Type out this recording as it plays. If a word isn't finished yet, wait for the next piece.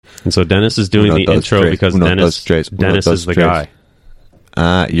And so Dennis is doing the intro because Dennis is the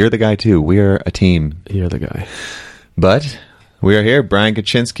guy. You're the guy too. We are a team. You're the guy. But we are here. Brian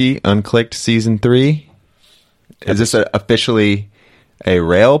Kaczynski, Unclicked Season 3. Is this officially a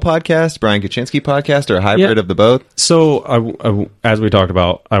Rail podcast, Brian Kaczynski podcast, or a hybrid of the both? So as we talked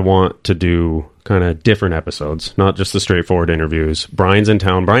about, I want to do kind of different episodes, not just the straightforward interviews. Brian's in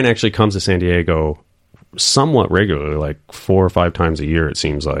town. Brian actually comes to San Diego somewhat regularly, like 4 or 5 times a year, it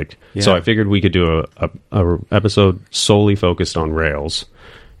seems like. Yeah. So I figured we could do a episode solely focused on Rails,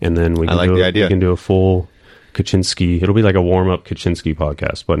 and then we can do a full Kaczynski. It'll be like a warm-up Kaczynski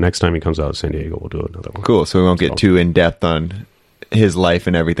podcast, but next time he comes out to San Diego, we'll do another one. Cool. So we won't get too in-depth on his life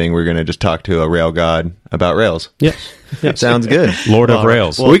and everything. We're going to just talk to a rail god about Rails. Yes. Sounds good. Lord of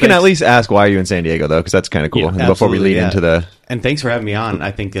Rails. Well, we can at least ask why are you in San Diego, though, because that's kind of cool. Yeah, before we lead into the... And thanks for having me on.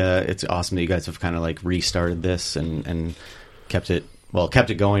 I think it's awesome that you guys have kind of like restarted this and kept it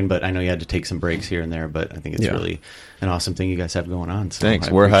going, but I know you had to take some breaks here and there, but I think it's really an awesome thing you guys have going on. So thanks.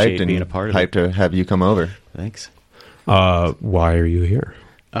 We're hyped and hyped to have you come over. Thanks. Why are you here?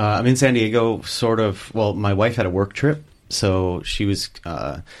 I'm in San Diego, sort of. Well, my wife had a work trip, so she was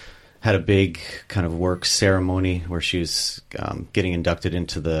had a big kind of work ceremony where she was getting inducted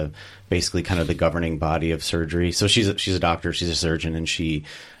into basically kind of the governing body of surgery. So she's a doctor, she's a surgeon, and she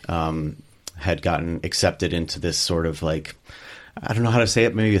had gotten accepted into this sort of like, I don't know how to say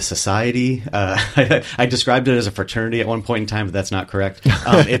it, maybe a society. I described it as a fraternity at one point in time, but that's not correct.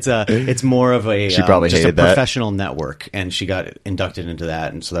 It's more of a, she probably just hated a professional network, and she got inducted into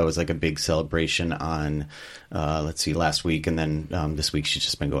that. And so that was like a big celebration on, last week. And then this week she's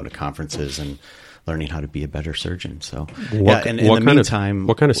just been going to conferences and learning how to be a better surgeon. So what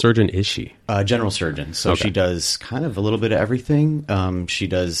kind of surgeon is she? General surgeon. So she does kind of a little bit of everything. She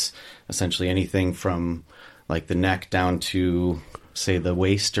does essentially anything from like the neck down to, say, the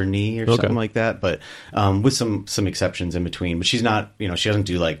waist or knee or something like that, but with some exceptions in between. But she's not, she doesn't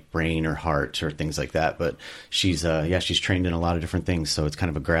do like brain or heart or things like that. But she's trained in a lot of different things, so it's kind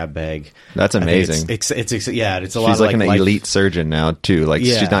of a grab bag. That's amazing. It's a lot. She's like an elite surgeon now too. Like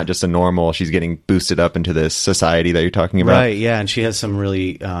she's not just a normal. She's getting boosted up into this society that you're talking about. Right. Yeah, and she has some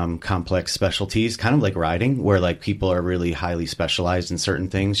really complex specialties, kind of like riding, where like people are really highly specialized in certain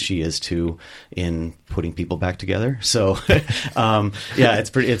things. She is too in putting people back together. So. It's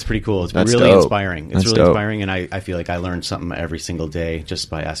pretty cool. It's really dope. Inspiring. It's really inspiring, and I feel like I learn something every single day just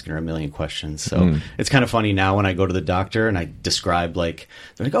by asking her a million questions. So it's kind of funny now when I go to the doctor and I describe, like,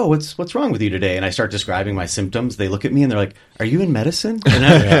 they're like, "Oh, what's wrong with you today?" And I start describing my symptoms. They look at me and they're like, "Are you in medicine?" And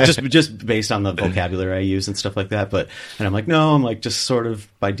I, just based on the vocabulary I use and stuff like that. And I'm like, no, I'm like just sort of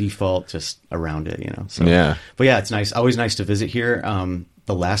by default just around it, So, but yeah, it's nice. Always nice to visit here.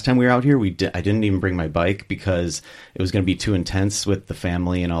 The last time we were out here, I didn't even bring my bike because it was going to be too intense with the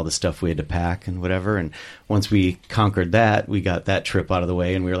family and all the stuff we had to pack and whatever. And once we conquered that, we got that trip out of the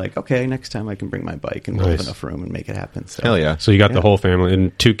way, and we were like, okay, next time I can bring my bike and we'll have enough room and make it happen. So, hell yeah! So you got the whole family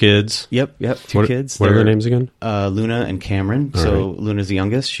and 2 kids. Yep, 2 kids. What are their names again? Luna and Cameron. All so right. Luna's the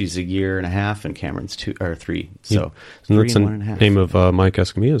youngest; she's 1.5 years, and Cameron's 3. So 3 and 1.5. Name of Mike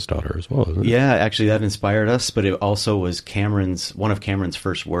Escamilla's daughter as well, isn't it? Yeah, actually, that inspired us, but it also was one of Cameron's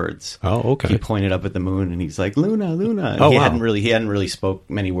first words. Oh, okay. He pointed up at the moon and he's like, "Luna, Luna." Oh, he hadn't really spoke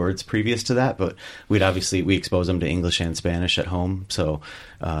many words previous to that, but we exposed him to English and Spanish at home. So,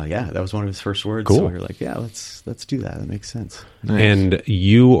 that was one of his first words. Cool. So we were like, "Yeah, let's do that. That makes sense." Nice. And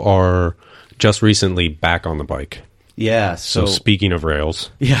you are just recently back on the bike. Yeah. So speaking of Rails,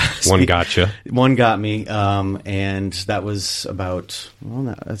 one got you. One got me, and that was about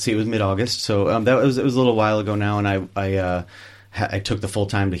it was mid-August. So it was a little while ago now, and I took the full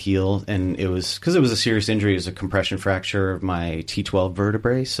time to heal, and it was because it was a serious injury. It was a compression fracture of my T12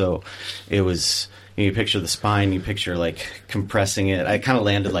 vertebrae. So it was, you picture the spine, you picture like compressing it. I kind of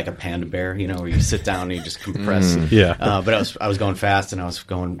landed like a panda bear, where you sit down and you just compress. But I was going fast, and I was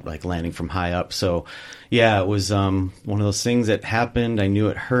going like landing from high up. So it was one of those things that happened. I knew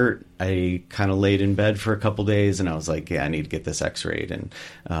it hurt. I kind of laid in bed for a couple days, and I was like, I need to get this x-rayed. And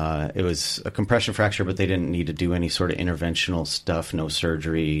it was a compression fracture, but they didn't need to do any sort of interventional stuff, no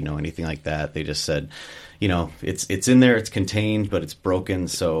surgery, no anything like that. They just said, it's in there, it's contained, but it's broken,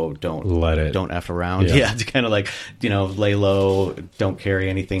 so don't F around. To kind of like, lay low, don't carry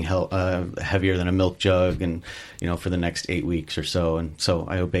anything heavier than a milk jug, and, for the next 8 weeks or so. And so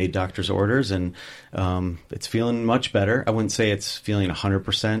I obeyed doctor's orders, and it's feeling much better. I wouldn't say it's feeling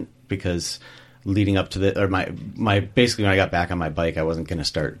 100%, because leading up to my basically when I got back on my bike, I wasn't going to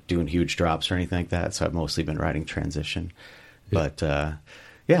start doing huge drops or anything like that. So I've mostly been riding transition, but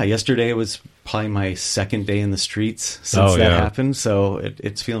yesterday was probably my second day in the streets since that happened. So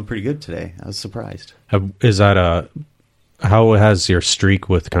it's feeling pretty good today. I was surprised. Is that how has your streak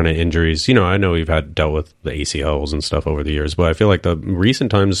with kind of injuries? I know you've dealt with the ACLs and stuff over the years, but I feel like the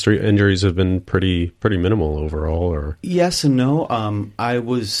recent times street injuries have been pretty minimal overall. Or yes and no.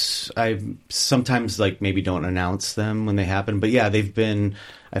 I sometimes like maybe don't announce them when they happen, but yeah,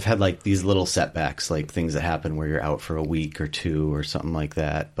 I've had like these little setbacks, like things that happen where you're out for a week or two or something like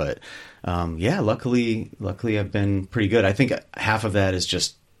that. But luckily I've been pretty good. I think half of that is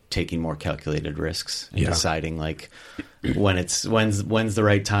just taking more calculated risks and deciding like when's the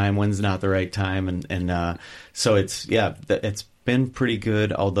right time, when's not the right time, and so it's been pretty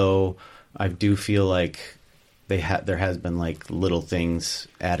good. Although I do feel like there has been like little things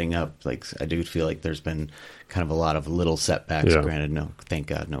adding up. Like I do feel like there's been kind of a lot of little setbacks. Yeah. Granted, thank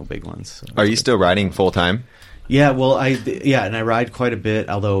God, no big ones. So Are you still riding full time? Yeah, well, and I ride quite a bit.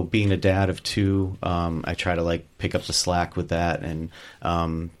 Although being a dad of two, I try to like pick up the slack with that. And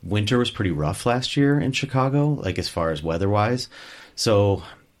winter was pretty rough last year in Chicago, like as far as weather wise. So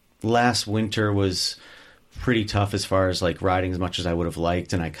last winter was pretty tough as far as like riding as much as I would have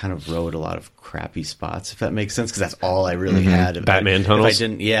liked, and I kind of rode a lot of crappy spots, if that makes sense, because that's all I really had. Batman tunnels. If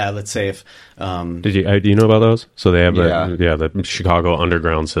I didn't, let's say if do you know about those? So they have the Chicago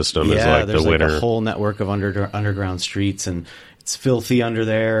underground system is like the winner. Like a whole network of underground streets, and it's filthy under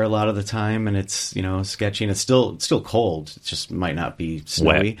there a lot of the time, and it's sketchy, and it's still cold. It just might not be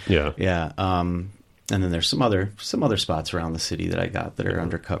snowy. Wet. Yeah. And then there's some other spots around the city that I got that are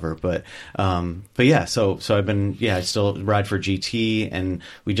undercover, but yeah. So I've been I still ride for GT, and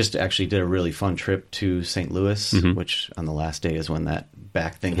we just actually did a really fun trip to St. Louis, which on the last day is when that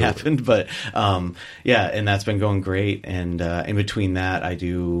back thing happened. But and that's been going great. And in between that, I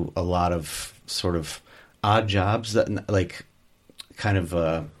do a lot of sort of odd jobs that like kind of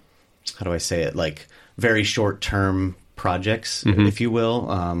how do I say it, like very short term projects, if you will,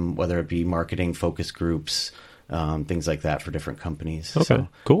 whether it be marketing, focus groups, things like that for different companies. Okay, so,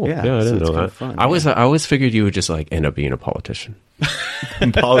 cool. Yeah, I didn't know that. Fun, I always figured you would just like end up being a politician.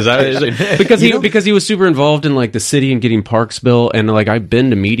 Because he was super involved in like the city and getting parks built, and like I've been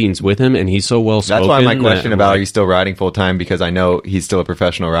to meetings with him, and he's so well spoken. That's why my question about are you still riding full time, because I know he's still a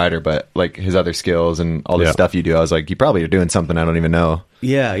professional rider, but like his other skills and all the stuff you do, I was like, you probably are doing something I don't even know.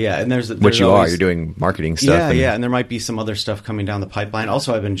 Yeah, and there's which you always, you're doing marketing stuff. And there might be some other stuff coming down the pipeline.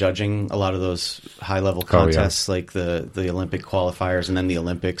 Also, I've been judging a lot of those high level contests, like the Olympic qualifiers, and then the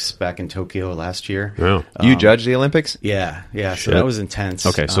Olympics back in Tokyo last year. Yeah. You judged the Olympics? Yeah. So that was intense.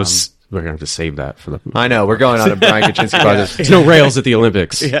 Okay, so we're gonna have to save that for the. I know we're going on a Brian Kaczynski project. There's no rails at the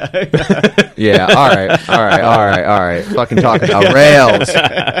Olympics. Yeah. All right. Fucking talk about rails.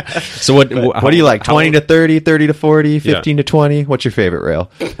 So what do you like? 20 to 30, 30 to 40, 15 to 20. What's your favorite rail?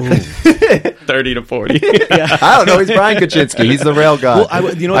 30 to 40. I don't know. He's Brian Kaczynski. He's the rail god.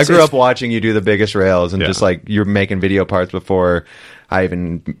 Well, I grew up watching you do the biggest rails, and just like you're making video parts before I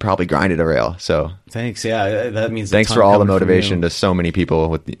even probably grinded a rail. So thanks. Yeah, that means thanks for all the motivation to so many people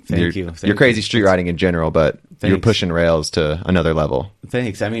with your crazy street riding in general, but you're pushing rails to another level.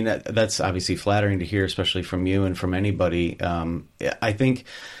 Thanks. I mean, that's obviously flattering to hear, especially from you and from anybody. I think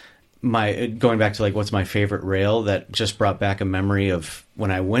going back to like what's my favorite rail, that just brought back a memory of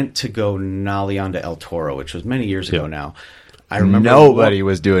when I went to go nollie onto El Toro, which was many years ago now. I remember nobody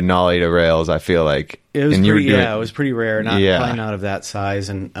was doing nollie to rails. I feel like it was it was pretty rare. Probably not of that size,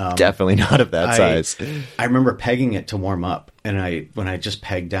 and definitely not of that size. I remember pegging it to warm up, and when I just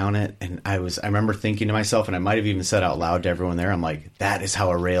pegged down it, and I remember thinking to myself, and I might have even said out loud to everyone there, I'm like, that is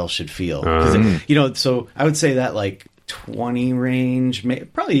how a rail should feel. So I would say that like 20 range,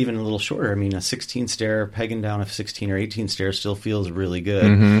 probably even a little shorter. I mean, a 16 stair, pegging down a 16 or 18 stair still feels really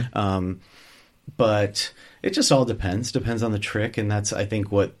good. But it just all depends on the trick, and that's, I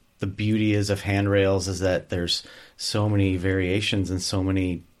think, what the beauty is of handrails, is that there's so many variations and so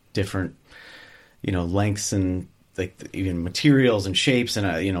many different, lengths and like even materials and shapes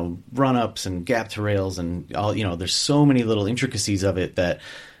and run ups and gap to rails and all. There's so many little intricacies of it that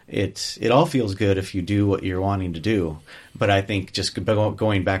it all feels good if you do what you're wanting to do. But I think just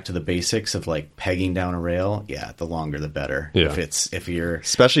going back to the basics of like pegging down a rail, the longer the better. Yeah. If you're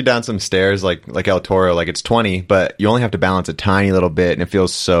especially down some stairs like El Toro, like it's 20, but you only have to balance a tiny little bit, and it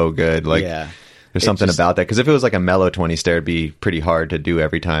feels so good. Like there's something about that, because if it was like a mellow 20 stair, it'd be pretty hard to do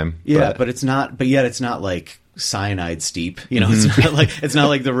every time. Yeah, but it's not. But yet it's not like cyanide steep. You know, it's not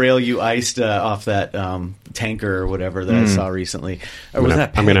like the rail you iced off that tanker or whatever that I saw recently. Or was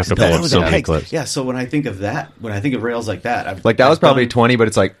that I'm gonna have to Pegs? pull up Was so that many Pegs? clips. Yeah. So when I think of rails like that, Like that was I've probably done- 20, but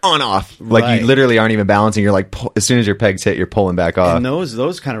it's like on off. Like Right. you literally aren't even balancing. You're like, as soon as your pegs hit, you're pulling back off. And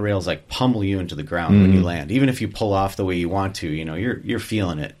those kind of rails like pummel you into the ground when you land. Even if you pull off the way you want to, you know, you're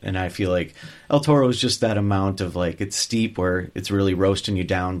feeling it. And I feel like El Toro is just that amount of like, it's steep where it's really roasting you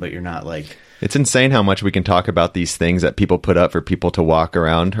down, but you're not like, It's insane how much we can talk about these things that people put up for people to walk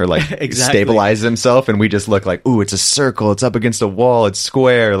around or like Exactly. stabilize themselves, and we just look like, ooh, it's a circle, it's up against a wall, it's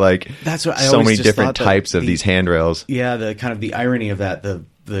square. Like That's what I so always many just different thought that types of the- these handrails. yeah, the kind of the irony of that, the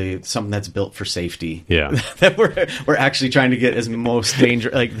something that's built for safety. Yeah. That we're actually trying to get as most danger,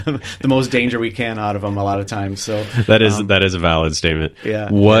 like the most danger we can out of them a lot of times. So That is a valid statement. Yeah.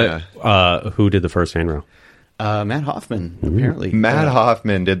 What? Who did the first handrail? Matt Hoffman, apparently. Matt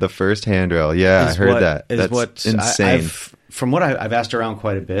Hoffman did the first handrail. Yeah, I is heard what- that. is That's what insane. From what I've asked around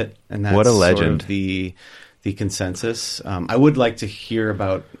quite a bit, and that's What a sort legend. of the consensus. I would like to hear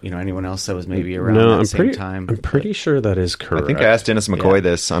about anyone else that was maybe around No, that I'm same pretty. time. I'm pretty sure that is correct. I think I asked Dennis McCoy Yeah.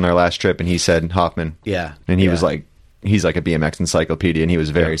 this on our last trip, and he said Hoffman. Yeah, And he yeah. was like, he's like a BMX encyclopedia, and he was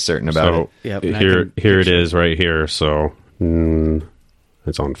very certain about So it. Yep, and I here can it picture is right here. So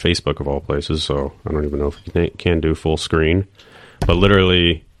it's on Facebook of all places. So I don't even know if you can do full screen, but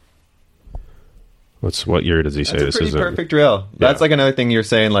literally, what year does he say That's a this pretty is? in? perfect rail. That's Yeah. like another thing you're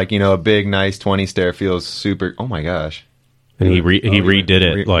saying, like, a big, nice 20 stair feels super. Oh my gosh. And he Oh, redid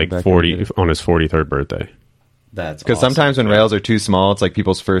it re- like back 40 redid it. on his 43rd birthday. That's Because awesome. sometimes when rails are too small, it's like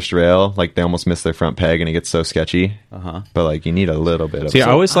people's first rail, like they almost miss their front peg and it gets so sketchy. But like you need a little bit of. See,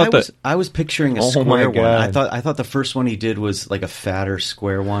 I always thought that. I was picturing a Oh square my one. God. I thought the first one he did was like a fatter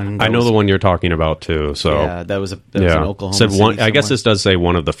square one. I know the one you're talking about too. So Yeah, that was in Oklahoma. Said one. City I guess somewhere. this does say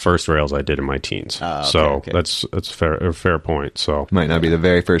one of the first rails I did in my teens. Okay, so okay. that's a fair point. So might not be the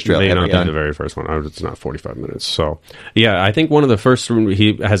very first rail may ever not be done. the very first one. It's not 45 minutes. So yeah, I think one of the first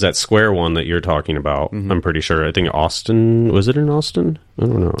he has that square one that you're talking about. I'm pretty sure. I think Austin, was it in Austin? I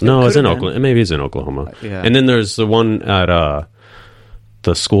don't know. No, it's in could've been. Oklahoma. Maybe it's in Oklahoma. Yeah. And then there's the one at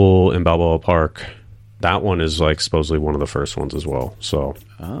the school in Balboa Park. That one is like supposedly one of the first ones as well. So,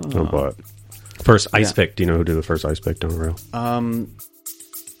 but first ice pick. Do you know who did the first ice pick down the rail?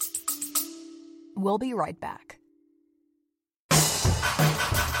 We'll be right back.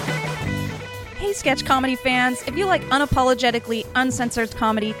 Hey, sketch comedy fans. If you like unapologetically uncensored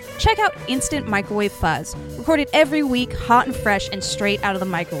comedy, check out Instant Microwave Fuzz. Recorded every week, hot and fresh and straight out of the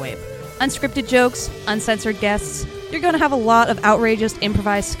microwave. Unscripted jokes, uncensored guests. You're going to have a lot of outrageous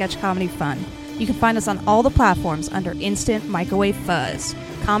improvised sketch comedy fun. You can find us on all the platforms under Instant Microwave Fuzz.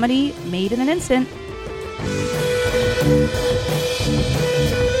 Comedy made in an instant.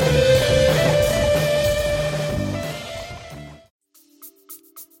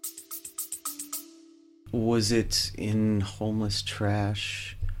 Was it in Homeless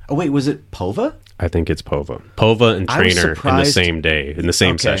Trash? Oh wait, was it Pova? I think it's Pova. Pova and I was Trainer in the surprised- same day, in the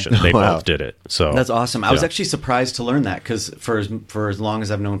same Okay. session. They Wow. both did it. So That's awesome. I was Yeah. actually surprised to learn that because for as long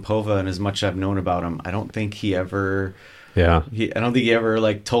as I've known Pova and as much I've known about him, I don't think he ever. Yeah. I don't think he ever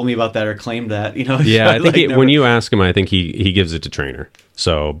like told me about that or claimed that. Yeah, I think like, never- when you ask him, I think he gives it to Trainer.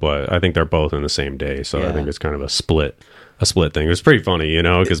 So, but I think they're both in the same day. So I Yeah. think it's kind of a split thing. It was pretty funny,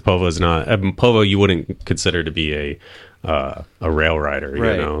 because Pova's not Pova. You wouldn't consider to be a rail rider,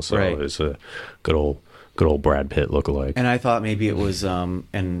 Right, So right. it's a good old Brad Pitt lookalike. And I thought maybe it was,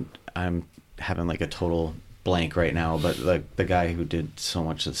 and I'm having like a total blank right now, but like the guy who did so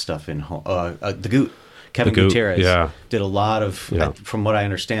much of the stuff in the Goot, Kevin The Goot, Gutierrez, yeah. did a lot of, Yeah. from what I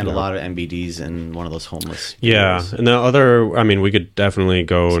understand, a Yeah. lot of MBDs in one of those homeless. Yeah, videos. and the other, I mean, we could definitely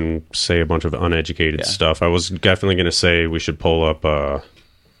go and say a bunch of uneducated Yeah. stuff. I was definitely going to say we should pull up. I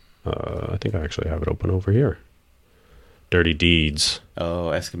think I actually have it open over here. Dirty Deeds.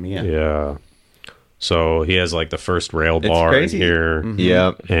 Oh, Escamilla. Yeah. So he has like the first rail bar in crazy. here,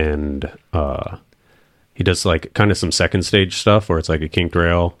 Yeah. and he does like kind of some second stage stuff where it's like a kinked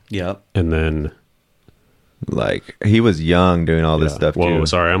rail, Yep. and then Like he was young doing all this stuff Whoa, too.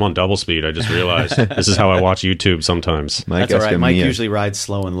 sorry, I'm on double speed. I just realized this is how I watch YouTube sometimes. Mike That's all right. Mike Escamilla. usually rides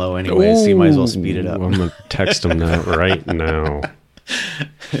slow and low anyway, so you might as well speed it up. I'm gonna text him that right now.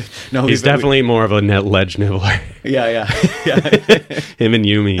 No, He's definitely more of a net ledge nibbler. Yeah. Him and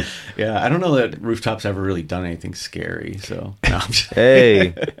Yumi. Yeah, I don't know that Rooftops ever really done anything scary, so no, I'm just,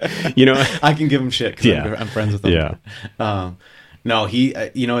 Hey, You know, I can give him shit because Yeah. I'm friends with him. yeah. No, he.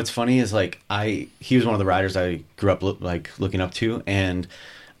 It's funny is like he was one of the riders I grew up looking up to, and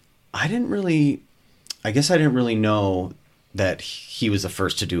I guess I didn't really know that he was the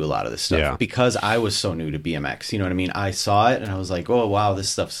first to do a lot of this stuff Yeah. because I was so new to BMX. You know what I mean? I saw it and I was like, oh wow, this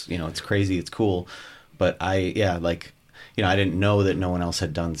stuff's, it's crazy, it's cool. But I didn't know that no one else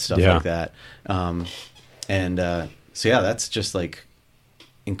had done stuff Yeah. like that. So yeah, that's just like,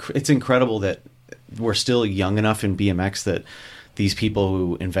 it's incredible that we're still young enough in BMX that these people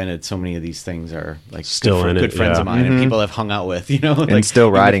who invented so many of these things are like Still in it, good friends yeah. of mine and people I've hung out with, and like, still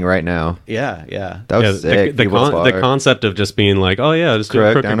riding right now. Yeah, yeah. That was sick. the People's the bar. concept of just being like, oh yeah, just do a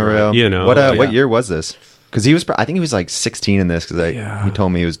Correct, crooked down the grind, rail. you know. What year was this? Because he was, I think he was like 16 in this. Because Yeah. he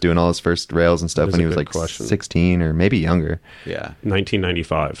told me he was doing all his first rails and stuff That's when a he was good like question. 16 or maybe younger. Yeah.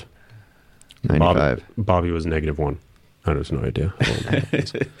 1995. 95. Bobby was -1. I have no idea.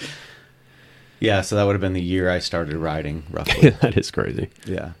 Yeah, so that would have been the year I started riding, roughly. That is crazy.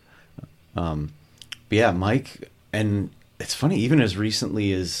 Yeah. But yeah, Mike, and it's funny, even as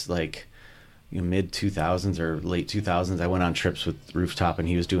recently as like mid 2000s or late 2000s, I went on trips with Rooftop and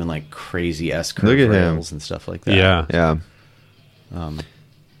he was doing like crazy S-curve Look at him. rails and stuff like that. Yeah. Yeah.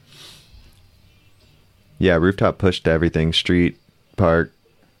 Yeah, Rooftop pushed everything. Street, park.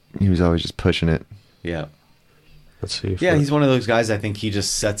 He was always just pushing it. Yeah. Let's see. Yeah, he's one of those guys, I think he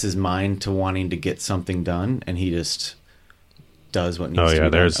just sets his mind to wanting to get something done and he just does what needs Oh to yeah, be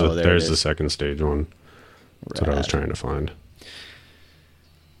there's done. there's the second stage one. That's what I was trying to find.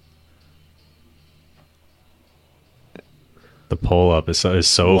 The pull up is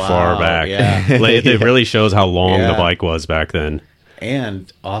so Wow, far back. yeah. Like, it really shows how long Yeah. the bike was back then,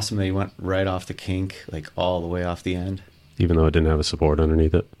 And awesome that he went right off the kink, like all the way off the end. even though it didn't have a support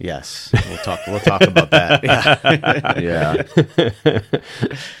underneath it. Yes, we'll talk about that. Yeah. Yeah.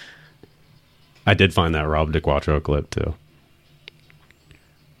 I did find that Rob DeQuattro clip too.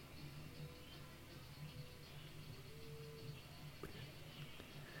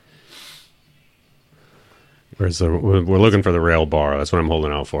 We're looking for the rail bar. That's what I'm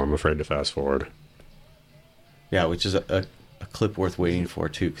holding out for. I'm afraid to fast forward. Yeah, which is a clip worth waiting for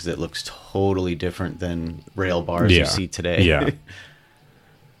too, because it looks totally different than rail bars Yeah. you see today. Yeah.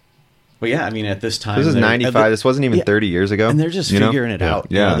 But yeah, I mean, at this time, This is they're- 95. This wasn't even Yeah. 30 years ago. and they're just you know? figuring it Yeah. out.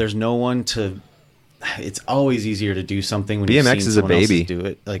 Yeah. There's no one to. It's always easier to do something when you've BMX seen is a someone else baby. do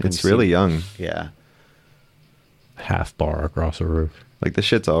it. Like when It's you really see- young. Yeah. Half bar across the roof. Like the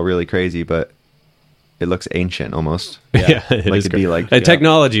shit's all really crazy, but it looks ancient almost. Yeah. it Like is it'd be great. like- And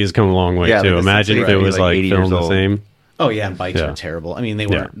technology has come a long way Yeah, too. like this Imagine thing if it would be was like like 80 filmed years the old. same. Oh yeah, and bikes Yeah. were terrible. I mean, they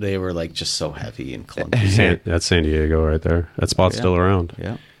Yeah. were they were like just so heavy and clunky. That's San Diego right there. That spot's Yeah. still around.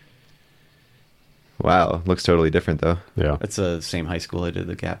 Yeah, Wow. Looks totally different though. Yeah, that's the same high school I did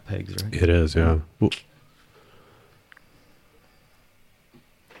the gap pegs, right? it is. Yeah. Ooh.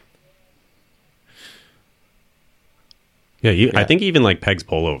 Yeah, I Yeah. think even like Peg's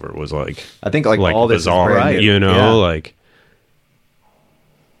pullover was like I think like all this is bizarre, brand new. you know, Yeah. like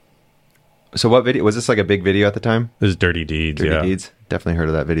So what video was this? Like a big video at the time? this is Dirty Deeds. Dirty yeah, Deeds. Definitely heard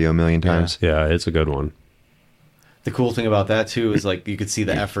of that video a million times. yeah, it's a good one. The cool thing about that too is like you could see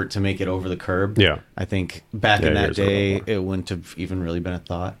the effort to make it over the curb. Yeah. I think back Yeah, in that here's what day, it was. it wouldn't have even really been a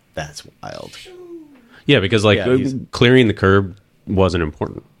thought. That's wild. Yeah, because like Yeah, he's- clearing the curb wasn't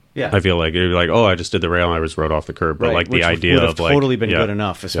important. Yeah. I feel like it'd be like, oh, I just did the rail and I just rode off the curb, but Right, like the which idea would have of like totally been yeah, good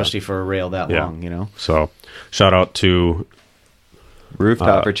enough, especially for a rail that Yeah. long. You know. So, shout out to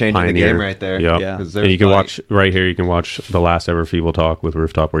Rooftop for changing the Pioneer. game right there. Yep. Yeah. 'Cause And there's you can like- watch right here. You can watch the last ever Feeble Talk with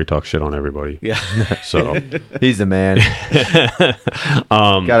Rooftop, where he talks shit on everybody. Yeah. So He's the man.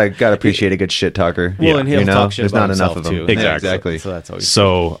 Gotta appreciate a good shit talker. Well, and he'll you know, talk shit there's about not enough himself of them. too. Exactly. Yeah, exactly. So that's always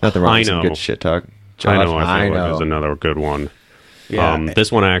so Nothing wrong I with know. some good shit talk. I know. Josh, I feel like there's another good one. Yeah.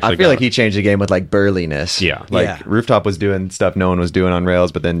 This one I actually I feel got- like he changed the game with like burliness. Yeah. Like Yeah. Rooftop was doing stuff no one was doing on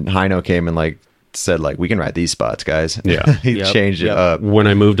rails, but then Hino came and like said like we can ride these spots, guys. Yeah. he Yep. changed it Yep. up. when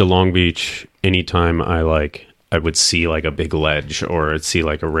I moved to Long Beach, anytime I would see like a big ledge or I'd see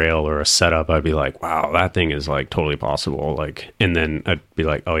like a rail or a setup, I'd be like, wow, that thing is like totally possible. Like, and then I'd be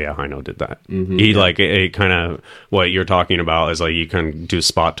like, oh yeah, Hino did that. He like, it kind of, what you're talking about is like, you can do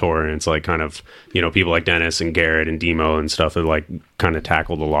spot tour and it's like kind of, you know, people like Dennis and Garrett and Demo and stuff that like kind of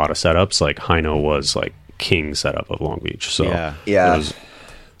tackled a lot of setups. Like Hino was like king setup of Long Beach. So Yeah. Yeah. it was-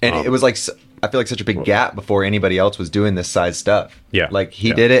 And it was like I feel like such a big gap before anybody else was doing this size stuff. Yeah. Like he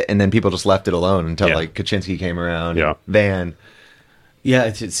Yeah. did it and then people just left it alone until Yeah. like Kaczynski came around. Yeah. Van. Yeah.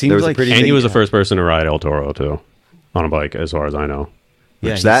 It There seems was a like pretty and he was the yeah. first person to ride El Toro too on a bike, as far as I know.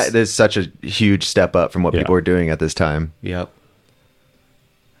 Yeah, Which he's- that is such a huge step up from what Yeah. people were doing at this time. Yep.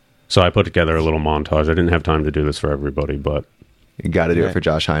 So I put together a little montage. I didn't have time to do this for everybody, but You got to do it Right. for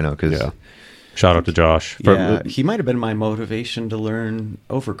Josh Hino because yeah. Shout out to Josh. Yeah, he might have been my motivation to learn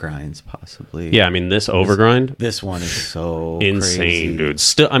overgrinds, possibly. Yeah, I mean, this overgrind, This one is so insane, crazy. dude.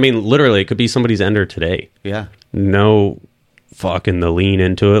 Still, I mean, literally, it could be somebody's ender today. Yeah. No fucking the lean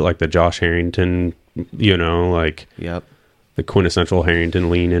into it, like the Josh Harrington, like Yep. the quintessential Harrington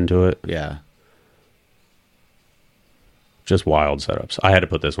lean into it. Yeah. Just wild setups. I had to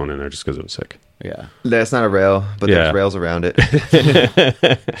put this one in there just because it was sick. Yeah. That's not a rail, but Yeah. there's rails around it.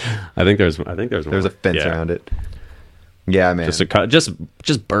 I think there's There's more. a fence Yeah. around it. Yeah, man.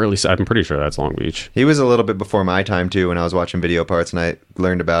 Just burly. I'm pretty sure that's Long Beach. He was a little bit before my time too. When I was watching video parts, and I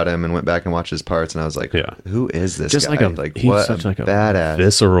learned about him and went back and watched his parts, and I was like, Yeah. "Who is this Just guy? he's what such a like a badass!"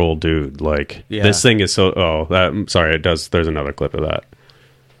 Visceral dude. Like Yeah. this thing is so. Oh, that. Sorry, it does. There's another clip of that.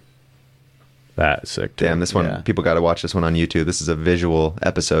 That's sick. Too. Damn, this one, Yeah. people got to watch this one on YouTube. This is a visual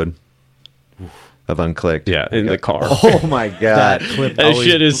episode of Unclicked. Yeah, in the car. Oh my god. That clip That always,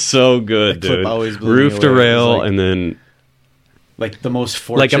 shit is so good, that clip dude. always blew me Roof to away. It was rail, like- and then like the most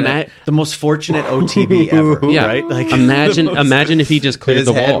fortunate, Like, the most fortunate OTB ever. Yeah, Right? Like imagine if he just cleared His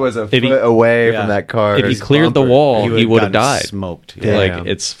the head wall. was a If he- foot away Yeah. from that car. if he cleared the wall, he would have gotten died. Smoked. Yeah. Like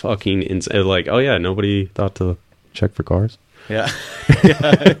it's fucking insane. Like, oh yeah, nobody thought to check for cars. Yeah.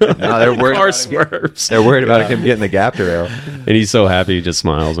 No, they're worried. Car About swerves, they're worried about him getting the gap to rail. and he's so happy. He just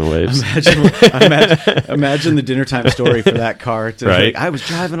smiles and waves. Imagine the dinner time story for that car. It's Right. like, I was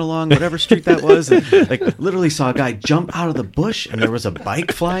driving along whatever street that was, and like literally saw a guy jump out of the bush, and there was a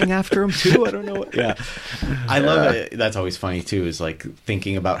bike flying after him too. I don't know what. Yeah, I love it. That's always funny too. Is like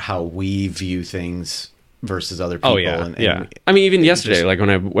thinking about how we view things versus other people. Oh yeah, and yeah. I mean, even yesterday, like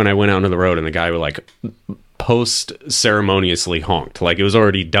when I went out on the road and the guy would like post ceremoniously honked, like it was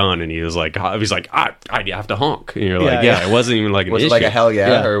already done, and he was like, I have to honk, and you're like, Yeah. it wasn't even like an Was it issue. like a hell yeah?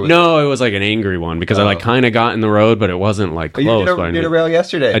 Yeah. Or was No, it was like an angry one because I like kind of got in the road, but it wasn't like You close. did but I a, did knew- a rail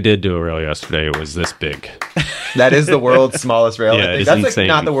yesterday. I did do a rail yesterday. It was this big. That is the world's smallest rail. Yeah, I think. it's That's insane. like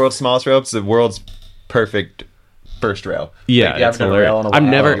not the world's smallest rail. It's the world's perfect first rail. Yeah, Like, you it's haven't done a rail in a hilarious. I've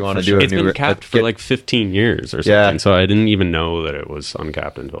while, never. You want to do a It's new been capped for like 15 years or something, Yeah. so I didn't even know that it was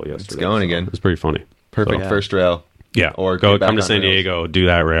uncapped until yesterday. going so again. It's pretty funny. perfect So, first rail. yeah, Or go get back come to on San rails. Diego, do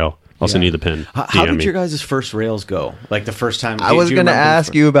that rail. I'll send Yeah. you the pin. How DM did me. your guys' first rails go? Like the first time? I was do you going to remember the ask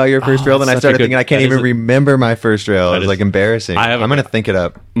first- you about your first rail, then I such a started good- thinking I can't that even is a- remember my first rail. It was is- like embarrassing. I have a- I'm going to think it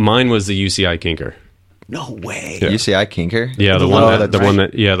up. Mine was the UCI Kinker. No way. UCI Kinker? Yeah, the Oh, one that that's the right. one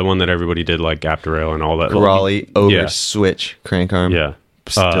that the one that everybody did like gap to rail and all that. Raleigh over Yeah. switch crank arm. Yeah,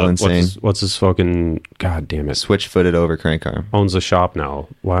 Still insane. What's his fucking? God damn it! Switch footed over crank arm. Owns the shop now.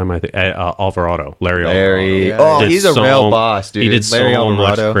 Why am I? Alvarado, Larry. Larry. Alvarado. Oh, Did he's a rail boss, dude. He did Larry so much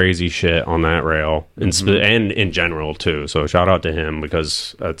Alvarado. crazy shit on that rail, and in general too. So shout out to him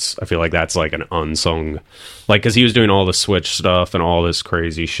because I feel like that's like an unsung, like because he was doing all the switch stuff and all this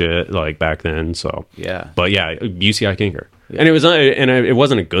crazy shit like back then. So Yeah. but yeah, UCI Kinker, and it was it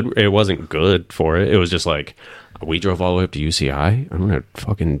wasn't good for it. It was just like we drove all the way up to UCI. I'm gonna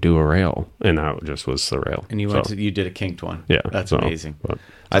fucking do a rail, and that just was the rail. And you you did a kinked one. Yeah, That's so, amazing. but-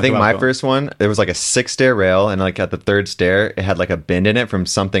 I think about my going. first one, there was like a 6-stair rail, and like at the 3rd stair, it had like a bend in it from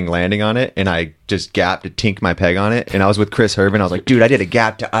something landing on it, and I just gapped to tink my peg on it. And I was with Chris Hervin. I was like, dude, I did a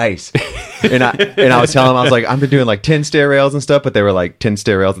gap to ice. and I was telling him, I was like, I've been doing like 10-stair rails and stuff, but they were like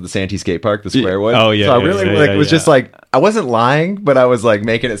 10-stair rails at the Santee Skate Park, the square one. Oh, yeah, So I yeah, really yeah, like yeah, was yeah. just like, I wasn't lying, but I was like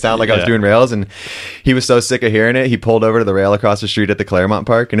making it sound like I was Yeah. doing rails. And he was so sick of hearing it, he pulled over to the rail across the street at the Claremont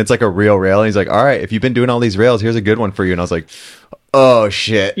Park, and it's like a real rail. And he's like, all right, if you've been doing all these rails, here's a good one for you. And I was like, oh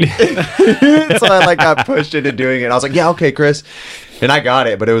shit. So I like got pushed into doing it. I was like, yeah, okay, Chris. And I got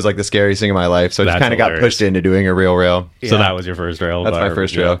it, but it was like the scariest thing of my life. So I just That's kind of got hilarious. pushed into doing a real rail. So Yeah. that was your first rail. That's my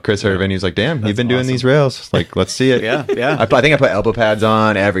first rail. Chris Hervin, he was like, damn, you've been doing awesome. these rails. Like, let's see it. Yeah, yeah. I think I put elbow pads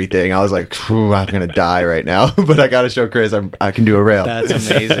on, everything. I was like, "Phew, I'm going to die right now. But I got to show Chris I can do a rail. That's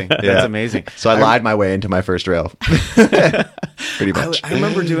amazing. That's Yeah. amazing. So I lied my way into my first rail. Pretty much. I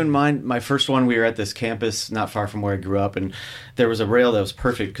remember doing mine. My first one, we were at this campus not far from where I grew up, and there was a rail that was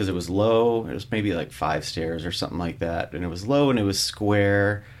perfect because it was low. It was maybe like 5 stairs or something like that, and it was low and it was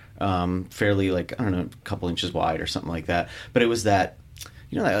square, fairly like I don't know, a couple inches wide or something like that. But it was that.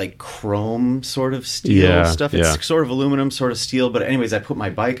 You know that like chrome sort of steel Yeah, stuff. It's yeah. sort of aluminum, sort of steel. But anyways, I put my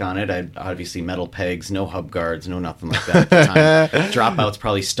bike on it. I had obviously metal pegs, no hub guards, no nothing like that at the time. Dropouts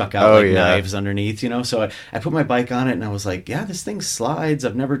probably stuck out Oh, like yeah. knives underneath, you know. So I put my bike on it, and I was like, "Yeah, this thing slides.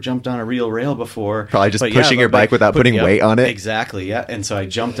 I've never jumped on a real rail before." Probably just But pushing your but bike without putting yeah, weight on it. Exactly. Yeah. And so I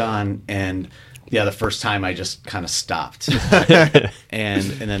jumped on, and yeah, the first time I just kind of stopped, and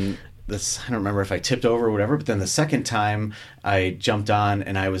then. I don't remember if I tipped over or whatever, but then the second time I jumped on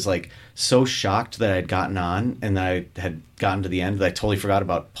and I was like so shocked that I'd gotten on and that I had gotten to the end that I totally forgot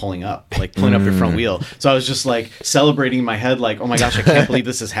about pulling up your front wheel. So I was just like celebrating in my head, like, oh my gosh, I can't believe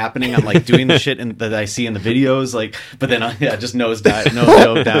this is happening. I'm like doing the shit that I see in the videos, like, but then just nose dove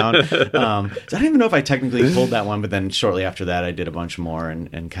down. So I don't even know if I technically pulled that one, but then shortly after that I did a bunch more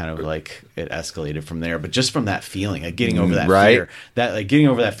and kind of like it escalated from there. But just from that feeling, like getting over that fear, getting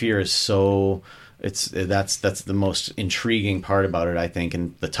over that fear is so. That's the most intriguing part about it, I think,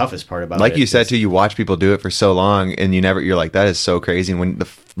 and the toughest part about it. Like you said too, you watch people do it for so long, and you're like, that is so crazy. And when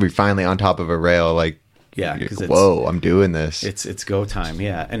we're finally on top of a rail, like, yeah, because whoa, I'm doing this. It's go time,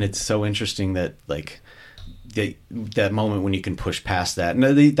 yeah, and it's so interesting that like. That moment when you can push past that, and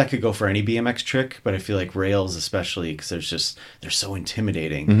that could go for any BMX trick, but I feel like rails especially because they're so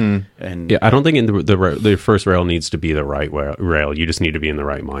intimidating. And yeah, I don't think in the first rail needs to be the right rail. You just need to be in the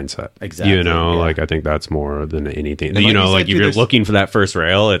right mindset. Exactly. You know, like I think that's more than anything. You know, like if you're looking for that first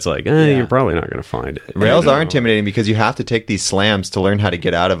rail, it's like you're probably not going to find it. Rails are intimidating because you have to take these slams to learn how to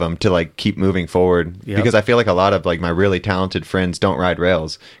get out of them to like keep moving forward. Yep. Because I feel like a lot of like my really talented friends don't ride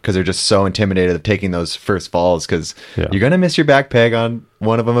rails because they're just so intimidated of taking those first falls. Because you're gonna miss your back peg on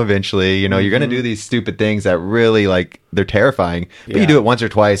one of them eventually. You know, you're gonna do these stupid things that really like they're terrifying. But you do it once or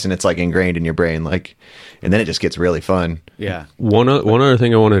twice, and it's like ingrained in your brain. Like, and then it just gets really fun. Yeah. One other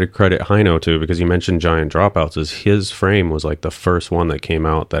thing I wanted to credit Heino to, because you mentioned giant dropouts, is his frame was like the first one that came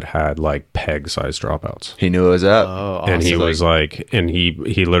out that had like peg sized dropouts. He knew it was up, awesome. And he was like, and he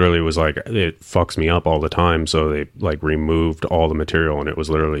literally was like, it fucks me up all the time. So they like removed all the material, and it was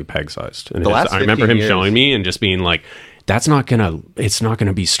literally peg sized. And I remember him showing me and just being like, it's not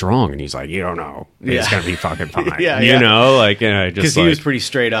gonna be strong. And he's like, you don't know, it's gonna be fucking fine. You know, like, and I just because he was pretty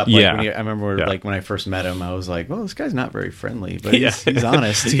straight up. Like, I remember like when I first met him, I was like, well, this guy's not very friendly, but he's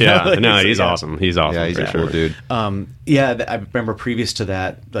honest. You yeah, know? Like, no, he's awesome. He's awesome. Yeah, he's a cool dude. I remember previous to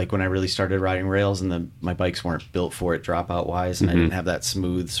that, like when I really started riding rails, and my bikes weren't built for it dropout wise, and I didn't have that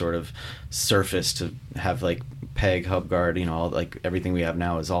smooth sort of surface to have like peg, hub guard, you know, all, like everything we have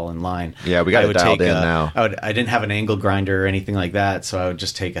now is all in line. Yeah, we got it dialed in now. I didn't have an angle grinder or anything like that, so I would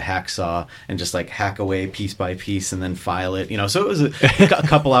just take a hacksaw and just like hack away piece by piece and then file it, you know. So it was a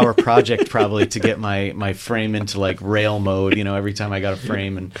couple hour project probably to get my frame into like rail mode, you know, every time I got a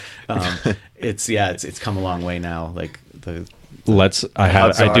frame. And it's come a long way now. Like I do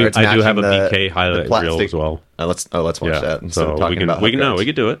have a BK highlight reel as well. Let's watch that. So we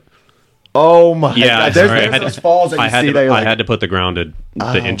could do it. Oh my god! There's those falls that you see there. I had to put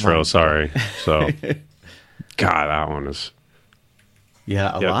the intro. Sorry. So, God, that one is.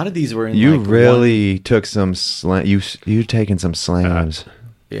 Yeah, a lot of these were in. You like really took some you taking some slams.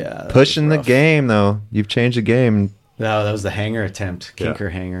 Pushing the game though. You've changed the game. No, that was the hanger attempt, kinker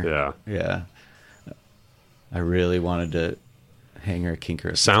hanger. Yeah. I really wanted to hanger a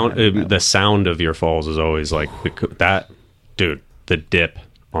kinker. The sound of your falls is always like that, dude. The dip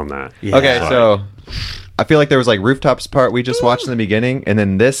on that. Yeah. Okay, so I feel like there was like rooftops part we just watched in the beginning, and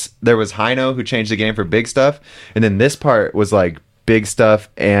then there was Heino who changed the game for big stuff, and then this part was like big stuff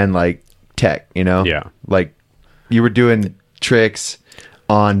and like tech, you know? Yeah. Like you were doing tricks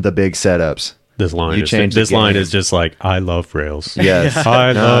on the big setups. This line is just like, I love rails. Yes.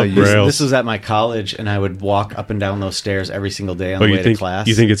 I love rails. This was at my college, and I would walk up and down those stairs every single day on the way to class.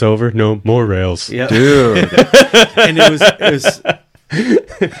 You think it's over? No, more rails. Yep. Dude. And it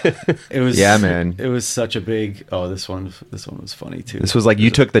was yeah, man. It was such a big. Oh, this one was funny too. This was like you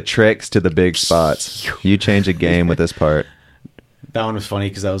took the tricks to the big spots. You changed the game with this part. That one was funny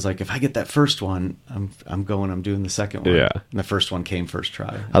because I was like, if I get that first one, I'm doing the second one. Yeah. And the first one came first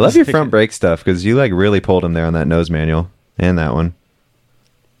try. I love your front brake stuff because you like really pulled him there on that nose manual and that one.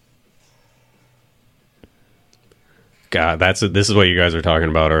 God, this is what you guys were talking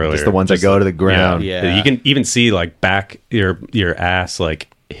about earlier. Just the ones that go to the ground. Yeah. You can even see like back your ass like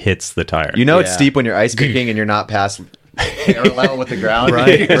hits the tire. You know it's steep when you're ice picking and you're not past parallel with the ground.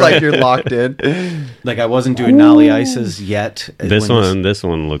 Right. Like you're locked in. Like I wasn't doing nollie ices yet. This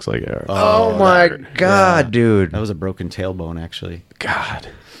one looks like air. Oh my god, dude. That was a broken tailbone actually. God.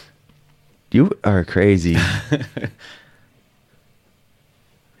 You are crazy.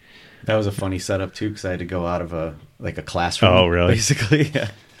 That was a funny setup too because I had to go out of a classroom. Oh, really? Basically,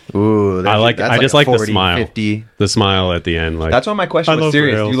 yeah. Ooh, I just like 40, the smile. 50. The smile at the end. Like that's why my question was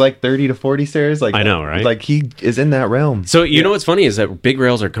serious. Rails. You like 30 to 40 stairs? Like I know, right? Like he is in that realm. So you know what's funny is that big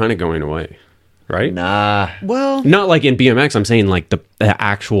rails are kind of going away, right? Nah. Well, not like in BMX. I'm saying like the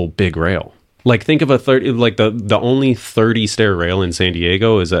actual big rail. Like think of a 30, like the only 30 stair rail in San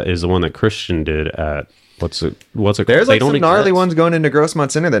Diego is the one that Christian did at. What's it? There's like some gnarly ones going into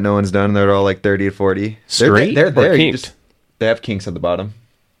Grossmont Center that no one's done. They're all like 30 to 40. Straight. They're there. Kinked? They have kinks at the bottom.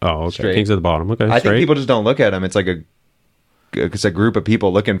 Oh, okay. Straight. Kings at the bottom. Okay, I straight. think people just don't look at them. It's like it's a group of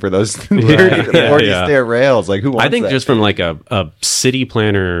people looking for those 40 yeah. stair rails. Like who wants I think that? just from like a city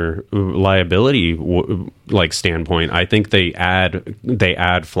planner liability like standpoint, I think they add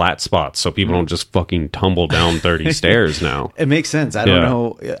flat spots so people don't just fucking tumble down 30 stairs now. It makes sense. I don't Yeah.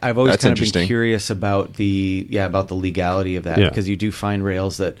 know. I've always That's kind of been interesting. curious about the legality of that, Yeah. because you do find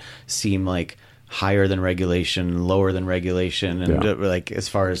rails that seem like higher than regulation, lower than regulation, and Yeah. like as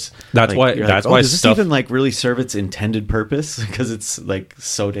far as That's like, why- you're that's like, why does this stuff- even like really serve its intended purpose because it's like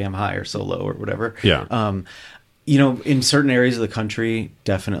so damn high or so low or whatever. Yeah. You know, in certain areas of the country,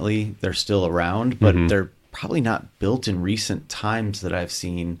 definitely they're still around, but Mm-hmm. they're probably not built in recent times that I've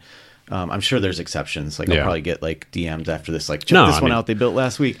seen. I'm sure there's exceptions. Like Yeah. I'll probably get like DMs after this, like check No, this I one mean- out they built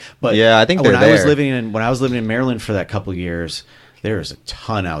last week. But Yeah, I think when they're I was there. when I was living in Maryland for that couple years, there's a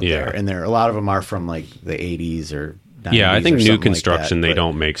ton out Yeah. there, and a lot of them are from like the 80s or 90s Yeah, I think or new something like construction that, they but-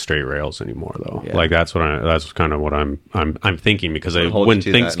 don't make straight rails anymore though. Yeah. Like that's kind of what I'm thinking because Hold when you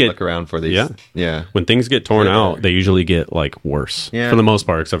to things that and get look around for these. Yeah. Yeah. when things get torn Yeah. out, they usually get like worse Yeah. for the most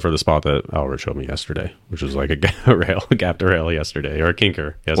part, except for the spot that Albert showed me yesterday, which was like a gap to rail yesterday or a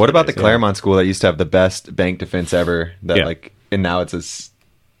kinker. Yesterday. What about the So- Claremont school that used to have the best bank defense ever? That Yeah. like, and now it's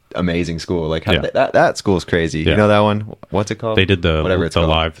amazing school. Like how Yeah. that school's crazy. Yeah. You know that one? What's it called? They did the whatever it's called.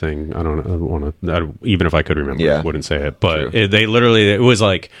 live thing. I don't want to. Even if I could remember, Yeah. I wouldn't say it. But True. they literally, it was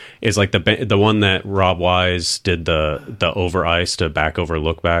like the one that Rob Wise did the over ice to back over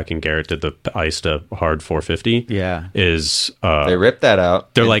look back, and Garrett did the ice to hard 450. Yeah. is They ripped that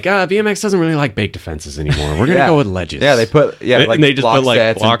out. they're like BMX doesn't really like baked defenses anymore. We're gonna Yeah. go with ledges. Yeah, they put like and they just block put like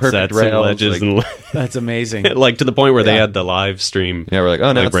sets and block perfect sets and rails, ledges like- That's amazing. like to the point where they Yeah. had the live stream. Yeah, we're like,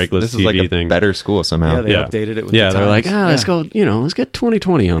 oh no, like brakeless this is like TV a thing. better school somehow. Yeah, they updated it with yeah, the they're like, times. let's go, let's get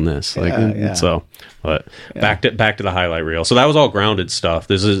 2020 on this. Like, Yeah. so, but back to the highlight reel. So that was all grounded stuff.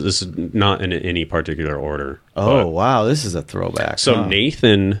 This is not in any particular order. Oh But- wow, this is a throwback. so huh?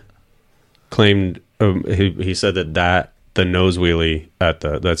 Nathan claimed he said that the nose wheelie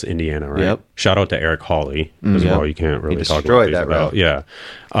that's Indiana, right? Yep. Shout out to Eric Hawley as Yep. well. You can't really talk about destroyed these that without- rail.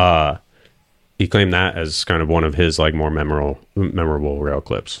 yeah. He claimed that as kind of one of his like more memorable rail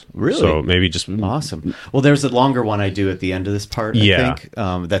clips. Really? So maybe just Awesome. Well, there's a longer one I do at the end of this part. Yeah. I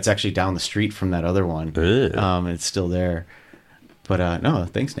think that's actually down the street from that other one. It's still there. But no,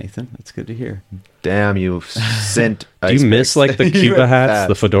 thanks, Nathan. That's good to hear. Damn, you sent. Do you miss like the Cuba hats,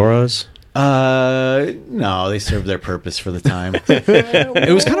 the fedoras? No, they served their purpose for the time.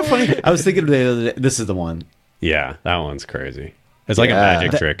 It was kind of funny. I was thinking the other day, this is the one. Yeah, that one's crazy. It's like a Yeah.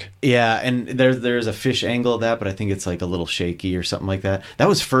 magic trick. Yeah, and there's a fish angle of that, but I think it's like a little shaky or something like that. That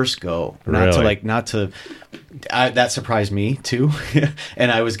was first go, Really? that surprised me too. And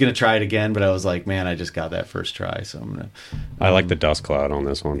I was gonna try it again, but I was like, man, I just got that first try, so I'm gonna. I like the dust cloud on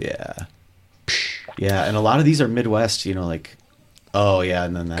this one. Yeah, and a lot of these are Midwest, like, oh yeah,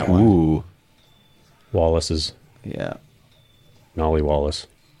 and then that one, Ooh, Wallace's yeah, Nolly Wallace.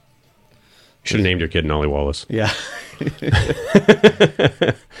 You should have named your kid Nolly Wallace. yeah.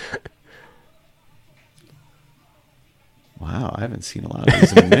 Wow, I haven't seen a lot of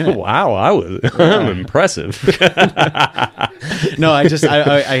these in a minute. Wow, I'm impressive. No, I'd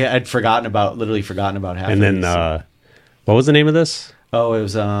literally forgotten about half. And of then these. what was the name of this? Oh, it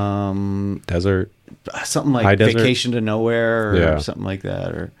was Desert. something like High desert? Vacation to Nowhere or Yeah. something like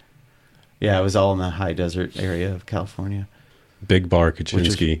that. Or yeah, it was all in the high desert area of California, Big Bar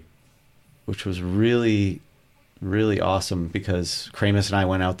Kaczynski. which was really, really awesome because Kramus and I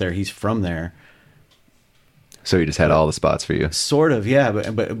went out there. He's from there, so he just had all the spots for you. sort of. Yeah,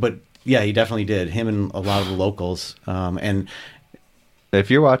 but yeah, he definitely did. Him and a lot of the locals. And If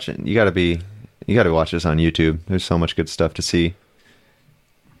you're watching, you got to watch this on YouTube. There's so much good stuff to see.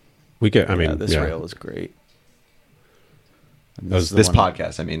 We could. I mean, this yeah. rail was great. And That is the This one-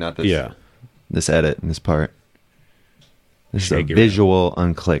 podcast, I mean, not this. Yeah. This edit and this part. This is a Shaky visual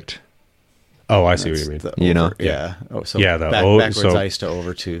unclicked. Oh, I see what that's you mean. the You know? yeah. Oh, so Yeah, the backwards so- ice to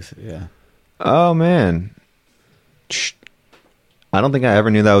overtooth. Yeah. Oh man, I don't think I ever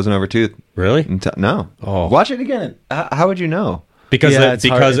knew that was an overtooth. Really? No. Oh. Watch it again. How would you know? Because Yeah, it's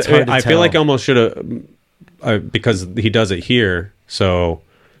hard- it's hard to I feel like I tell. almost should have because he does it here. So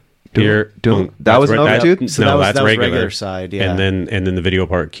here, that that's was an overtooth? So no, that was- that's that was regular. regular side, yeah. and then the video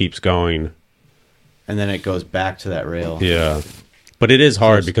part keeps going. And then it goes back to that rail. Yeah, but it is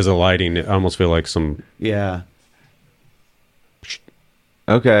hard because of lighting. I almost feel like some. Yeah.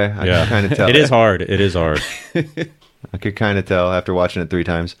 Okay, I Yeah, can kind of tell. It is hard. It is hard. I could kind of tell after watching it 3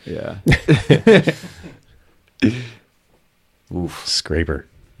 times. Yeah. Oof. Scraper.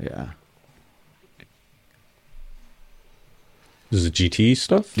 Yeah. This is GT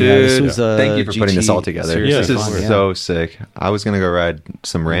stuff? Dude, Yeah, this was, thank you for putting this GT all together. seriously This is fun, yeah. so sick. I was gonna go ride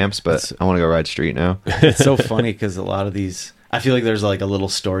some ramps, but I want to go ride street now. It's so funny because a lot of these, I feel like there's like a little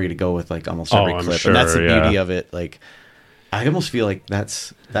story to go with like almost every I'm clip, sure, and that's the yeah. beauty of it. Like, I almost feel like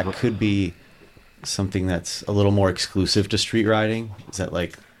that could be something that's a little more exclusive to street riding. Is that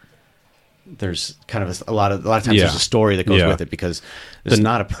like there's kind of a lot of times Yeah. there's a story that goes Yeah. with it because it's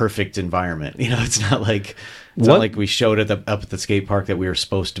not a perfect environment. You know, it's not like What- like we showed it up at the skate park that we were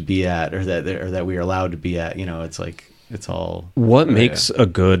supposed to be at or that we were allowed to be at. You know, it's like it's all. What makes a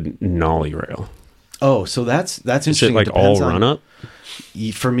good nollie rail? Oh, so that's Is interesting. it like all depends on- run up?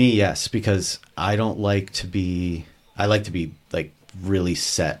 For me, yes, because I don't like to be. I like to be like really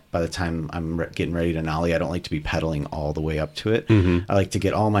set by the time I'm getting ready to nollie. I don't like to be pedaling all the way up to it. I like to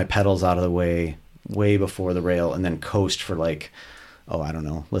get all my pedals out of the way before the rail, and then coast for like, I don't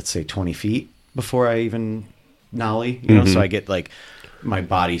know, let's say 20 feet before I even nollie. You know, so I get like my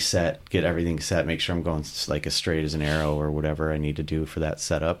body set, get everything set, make sure I'm going like as straight as an arrow or whatever I need to do for that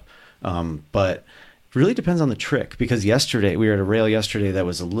setup. But really depends on the trick because we were at a rail yesterday that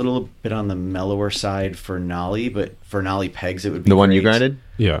was a little bit on the mellower side for nollie, but for nollie pegs it would be The one you great. grinded?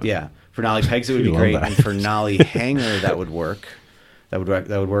 Yeah, for nollie pegs it would be love great, that. and for nollie hanger that would work. That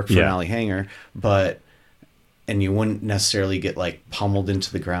would work for Yeah. nollie hanger, and you wouldn't necessarily get like pummeled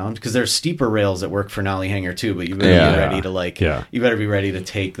into the ground because there's steeper rails that work for nollie hanger too, but you better Yeah. be ready to like Yeah. you better be ready to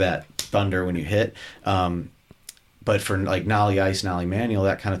take that thunder when you hit. But for like nollie ice, nollie manual,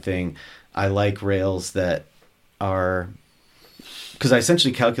 that kind of thing, I like rails that are because I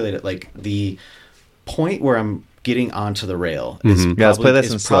essentially calculate it like the point where I'm getting onto the rail is Yeah, let's play this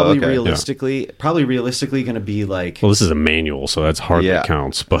in is slow, probably okay. realistically going to be like Well, this is a manual, so that's hardly Yeah.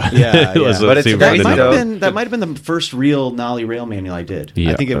 counts. But Yeah, yeah. But it's see very what that the- might, though. that might have been the first real nollie rail manual I did.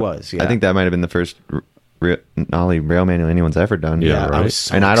 Yeah, I think it but was. Yeah. I think that might have been the first nollie rail manual anyone's ever done. Yeah, I right. was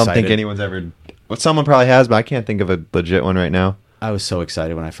so and I don't think excited. anyone's ever. Well, someone probably has, but I can't think of a legit one right now. I was so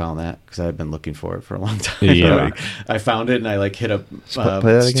excited when I found that because I had been looking for it for a long time. Yeah. Like, I found it and I like hit up play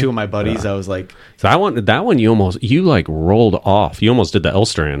that again? two of my buddies. I was like, that one you like rolled off. You almost did the L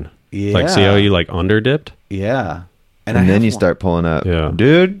strand. Like, see how Yeah. you like under dipped? yeah. And I then have you one- start pulling up. Yeah.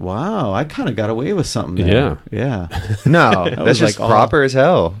 Dude. Wow, I kind of got away with something there. Yeah. No, was that's just like, proper as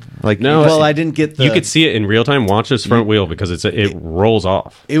hell. Like, No, Well, I didn't get the. You could see it in real time. Watch this front wheel because it rolls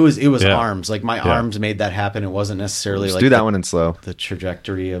off. It was Yeah. arms. Like my arms made that happen. It wasn't necessarily just like do that the, one in slow. the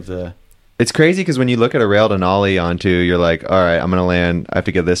trajectory of the. It's crazy because when you look at a rail to nollie onto, you're like, all right, I'm going to land. I have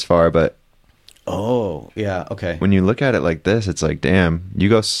to get this far. But Oh yeah. Okay. when you look at it like this, it's like, damn, you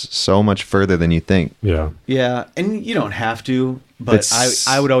go so much further than you think. Yeah. Yeah, and you don't have to, but It's-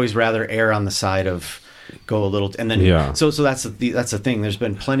 I would always rather err on the side of go a little, and then Yeah. So that's the thing. There's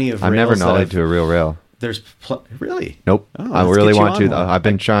been plenty of I've never rails that nollied I've- to a real rail. There's really. Nope. Oh, I let's really get you want to, on though. one. I've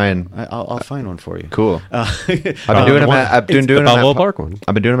been trying. I'll find one for you. Cool. I've I've been doing them at, Balboa Park one.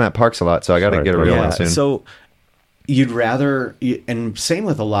 I've been doing them at parks a lot, so I got to Right, get a right. real Yeah. one soon. So you'd rather, and same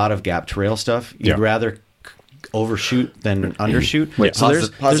with a lot of gap trail stuff. You'd Yeah. rather overshoot than undershoot. Wait, so there's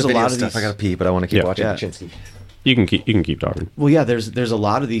a lot of these. I got to pee, but I want to keep Yeah. watching Yeah. Kaczynski. You can keep talking. Well, yeah, there's a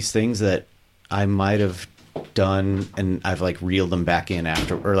lot of these things that I might have done and I've like reeled them back in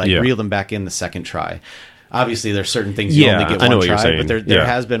after, or like Yeah. reeled them back in the second try. Obviously, there's certain things you Yeah, only get I know one what you're try, saying. but there Yeah.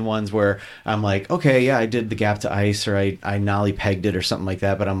 has been ones where I'm like, okay, yeah, I did the gap to ice, or I nollie pegged it or something like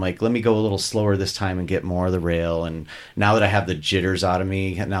that, but I'm like, let me go a little slower this time and get more of the rail. And now that I have the jitters out of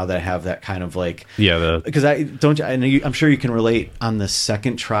me, now that I have that kind of like, Yeah. because I'm sure you can relate on the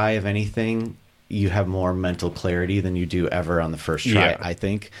second try of anything. You have more mental clarity than you do ever on the first try. Yeah. I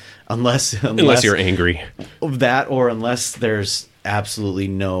think, unless You're angry. that, or unless there's absolutely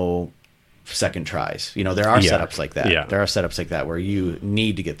no second tries. You know, there are Yeah. setups like that. Yeah. There are setups like that where you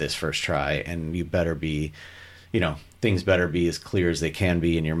need to get this first try, and you better be, things better be as clear as they can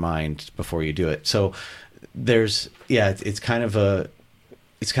be in your mind before you do it. So it's kind of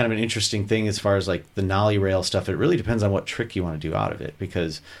an interesting thing as far as like the nollie rail stuff. It really depends on what trick you want to do out of it,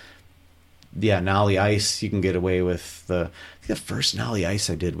 because nollie ice, you can get away with I think the first nollie ice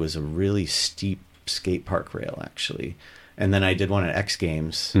I did was a really steep skate park rail, actually. And then I did one at X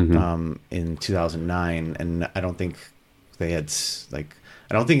Games in 2009, and I don't think they had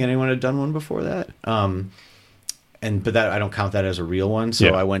I don't think anyone had done one before that. But that I don't count that as a real one. So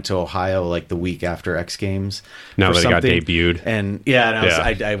Yeah. I went to Ohio like the week after X Games. Now for that it got something. debuted. And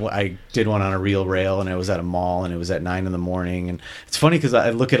I did one on a real rail, and it was at a mall, and it was at 9 a.m. And it's funny because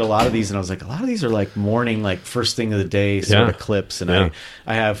I look at a lot of these and I was like, a lot of these are like morning, like first thing of the day sort Yeah. of clips. And Yeah.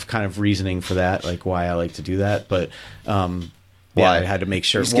 I have kind of reasoning for that, like why I like to do that. But Why? I had to make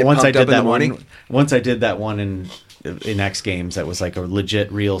sure. You just get Once I pumped up did in the that morning? one, once I did that one in in X Games that was like a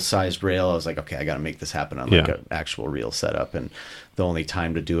legit real sized rail. I was like, okay, I got to make this happen on like Yeah. an actual real setup. And the only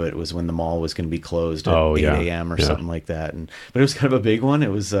time to do it was when the mall was going to be closed at Oh, 8 yeah. a.m. or Yeah. something like that. But it was kind of a big one.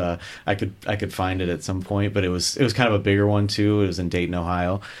 It was I could find it at some point, but it was kind of a bigger one too. It was in Dayton,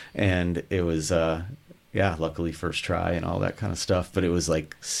 Ohio, and it was luckily first try and all that kind of stuff. But it was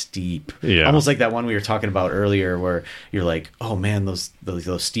like steep, Yeah. almost like that one we were talking about earlier, where you're like, oh man, those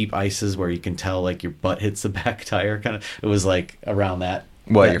steep ices where you can tell like your butt hits the back tire. Kind of, it was like around that.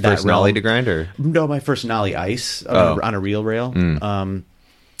 What, your that first nollie realm. to grind, or? No, my first nollie ice Oh. on a real rail.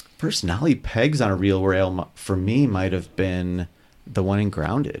 First nollie pegs on a real rail for me might have been the one in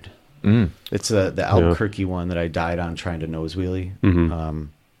Grounded. It's the Albuquerque one that I died on trying to nose wheelie.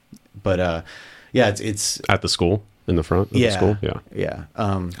 It's At the school, in the front of the school. Yeah. yeah.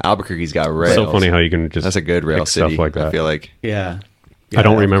 Albuquerque's got rails. So funny how you can just That's a good rail pick city. stuff like that. I feel like. Yeah. I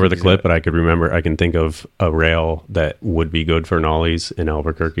don't remember the Albuquerque's clip, got- but I can think of a rail that would be good for nollies in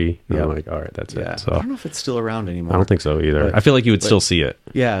Albuquerque. And Yep. I'm like, all right, that's Yeah. it. So I don't know if it's still around anymore. I don't think so either. But- I feel like you would but- still see it.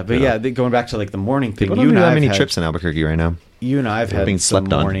 Yeah, but Yeah. going back to like the morning thing, People you don't and do I that have many had- trips in Albuquerque right now. You and I have being had some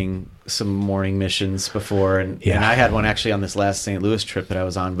slept on. morning missions before, and Yeah. I had one actually on this last St. Louis trip that I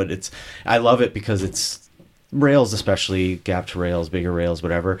was on. But I love it because it's rails, especially gapped rails, bigger rails,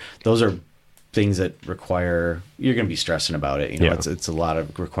 whatever. Those are things that require you're going to be stressing about it. You know, Yeah. it's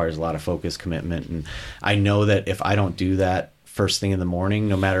requires a lot of focus, commitment, and I know that if I don't do that first thing in the morning,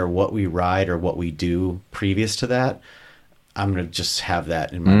 no matter what we ride or what we do previous to that, I'm going to just have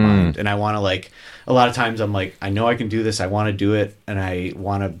that in my mind. And I want to a lot of times I'm like, I know I can do this. I want to do it. And I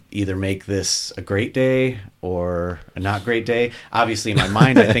want to either make this a great day or a not great day. Obviously in my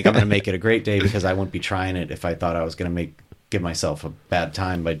mind, I think I'm going to make it a great day because I wouldn't be trying it if I thought I was going to give myself a bad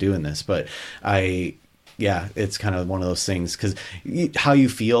time by doing this. But it's kind of one of those things because how you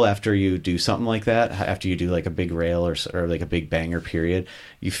feel after you do something like that, after you do like a big rail or like a big banger period,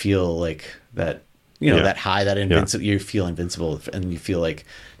 you feel like that, that high, that invincible, you feel invincible and you feel like,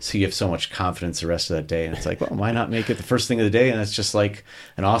 so you have so much confidence the rest of that day. And it's like, well, why not make it the first thing of the day? And it's just like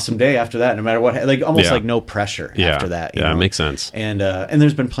an awesome day after that, no matter what, like almost Yeah. like no pressure Yeah. after that. Yeah, it makes sense. And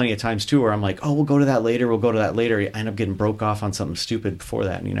there's been plenty of times too where I'm like, oh, we'll go to that later. I end up getting broke off on something stupid before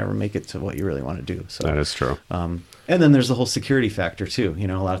that, and you never make it to what you really want to do. So That is true. and then there's the whole security factor too. A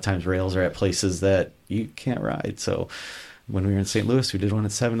lot of times rails are at places that you can't ride. So when we were in St. Louis, we did one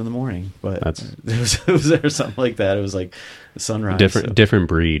at 7 a.m, but it was there something like that. It was like sunrise. Different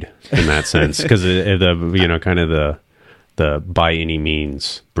breed in that sense because the by any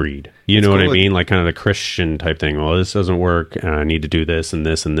means breed. You know what I cool. mean? Like kind of the Christian type thing. Well, this doesn't work. And I need to do this and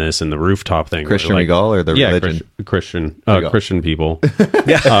this and this and the rooftop thing. Christian like, Regal or the religion? Christian Regal. Christian people.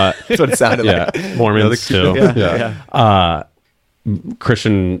 That's what it sounded Yeah, like. Mormons too.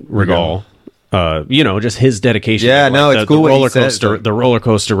 Christian Regal. Just his dedication. Yeah, to, no, it's the cool what he roller says, coaster, like- the roller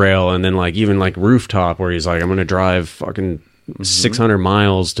coaster rail, and then like even like rooftop, where he's like, I'm going to drive fucking 600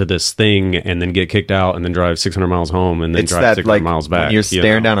 miles to this thing, and then get kicked out, and then drive 600 miles home, and then It's drive that 600 like miles back. when you're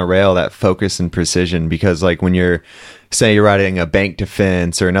staring down a rail, that focus and precision. Because like when you're, say you're riding a bank to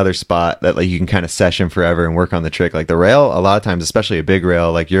fence or another spot that like you can kind of session forever and work on the trick. Like the rail, a lot of times, especially a big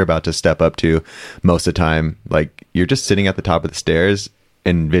rail, like you're about to step up to, most of the time, like you're just sitting at the top of the stairs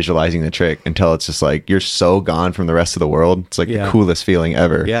and visualizing the trick until it's just like you're so gone from the rest of the world. It's like the coolest feeling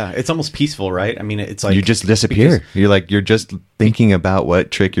ever. Yeah, it's almost peaceful, right? I mean, it's like You just disappear. You're just thinking about what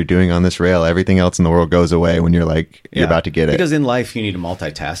trick you're doing on this rail. Everything else in the world goes away when you're like you're about to get it. Because in life, you need to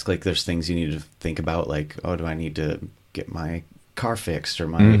multitask. Like there's things you need to think about, like, oh, do I need to get my car fixed or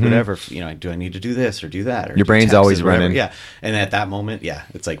my whatever? Do I need to do this or do that? Or Your do brain's taxes always or whatever? running. Yeah, and at that moment,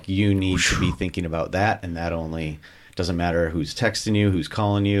 it's like you need to be thinking about that, and that only doesn't matter who's texting you, who's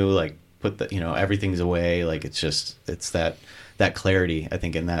calling you. Like put the everything's away. Like it's that clarity. I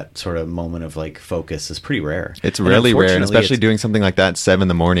think in that sort of moment of like focus is pretty rare. It's And really rare, and unfortunately, especially doing something like that at 7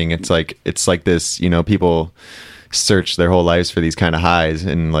 a.m. It's like this. People search their whole lives for these kind of highs,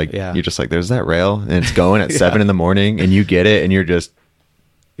 and like you're just like, there's that rail, and it's going at 7 a.m, and you get it, and you're just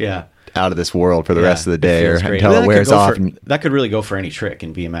out of this world for the rest of the day, or until it wears off. That could really go for any trick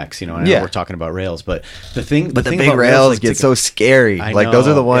in BMX. I know we're talking about rails, but the thing But the thing big about rails like, get so scary. I Like those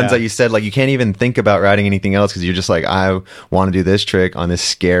are the know, ones yeah. that you said, like you can't even think about riding anything else because you're just like, I want to do this trick on this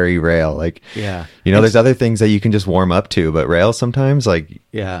scary rail. Like, there's other things that you can just warm up to, but rails sometimes, like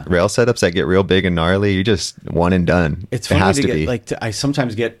rail setups that get real big and gnarly, you just one and done. It's it funny has to to get be. I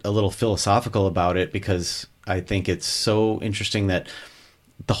sometimes get a little philosophical about it because I think it's so interesting that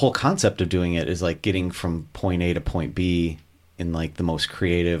the whole concept of doing it is like getting from point A to point B in like the most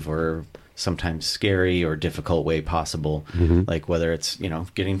creative or sometimes scary or difficult way possible. Like whether it's,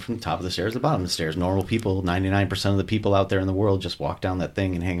 getting from the top of the stairs to the bottom of the stairs. Normal people, 99% of the people out there in the world just walk down that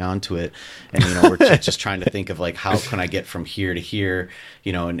thing and hang on to it. And, we're just trying to think of like, how can I get from here to here?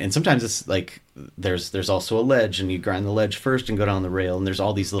 And sometimes it's like, there's also a ledge, and you grind the ledge first and go down the rail, and there's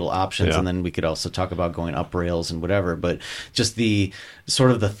all these little options. And then we could also talk about going up rails and whatever, but just the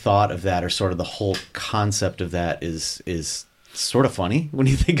sort of the thought of that, or sort of the whole concept of that is sort of funny when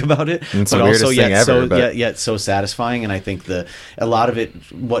you think about it, it's but the weirdest also thing ever, yet so satisfying. And I think a lot of it,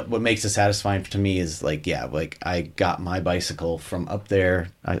 what makes it satisfying to me is like, I got my bicycle from up there,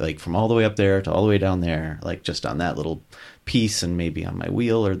 from all the way up there to all the way down there, like just on that little piece, and maybe on my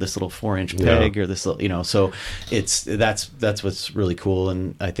wheel, or this little 4-inch peg, or this little, so that's what's really cool.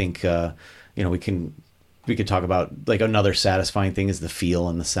 And I think we could talk about like another satisfying thing is the feel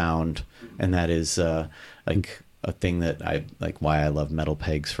and the sound, and that is like a thing that I like, why I love metal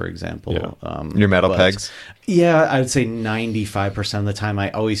pegs, for example. Your metal pegs? Yeah, I would say 95% of the time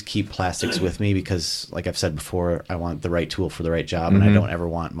I always keep plastics with me, because like I've said before, I want the right tool for the right job, and I don't ever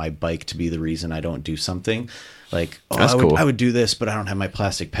want my bike to be the reason I don't do something. Like, That's cool. I would do this, but I don't have my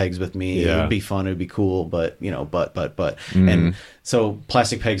plastic pegs with me. Yeah. It would be fun. It would be cool. But, And so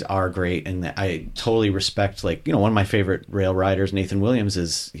plastic pegs are great. And I totally respect, like, one of my favorite rail riders, Nathan Williams,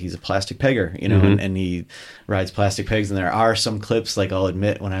 he's a plastic pegger, and he rides plastic pegs. And there are some clips, like I'll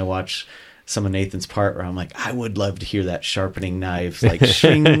admit, when I watch some of Nathan's part, where I'm like, I would love to hear that sharpening knife, like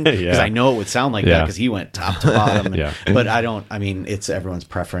shing, because I know it would sound like that, because he went top to bottom. But it's everyone's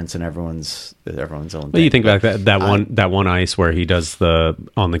preference and everyone's own thing. Well, you think back that one ice where he does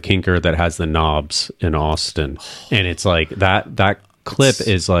on the Kinker that has the knobs in Austin, and it's like that clip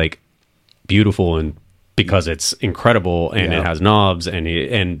is like beautiful, and because it's incredible, and it has knobs,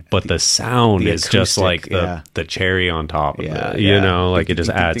 but the sound is just like the cherry on top of it. Like it just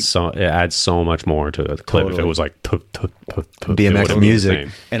adds so much more to the clip. Totally. If it was like BMX music.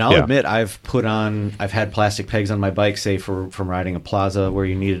 And I'll admit, I've had plastic pegs on my bike, say from riding a plaza where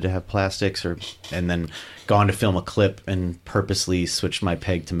you needed to have plastics, and then gone to film a clip and purposely switched my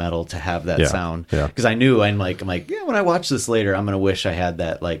peg to metal to have that sound, because I knew I'm like when I watch this later, I'm gonna wish I had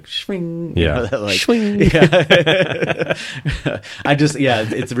that like swing, that like swing. I just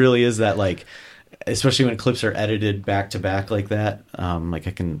it really is that, like, especially when clips are edited back to back like that. Like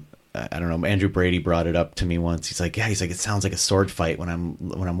I don't know. Andrew Brady brought it up to me once. He's like, it sounds like a sword fight when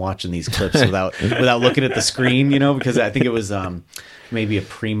I'm watching these clips without looking at the screen, because I think it was maybe a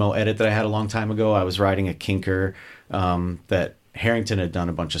Primo edit that I had a long time ago. I was riding a Kinker that Harrington had done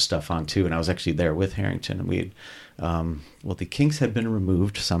a bunch of stuff on too, and I was actually there with Harrington, and we had the kinks had been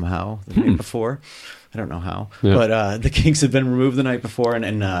removed somehow the night before. I don't know how, but the kinks had been removed the night before,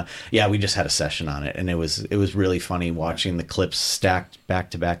 and we just had a session on it, and it was really funny watching the clips stacked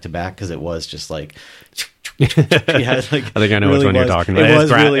back to back to back, because it was just like, I think I know which one you're talking about. It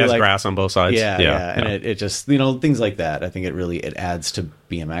has grass on both sides. And it just, things like that. I think it adds to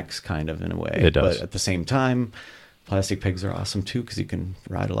BMX kind of in a way. It does. But at the same time, plastic pegs are awesome too, because you can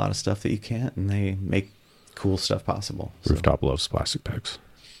ride a lot of stuff that you can't, and they make cool stuff possible. Rooftop loves plastic pegs.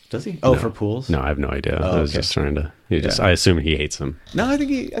 Does he? Oh, no. For pools? No, I have no idea. I was just trying to. I assume he hates them. No, I think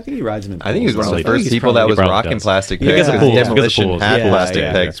he rides them in pools. I think he was one of the first people that was rocking plastic pegs. Demolition had plastic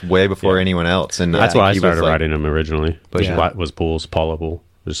pegs way before anyone else, and that's why I started riding them originally. But was pools, Paula pool,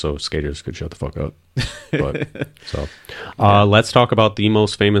 just so skaters could shut the fuck up. Let's talk about the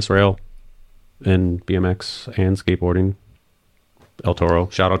most famous rail in BMX and skateboarding. El Toro.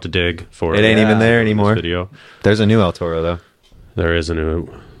 Shout out to Dig for it. Ain't even there anymore. Video. There's a new El Toro though. There is a new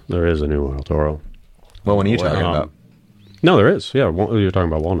El Toro. Well, when are you talking about? No, there is. Yeah, you're talking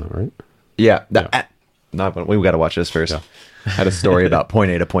about Walnut, right? Yeah. We got to watch this first. Yeah. I had a story about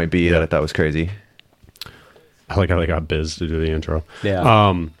point A to point B that I thought was crazy. I like how they got Biz to do the intro.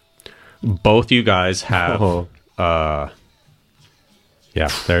 Yeah. Both you guys have.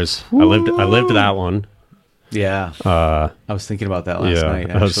 There's. I lived that one. Yeah, I was thinking about that last night.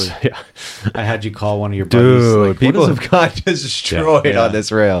 Actually, I had you call one of your buddies. Dude, like, people have got destroyed on this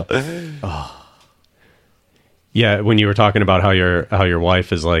rail. Yeah, when you were talking about how your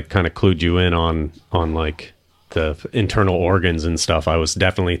wife is like kind of clued you in on the internal organs and stuff, I was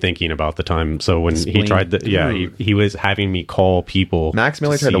definitely thinking about the time. So when he tried he was having me call people. Max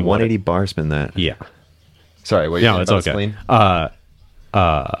Miller tried a 180 bar spin that. Yeah. Sorry, what you saying about spleen?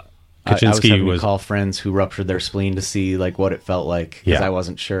 I was Kaczynski having was to call friends who ruptured their spleen to see like what it felt like because Yeah. I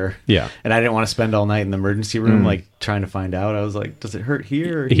wasn't sure. Yeah. and I didn't want to spend all night in the emergency room like trying to find out. I was like, does it hurt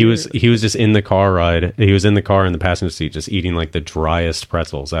here? Or he here? was just in the car ride. He was in the car in the passenger seat, just eating like the driest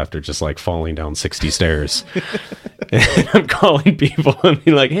pretzels after just like falling down 60 stairs. And I'm calling people and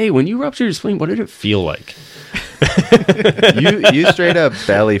being like, "Hey, when you ruptured your spleen, what did it feel like?" You straight up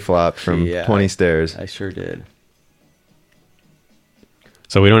belly flopped from Yeah. 20 stairs. I sure did.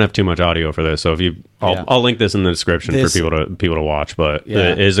 So we don't have too much audio for this. So if Yeah. I'll link this in the description This- for people to watch. But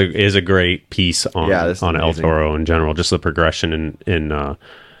Yeah. it is a great piece on Yeah, this is on El amazing. Toro in general. Just the progression in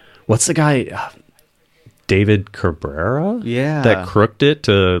what's the guy David Cabrera? Yeah. that crooked it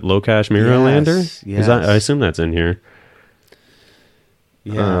to Lokash Miralander. Yes. I assume that's in here.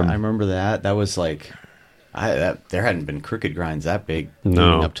 Yeah, I remember that. That was like, there hadn't been crooked grinds that big. No,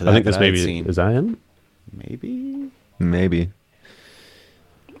 leading up to that I think this that I'd maybe seen. is that him. Maybe. Maybe.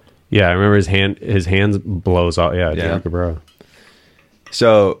 Yeah, I remember his hands blows off. Yeah, Yeah. David Cabrera.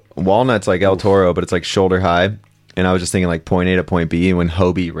 So Walnut's like El Toro, but it's like shoulder high. And I was just thinking like point A to point B when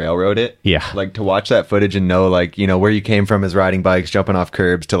Hobie railroad it. Yeah. Like to watch that footage and know like, you know, where you came from as riding bikes, jumping off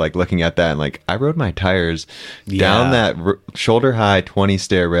curbs to like looking at that and like, I rode my tires down that shoulder high 20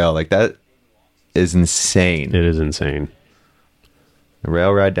 stair rail. Like that is insane. It is insane. The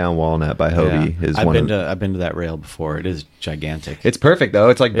rail ride down Walnut by Hobie is I've one been of to I've been to that rail before. It is gigantic. It's perfect though.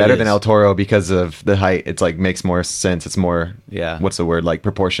 It's like better than is. El Toro because of the height. It's like makes more sense. It's more what's the word, like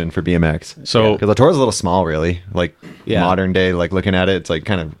proportion for BMX. So- because El Toro's a little small, really. Like Yeah. modern day, like looking at it, it's like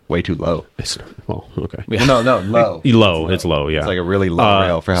kind of way too low. Well, okay. No, low. Low. It's low. Yeah. It's like a really low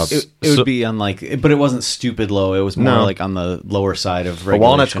rail for how. It So- would be unlike, but it wasn't stupid low. It was more No. like on the lower side of But regulation.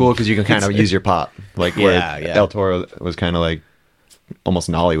 Walnut's cool because you can kind of use your pop. Like where Yeah. El Toro was kind of like almost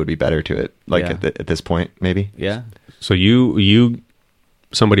Nolly would be better to it. Like Yeah. at this point, maybe. Yeah. So you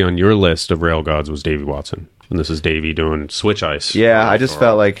somebody on your list of rail gods was Davey Watson, and this is Davey doing switch ice. Yeah, I just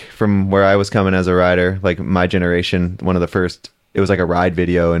felt like from where I was coming as a rider, like my generation, one of the first, it was like a ride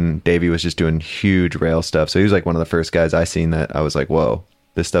video and Davey was just doing huge rail stuff. So he was like one of the first guys I seen that I was like, whoa,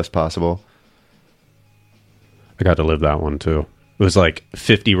 this stuff's possible. I got to live that one too. It was like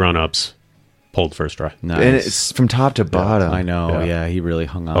 50 run-ups, pulled first try. Nice. And it's from top to bottom. I know. Yeah. Yeah. He really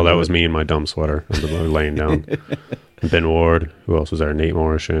hung on. Oh, that to was it. me in my dumb sweater. I was laying down. Ben Ward. Who else was there? Nate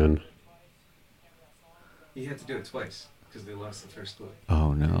Morrison. You had to do it twice because they lost the first clip.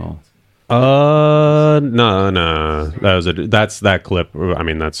 Oh no. No. That's that clip. I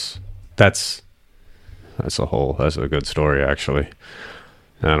mean, that's a good story actually.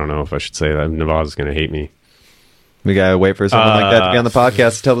 I don't know if I should say that. Nevada's going to hate me. We gotta wait for someone like that to be on the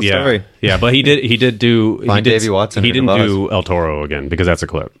podcast to tell the story. Yeah, but he did do Find Davey Watson He in didn't Nevada's. do El Toro again because that's a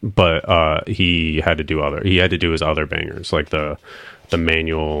clip. But he had to do his other bangers like the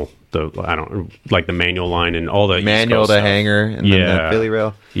manual, the manual line and all the East Manual Coast to stuff. hanger and then the Philly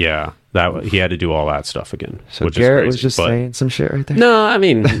rail. Yeah, he had to do all that stuff again. So which Garrett is was crazy, just but- saying some shit right there. No, I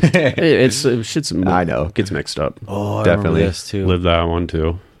mean it's shit's. I know. Gets mixed up. Oh, I Definitely. remember this too. Live that one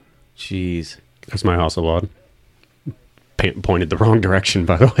too. Jeez. That's my Hasselblad. Pointed the wrong direction,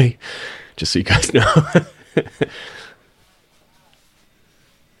 by the way, just so you guys know.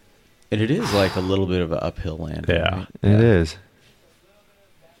 And it is like a little bit of an uphill landing. Yeah. right? It is.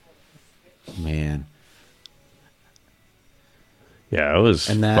 Man. Yeah, it was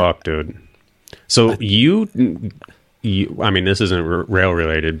And that- fuck, dude. So you, I mean, this isn't rail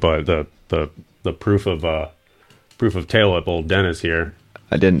related, but the proof of tail up old Dennis here.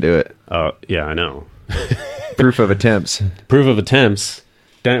 I didn't do it. Yeah, I know. Proof of attempts. Proof of attempts.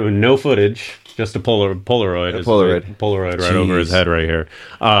 No footage, just a Polaroid. Polaroid. right over his Jeez. head right here.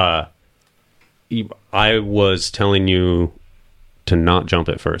 I was telling you to not jump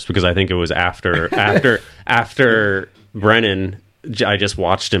it first because I think it was after Brennan. I just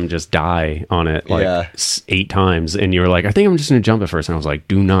watched him just die on it like Yeah. 8 times, and you were like, "I think I'm just going to jump it first." And I was like,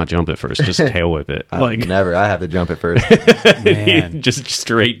 "Do not jump it first. Just tail whip it." Like Never. I have to jump it first. Man. just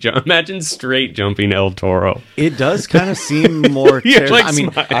straight jump. Imagine straight jumping El Toro. It does kind of seem more. You're like I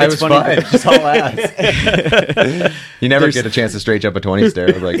mean, smiling. I it's was funny. fine. Just all ass. You never get a chance to straight jump a 20 stair.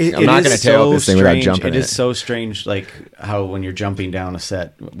 Like, I'm not going to tail this thing without jumping It it. is so strange, like how when you're jumping down a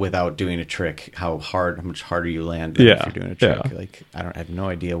set without doing a trick, how much harder you land than Yeah, if you're doing a trick. yeah. Like I have no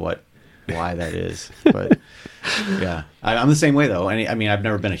idea why that is, but yeah, I'm the same way though. And I mean, I've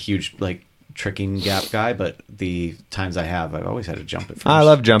never been a huge like tricking gap guy, but the times I've always had to jump it first. I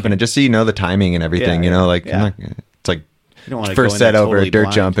love jumping it just so you know the timing and everything. Yeah, you know, like yeah. it's like You don't want to first go in set there over a totally dirt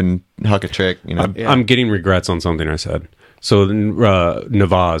blind. jump and huck a trick. You know, Yeah. I'm getting regrets on something I said. So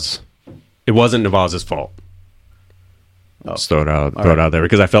Navaz, it wasn't Navaz's fault. Just throw it out there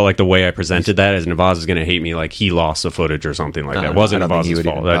because I felt like the way I presented that as Navaz is going to hate me, like he lost the footage or something like that. It wasn't I don't think he Navaz's would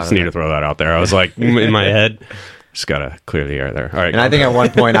fault. even I just bother need to that. throw that out there. I was like in my head, just gotta clear the air there. All right, And I think at one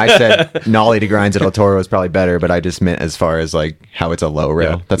point I said Nollie to Grinds at El Toro was probably better, but I just meant as far as like how it's a low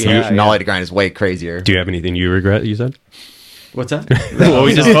rail. Yeah. That's Yeah, Nollie to Grind is way crazier. do you have anything you regret? You said. What's that? Well,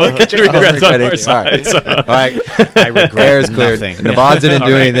 we just both get regrets on our side. So. All right, I regret air is cleared. nothing. Nevada didn't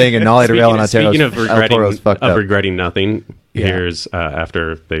do anything, and Nollie to Rail in Ontario. Speaking of El Toro's fucked up. regretting nothing, Yeah. here's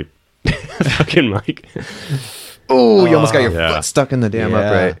after they fucking Mike. Oh, you almost got your Yeah. foot stuck in the damn Yeah.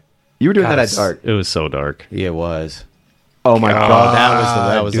 upright. You were doing God, that at dark. It was so dark. Yeah, it was. Oh my god,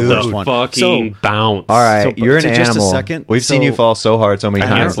 That was the dude. worst one. Fucking bounce. All right, So, you're an to just a animal. second, We've seen so- you fall so hard so many I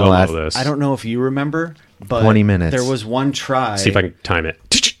times in don't the last. know this. I don't know if you remember, but 20 minutes. There was one try. See if I can time it.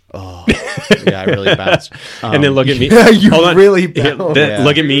 Oh, yeah, I really bounced. And then look at me. Yeah, you Hold on. really Yeah, bounced. Yeah.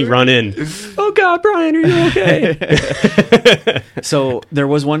 Look at me run in. Oh God, Brian, are you okay? So there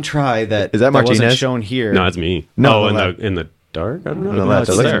was one try that Is that wasn't Martinez? shown here. No, it's me. No, in no. the dark. I don't know. On the No, left.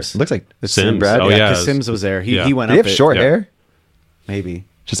 it's It Sims. looks like it's Sims. Brad. Oh, yeah, yeah. because Sims was there. He Yeah. he went Did he up have it. short Yeah. hair? maybe.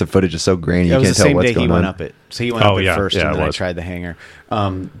 Just the footage is so grainy It you was can't the tell same what's day he going went on. up it. So he went Oh, up yeah. it first, Yeah, and it then I was. tried the hanger.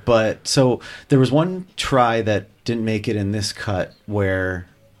 But so there was one try that didn't make it in this cut where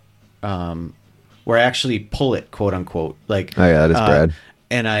I actually pull it, quote unquote. Like, Oh, yeah, that is Brad.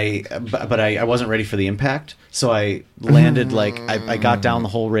 And I wasn't ready for the impact, so I landed like I got down the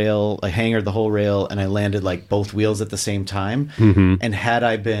whole rail, I hangered the whole rail, and I landed like both wheels at the same time. Mm-hmm. And had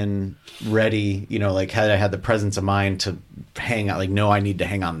I been ready, like had I had the presence of mind to hang out, like no, I need to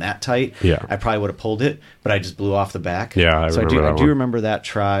hang on that tight. Yeah. I probably would have pulled it, but I just blew off the back. Yeah, I remember I that do one. remember that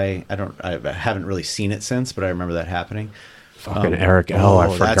try. I haven't really seen it since, but I remember that happening. Fucking Eric L. I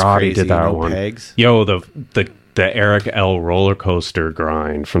oh, that's forgot he crazy. did that No one. pegs? Yo, the Eric L. roller coaster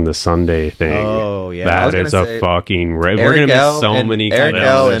grind from the Sunday thing. Oh, yeah. I was That gonna is a say, fucking. We're Eric gonna L. miss so and many. Eric clips.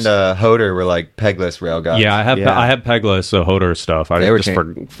 L. and Hoder were like pegless rail guys. Yeah, I have pegless Hodor stuff. I They were just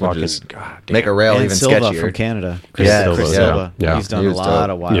for fucking just God damn. make a rail And even Silva sketchier. from Canada. Chris Yeah, Silva. Chris Silva. Yeah. He's done He a was lot dope.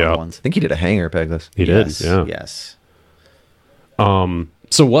 of wild Yeah. ones. I think he did a hanger pegless. He Yes. did. Yeah. Yes.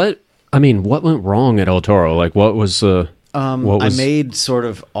 So what? I mean, what went wrong at El Toro? Like, what was what I was? made sort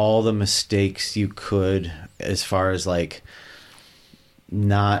of all the mistakes you could as far as like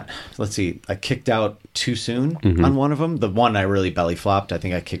let's see, I kicked out too soon Mm-hmm. on one of them. The one I really belly flopped, I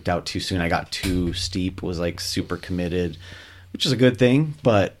think I kicked out too soon. I got too steep, was like super committed, which is a good thing,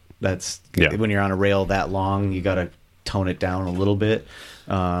 but that's Yeah. when you're on a rail that long, you got to tone it down a little bit.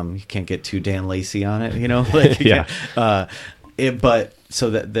 You can't get too Dan Lacey on it, like you Yeah. can't- but so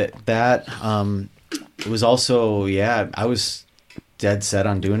that it was also, I was dead set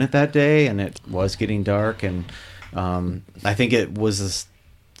on doing it that day, and it was getting dark, and I think it was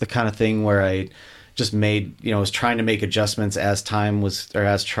the kind of thing where I just made, was trying to make adjustments as time was, or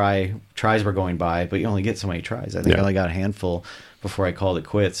as tries were going by, but you only get so many tries. I think I only got a handful before I called it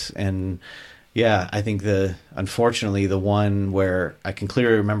quits. And yeah, I think unfortunately the one where I can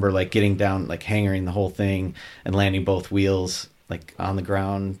clearly remember like getting down, like hangering the whole thing and landing both wheels like on the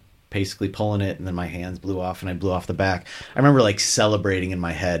ground, basically pulling it, and then my hands blew off and I blew off the back. I remember like celebrating in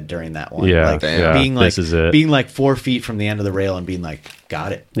my head during that one. Yeah, Like yeah, being like this is it. being like 4 feet from the end of the rail and being like,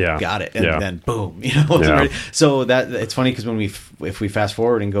 got it. Yeah. Got it. And Yeah. then boom, it was Yeah. ready. So that it's funny because when if we fast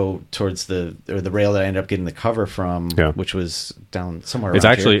forward and go towards the rail that I ended up getting the cover from, Yeah. which was down somewhere It's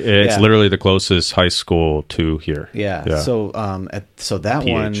around actually here. it's Yeah. literally the closest high school to here. Yeah. So so that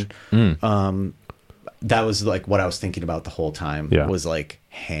PH. one that was like what I was thinking about the whole time. Yeah. Was like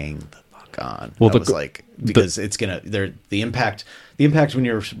hang the fuck on. Well, That was like because it's gonna the impact when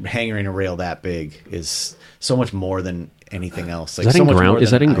you're hanging a rail that big is so much more than anything else. Like Is that so in much more ground? Is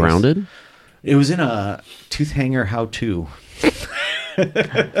than that in ice. grounded? It was in a tooth hanger how to.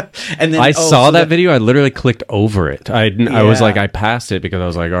 And then I saw so that video. I literally clicked over it. I was Yeah. like, I passed it because I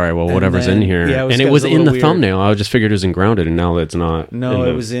was like, all right, well, whatever's then- in here. yeah, it was- and it it was was a in the little weird. thumbnail. I just figured it was in grounded, and now it's not. No, in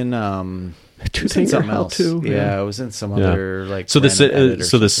it was in Tooth it was in hanger something how else. to, Yeah, it was in some Yeah. other like. So the random edit or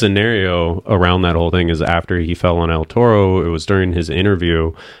so the something. scenario around that whole thing is after he fell on El Toro. It was during his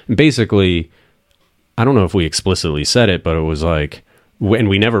interview. And basically, I don't know if we explicitly said it, but it was like, and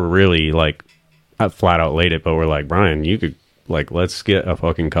we never really like flat out laid it, but we're like, Brian, you could like, let's get a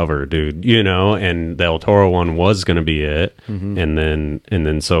fucking cover, dude, and the El Toro one was going to be it. Mm-hmm. And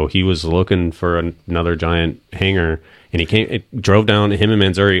then so he was looking for another giant hanger, and drove down him and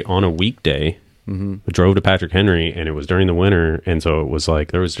Manzuri on a weekday, drove to Patrick Henry, and it was during the winter. And so it was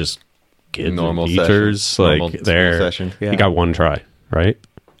like, there was just kids Normal and teachers session. like Normal there. session. Yeah. He got one try, right?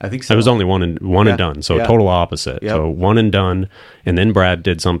 I think so. It was only one and Yeah. done. So Yeah. total opposite. Yep. So one and done. And then Brad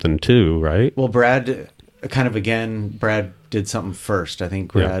did something too, right? Well, Brad, kind of again, Brad did something first. I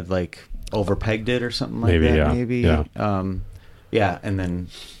think Brad like overpegged it or something like Maybe, that. yeah. Maybe. Yeah. And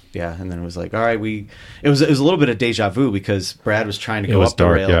then it was like, all right, it was a little bit of deja vu because Brad was trying to go was up the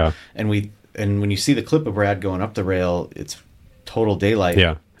dark, rail, yeah. and when you see the clip of Brad going up the rail, it's total daylight.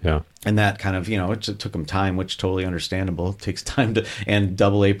 Yeah. Yeah. And that kind of, it took him time, which totally understandable. It takes time and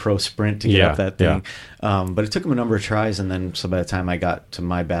AA Pro sprint to get up that thing. But it took him a number of tries. And then, so by the time I got to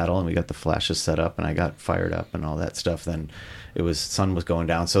my battle and we got the flashes set up and I got fired up and all that stuff, then sun was going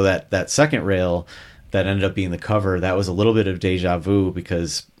down. So that second rail that ended up being the cover, that was a little bit of deja vu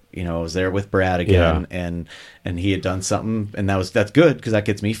because, I was there with Brad again and he had done something, and that's good because that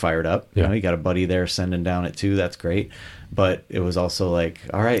gets me fired up. Yeah. You got a buddy there sending down it too. That's great. But it was also like,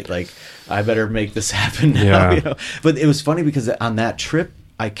 all right, like I better make this happen now. Yeah. But it was funny because on that trip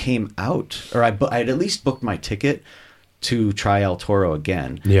I came out, or I'd at least booked my ticket to try El Toro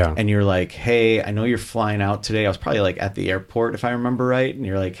again. Yeah. And you're like, hey, I know you're flying out today. I was probably like at the airport if I remember right. And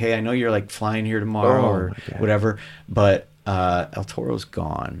you're like, hey, I know you're like flying here tomorrow or whatever, but El Toro's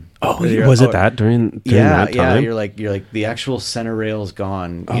gone. Oh, was it that during that time? Yeah, you're like the actual center rail's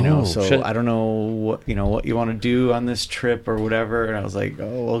gone, so shit. I don't know what you want to do on this trip or whatever. And I was like,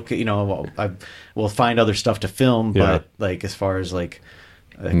 oh, okay, we'll find other stuff to film, but like as far as like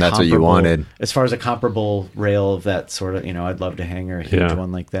And that's what you wanted. As far as a comparable rail of that sort of, I'd love to hang a huge Yeah.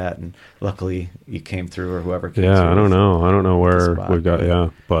 one like that. And luckily you came through or whoever came Yeah, through. I don't know where spot. we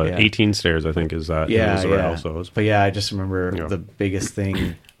got. But Yeah. 18 stairs, I think, is that. Yeah, is yeah. Also. But yeah, I just remember Yeah. the biggest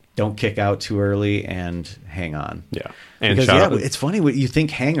thing, don't kick out too early and hang on. Yeah, and Because shout out, it's funny what you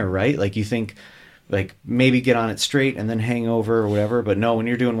think hanger, right? Like you think like maybe get on it straight and then hang over or whatever. But no, when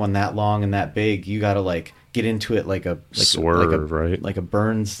you're doing one that long and that big, you got to like get into it like a Swerve, right? Like a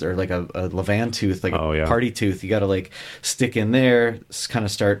Burns or like a Levan tooth, like Oh, a yeah. party tooth. You got to like stick in there, kind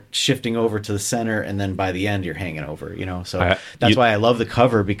of start shifting over to the center, and then by the end you're hanging over. So that's why I love the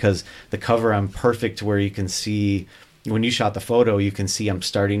cover, because the cover I'm perfect where you can see. When you shot the photo, you can see I'm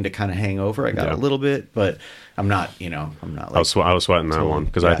starting to kind of hang over. I got Yeah. a little bit, but I'm not. I'm not. Like, I was sweating that totally, one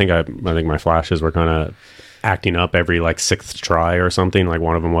because yeah. I think my flashes were kind of acting up every like sixth try or something. Like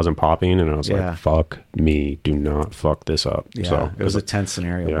one of them wasn't popping, and I was Yeah. like, "Fuck me, do not fuck this up." Yeah, So it was a tense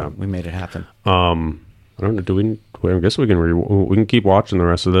scenario, Yeah. but we made it happen. I don't know. I guess we can keep watching the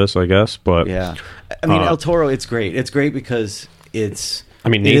rest of this, I guess. But Yeah, I mean El Toro, it's great. It's great because it's. I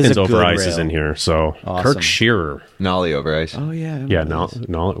mean, it is Nathan's a Over good Ice is rail. in here, so Awesome. Kirk Shearer. Nolly over ice. Oh yeah, I Yeah, remember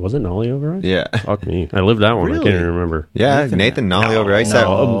this. was it Nolly Over Ice? Yeah. Fuck me, I lived that one. I Really? can't even remember. Yeah, Nathan Nolly over ice.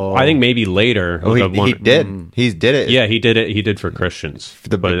 no. I think maybe later. Oh, the he did. He did it. Yeah, he did it. He did for Christians.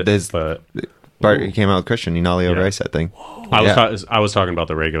 But Bart, he came out with Christian. He Nolly over Yeah. ice that thing. I was talking about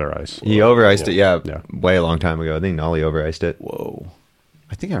the regular ice. He over iced it. Yeah, Yeah. way a long time ago. I think Nolly over iced it. Whoa,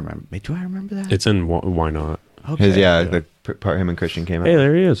 I think I remember. Do I remember that? It's in Why Not? Okay. His the part him and Christian came out. Hey,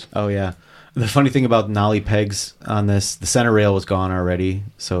 there he is. Oh yeah. The funny thing about nollie pegs on this, the center rail was gone already,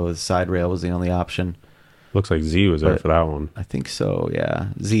 so the side rail was the only option. Looks like Z was there But- for that one. I think so. Yeah,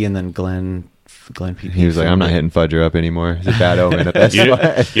 Z and then Glenn PP. He was like, "I'm not hitting Fudger up anymore. It's a bad omen at this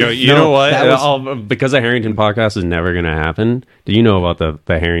point." You No, know what? that was- Because the Harrington podcast is never going to happen. Do you know about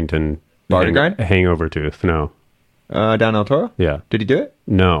the Harrington Bar to grind? hangover tooth? No. Down El Toro? Yeah. Did he do it?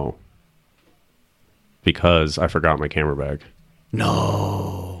 No. Because I forgot my camera bag.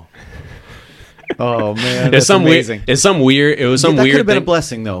 No. Oh man, It's that's some amazing. weird. It's some weird. It was some that could weird have been a thing.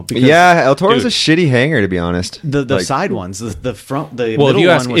 blessing though. Because Yeah, El Toro's Dude. a shitty hanger, to be honest. the Like, side ones, the front, the Well, middle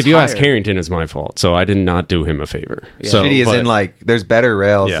one was if you ask higher. Harrington, it's my fault. So I did not do him a favor. So, shitty is but in like there's better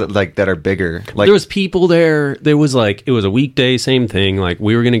rails Yeah. that are bigger. Like there was people there. There was like it was a weekday, same thing. Like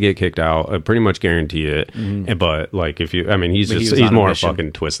we were gonna get kicked out. I pretty much guarantee it. But like if you, I mean, But he was he's on a more mission.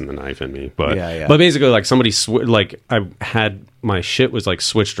 fucking twisting the knife in me. But Yeah, yeah. but basically, like somebody like I had my shit was like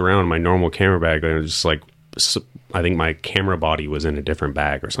switched around my normal camera bag, and it was just like I think my camera body was in a different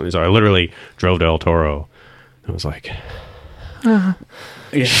bag or something. So I literally drove to El Toro. I was like, Well,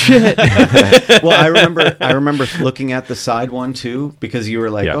 I remember looking at the side one too, because you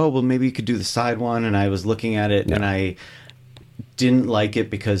were like, Yeah. oh, well, maybe you could do the side one, and I was looking at it, and I didn't like it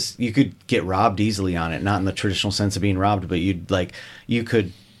because you could get robbed easily on it, not in the traditional sense of being robbed, but you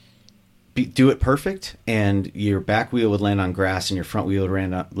could do it perfect, and your back wheel would land on grass, and your front wheel would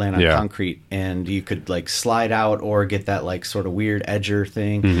land on Yeah. concrete, and you could like slide out or get that like sort of weird edger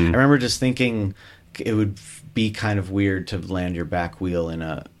thing. Mm-hmm. I remember just thinking it would be kind of weird to land your back wheel on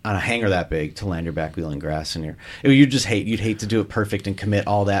a hanger that big, to land your back wheel in grass, and you'd hate to do it perfect and commit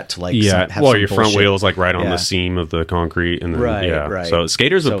all that to like have well, some your front bullshit. wheel is like right on Yeah. the seam of the concrete, and then, Right, yeah. right. So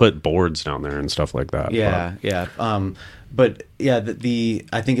skaters would So- put boards down there and stuff like that. Yeah, yeah. But yeah, the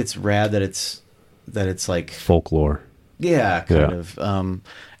I think it's rad that it's it's like Folklore. yeah, kind Yeah. of.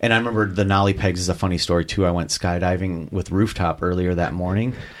 And I remember the nollie pegs is a funny story too. I went skydiving with Rooftop earlier that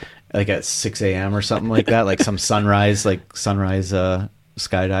morning, like at 6 a.m. or something like that, like some sunrise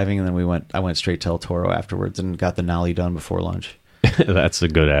skydiving, and then I went straight to El Toro afterwards and got the nollie done before lunch. That's a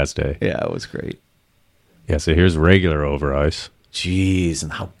good ass day. Yeah, it was great. Yeah, so here's regular over ice. Jeez,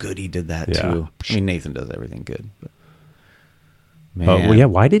 and how good he did that Yeah. too. I mean, Nathan does everything good. But Oh, well, yeah,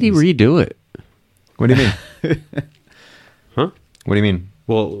 why did he redo it? What do you mean? Huh? What do you mean?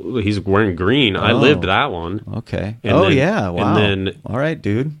 Well, he's wearing green. I Oh. lived that one. Okay. And oh then- yeah. Wow. and then- all right,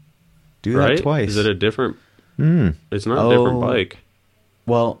 dude. Do Right? that twice. Is it a different... Hmm. It's not a different Oh. bike.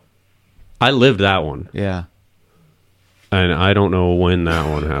 well, I lived that one. yeah. And I don't know when that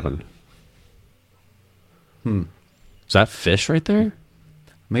one happened. Is that fish right there?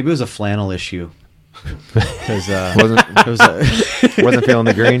 Maybe it was a flannel issue. Because Wasn't it was wasn't feeling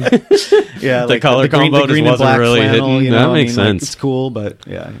the green. yeah, The color green, combo just wasn't really hitting. You That know, makes I mean, sense. Like, it's cool, but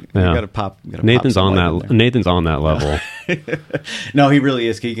yeah, you Yeah. gotta pop. Nathan's on that. that. Nathan's on that level. No, he really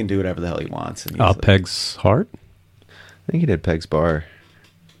is. He can do whatever the hell he wants. And he's like- Peg's heart. I think he did Peg's Bar.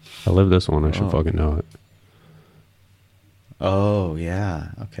 I live this one. I should Oh. fucking know it. Oh yeah.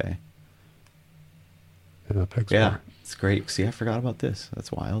 Okay. Yeah, Peg's Yeah, Bar. it's great. See, I forgot about this.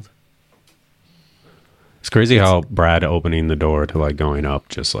 That's wild. It's crazy how Brad opening the door to like going up,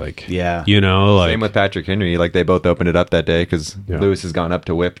 just like Yeah. you know, like Same with Patrick Henry. Like they both opened it up that day because Yeah. Lewis has gone up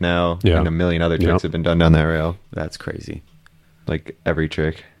to whip now, Yeah. and a million other tricks Yep. have been done down that rail. That's crazy. Like every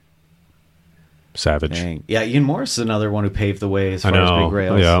trick. savage. Dang. Yeah, Ian Morris is another one who paved the way as I far as know, big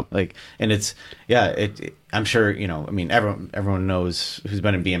rails. yeah. Like, and it's I'm sure I mean everyone knows who's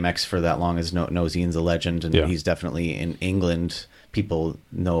been in BMX for that long knows Ian's a legend, and Yeah. he's definitely in England. People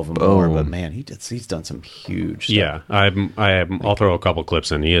know of him more, but Boom. man, he's done some huge stuff. Yeah, I'll throw a couple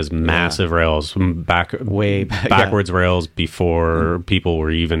clips in. He has massive rails, Way back, backwards rails before people were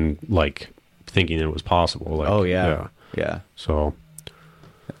even like thinking it was possible. Like, Oh yeah. So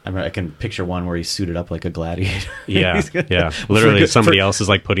I mean, I can picture one where he's suited up like a gladiator. yeah, He's gonna- yeah. Literally, for good- somebody for- else is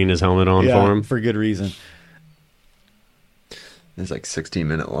like putting his helmet on for him. for good reason. It's like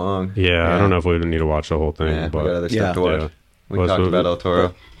 16-minute long. Yeah, I don't know if we would need to watch the whole thing, Yeah, we but got other Yeah. stuff to watch. Yeah. We What's talked the- about El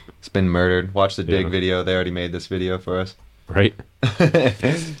Toro. It's been murdered. Watch the Dig Yeah. video. They already made this video for us. right.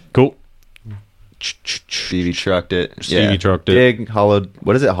 Cool. Stevie trucked it. Stevie trucked it. Dig, hollowed.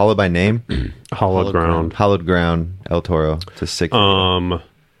 What is it? Hollowed by name? Hollowed ground. Hollowed ground. El Toro. It's a sick. Um,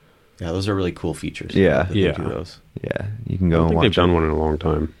 Yeah, those are really cool features. Yeah. that they Yeah. do those. yeah, you can I go don't and think watch they've done it. one in a long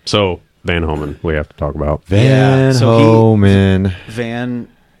time. So Van Homan, we have to talk about. Van so he- Homan. Van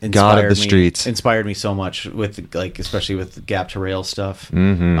God of inspired the me- streets. inspired me so much with like especially with the gap to rail stuff.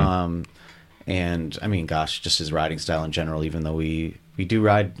 Mhm. And I mean, gosh, just his riding style in general. Even though we do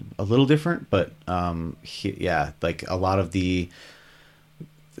ride a little different, but like a lot of the,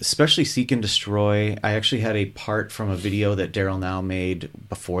 especially Seek and Destroy. I actually had a part from a video that Daryl Now made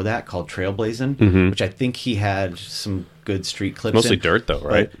before that called Trailblazing, which I think he had some good street clips. Mostly in. dirt, though,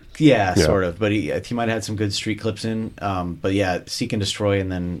 right? But, yeah, Yeah. sort of. But he might have had some good street clips in. But yeah, Seek and Destroy,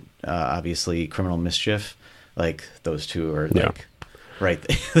 and then obviously Criminal Mischief. Like those two are Yeah. like right.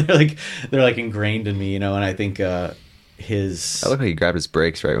 they're like ingrained in me, And I think his I look like he grabbed his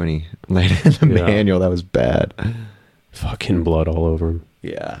brakes right when he landed in the Yeah. manual. That was bad. Fucking blood all over him.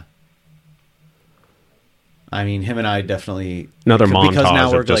 yeah. I mean, him and I definitely Another because now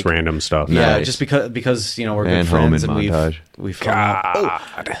montage we're of just like- random stuff. Yeah, Nice. just because we're Van good friends Homan and montage. we've fallen out. Oh,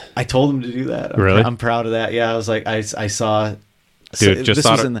 I told him to do that. Really? I'm proud of that. Yeah, I was like, I saw. Dude, just this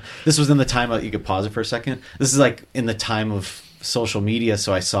thought was it- this was in the time. You could pause it for a second. This is like in the time of social media,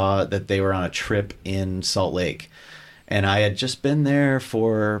 so I saw that they were on a trip in Salt Lake, and I had just been there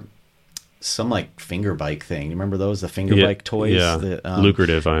for some like finger bike thing. You remember those, the finger bike toys? Yeah, that,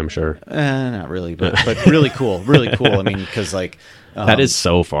 lucrative, I'm sure. not really, but really cool, really cool. I mean, because like That is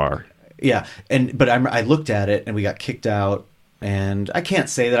so far. yeah, but I looked at it and we got kicked out, and I can't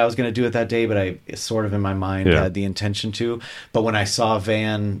say that I was going to do it that day, but I sort of in my mind Yeah. had the intention to. But when I saw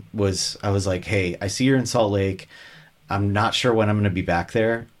I was like, hey, I see you're in Salt Lake. I'm not sure when I'm going to be back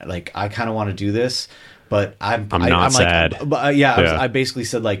there. Like, I kind of want to do this, but I'm not sad. Like, but, yeah, Yeah. I basically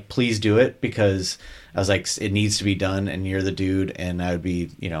said like, please do it, because I was like, it needs to be done, and you're the dude, and I would be,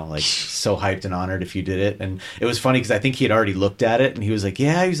 like so hyped and honored if you did it. And it was funny because I think he had already looked at it, and he was like,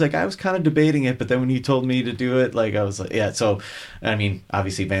 I was kind of debating it, but then when you told me to do it, like I was like, yeah. So, I mean,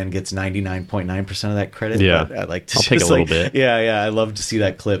 obviously Van gets 99.9% of that credit. Yeah. but I like to I'll take a just, little like, bit. Yeah. I love to see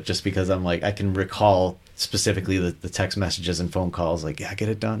that clip just because I'm like, I can recall specifically the text messages and phone calls, like, yeah, get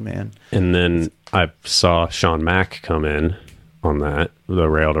it done, man. And then I saw Sean Mack come in on that, the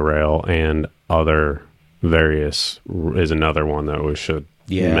rail to rail, and other various is another one that we should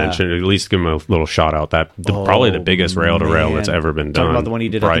Yeah. mention. At least give him a little shout out. Probably the biggest rail to rail that's man. ever been done. Talking about the one he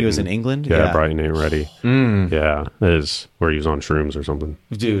did, I think it was in England? Yeah, Yeah. Brighton ain't ready. Yeah, that is where he was on shrooms or something.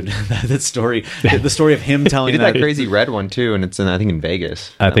 Dude, that story, the story of him He telling did that crazy red one too, and it's I think in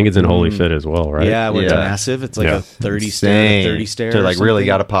Vegas. I think it's in Holy Fit as well, right? Yeah, where it's Yeah. massive. It's like Yeah. a 30 stair, 30 stair. to or like really something.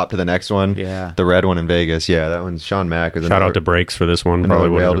 got to pop to the next one. Yeah. the red one in Vegas. Yeah, that one's Sean Mack. Is Shout another- out to Brakes for this one. another Probably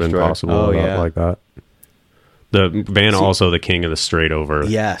wouldn't rail have been destroyer. possible Oh, without yeah. like that. The Van also the king of the straight over.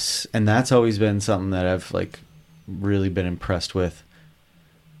 Yes, and that's always been something that I've like really been impressed with.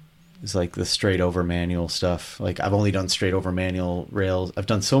 Is like the straight over manual stuff. Like I've only done straight over manual rails. I've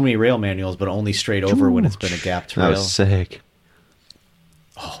done so many rail manuals, but only straight over when it's been a gapped That rail. was sick.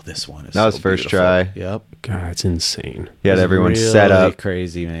 Oh, this one is That was so first beautiful. try. Yep. God, it's insane. He had He's everyone really set up.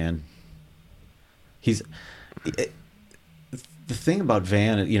 Crazy, man. The thing about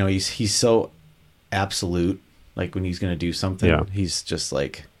Van, you know, he's so absolute. Like when he's going to do something, Yeah. he's just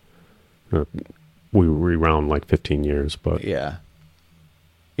like, We rewound like 15 years, but yeah.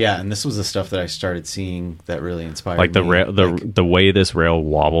 Yeah, and this was the stuff that I started seeing that really inspired like the me. rail, the way this rail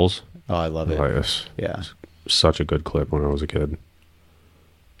wobbles, Oh, I love it. like, it's Yeah. such a good clip when I was a kid.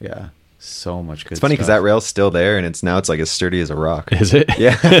 Yeah. So much good It's funny because stuff. that rail's still there, and it's as sturdy as a rock. Is it?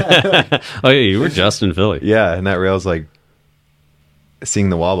 Yeah, Oh yeah, you were just in Philly. yeah, and that rail's like seeing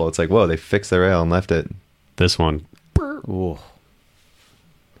the wobble. It's like, whoa, they fixed the rail and left it. This one, Ooh.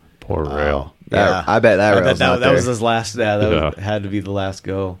 poor rail. That- I bet that I rail's not that was there. his last. Yeah, that Yeah. had to be the last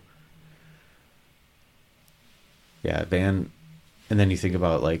go. Yeah, Van, and then you think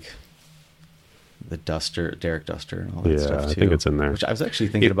about like the Duster, Derek Duster, and all that Yeah, stuff I too. think it's in there. Which I was actually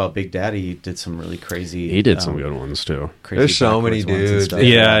thinking about Big Daddy. He did some really crazy. He did some good ones too. Crazy There's so many backwards ones and dudes. stuff.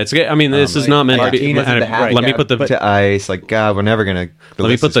 Yeah, it's. I mean, this is not meant to be. Martinez with the half Let me cab put the. to ice. Like, God, we're never gonna. Let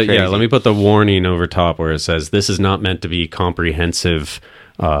me put the. Yeah, let me put the warning over top where it says this is not meant to be comprehensive.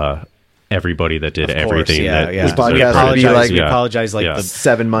 Everybody that did Of course, everything. yeah, that yeah. This podcast We would be apologize, like- we Yeah. apologize like Yeah. the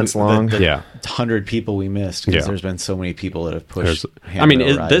 7 months long. the Yeah. 100 people we missed because Yeah. there's been so many people that have pushed. I mean,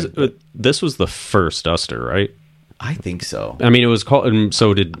 handrail this riding. this was the first Duster, right? I think so. I mean, it was called.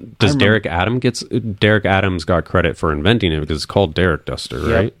 So does remember- Derek Adams got credit for inventing it because it's called Derek Duster,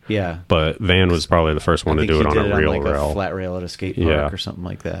 right? Yeah. But Van was probably the first one I to think do it he on did a real like rail. a flat rail at a skate park Yeah. or something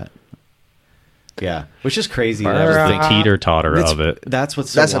like that. Yeah, which is crazy. That that was everything- the teeter totter That's- of it. That's what's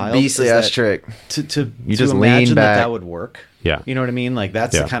so That's a wild beastly is ass that trick. To You just lean imagine back. that would work. Yeah. You know what I mean? Like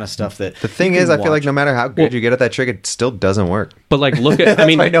that's Yeah. the kind of stuff that The thing you is, can I feel like watch. no matter how good you get at that trick, it still doesn't work. But like, look at. I That's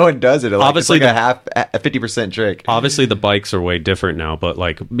mean, why no one does it. Like, obviously it's like the- a 50% trick. obviously the bikes are way different now. But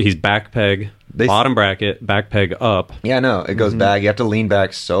like, he's back peg, They- bottom bracket, back peg up Yeah, no, it goes back. You have to lean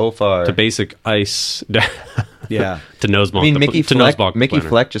back so far. to basic ice. Yeah. to nose block. I mean, Mickey to nose Fleck, block Mickey planner.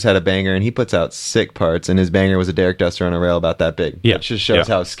 Fleck just had a banger, and he puts out sick parts. And his banger was a Derek Duster on a rail about that big. Yeah, It just shows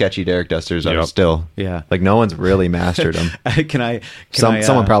yeah. how sketchy Derek Dusters are Yep. still. Yeah. Like no one's really mastered them.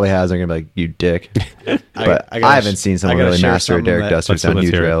 Someone probably has. They're gonna be like, "You dick." But I, gotta haven't seen someone I gotta really share master a something Derek that- Dusters on let's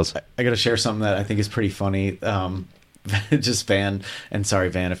huge hear it. rails. I got to share something that I think is pretty funny. Just Van, and sorry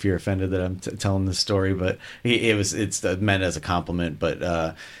Van if you're offended that I'm telling this story, but it's meant as a compliment. But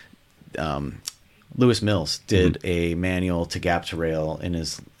Lewis Mills did a manual to gap to rail in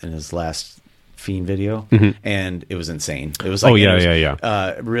his last Fiend video, and it was insane. It was like, Oh, yeah, it was,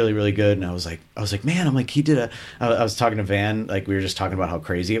 yeah. really, really good. And I was like, man, I'm like, he did I was talking to Van, like we were just talking about how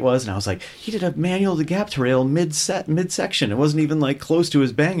crazy it was, and I was like, he did a manual to gap to rail midsection. It wasn't even like close to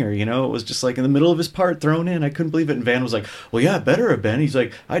his banger, you know. It was just like in the middle of his part thrown in. I couldn't believe it. And Van was like, well, yeah, better have been. He's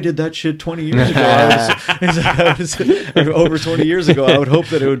like, I did that shit 20 years ago. I was over 20 years ago. I would hope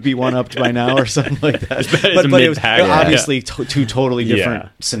that it would be one upped by now or something like that. But it was mid-pack, yeah. obviously two totally different Yeah.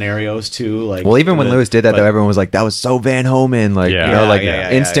 scenarios too. Like, Well, even when Lewis did that, but- though, everyone was like, "That was so Van Homan." Like, Yeah. you know, like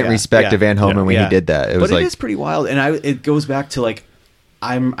Yeah, instant yeah. respect to Yeah. Van Homan when Yeah. he did that. It was but like, it is pretty wild, and it goes back to like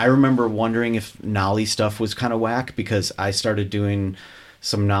I remember wondering if Nollie stuff was kind of whack because I started doing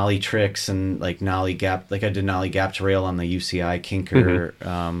some Nollie tricks and like Nollie gap, like I did Nollie gap to rail on the UCI Kinker,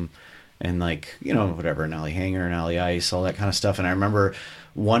 and like, you know, whatever, Nollie hanger, Nollie ice, all that kind of stuff. And I remember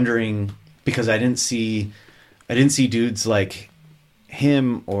wondering because I didn't see dudes like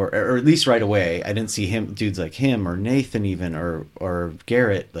him or at least right away I didn't see dudes like him or Nathan even or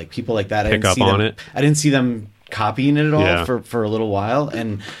Garrett, like people like that. I Pick didn't up see on them, it. I didn't see them copying it at all Yeah. for a little while,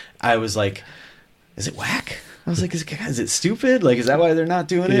 and I was like, is it whack? I was like, is it stupid? Like, is that why they're not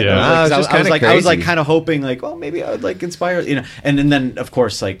doing it? Yeah. I was, No, like, it's just I was kinda like, I was like crazy. kind of hoping like, well, maybe I would like inspire, you know, and then of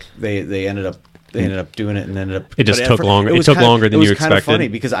course like they ended up doing it and ended up. It just but took longer. It was took kinda- longer than it was you kinda expected. funny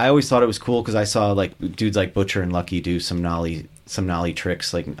because I always thought it was cool because I saw like dudes like Butcher and Lucky do some Nollie some nollie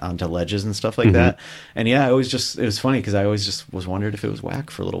tricks like onto ledges and stuff like that. And yeah, it was funny because I always just was wondered if it was whack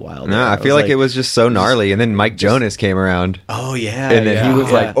for a little while. No, I feel like it was just so gnarly. And then Mike Jonas came around. Oh yeah, And then he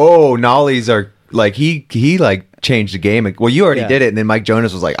was like, "Oh, nollies are like he like changed the game." Well, you already did it, and then Mike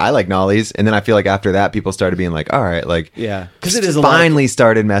Jonas was like, "I like nollies," and then I feel like after that, people started being like, "All right," like because it is finally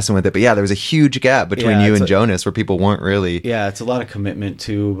started messing with it. But yeah, there was a huge gap between you and Jonas where people weren't really. Yeah, it's a lot of commitment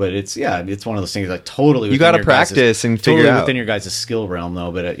too, but it's one of those things like totally. You got to practice and figure out within your guys' skill realm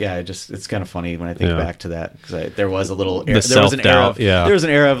though. But it's kind of funny when I think back to that because there was a little there was an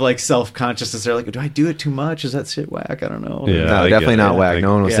era of like self consciousness. They're like, do I do it too much? Is that shit whack? I don't know. Yeah, no, definitely not whack.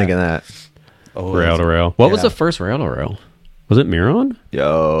 No one was thinking that. Oh, rail to rail. What was the first rail to rail? Was it Miron?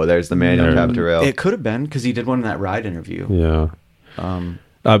 Yo, there's the manual tap to rail. It could have been because he did one in that ride interview. Yeah.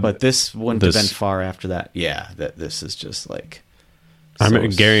 But this wouldn't have been far after that. Yeah, this is just like. I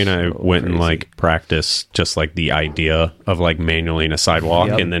mean, Gary and I went and like practiced just like the idea of like manualing a sidewalk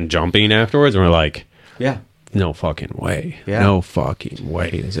and then jumping afterwards, and we're like, no fucking way. No fucking way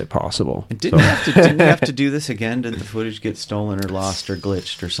is it possible. And didn't we have to do this again? Did the footage get stolen or lost or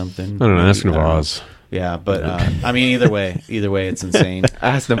glitched or something? I don't know. Ask Navaz. Yeah, but I mean, either way, it's insane.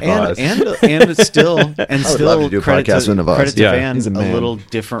 Ask Navaz. And it's still love to do a podcast with Navaz. Credit to Van, he's a man. little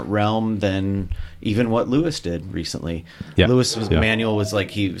different realm than even what Lewis did recently. Yeah. Lewis's manual was like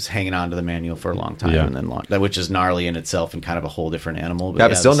he was hanging on to the manual for a long time and then launched, which is gnarly in itself and kind of a whole different animal.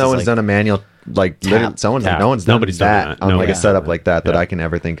 But still no one's done a manual like nobody's done that on like a setup like that I can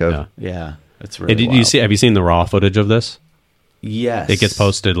ever think of. Yeah, it's really Did wild. you see? Have you seen the raw footage of this? Yes, it gets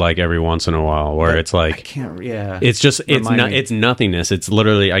posted like every once in a while, where it's like I can't. Yeah, it's just it's nothingness. It's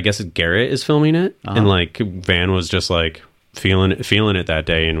literally, I guess Garrett is filming it, and like Van was just like feeling it that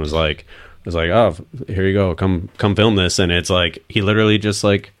day, and was like, oh, here you go, come film this, and it's like he literally just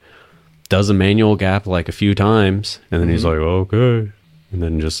like does a manual gap like a few times, and then he's like, okay, and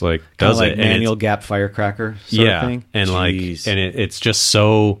then just like does like it manual gap firecracker sort of thing. And Jeez. like and it's just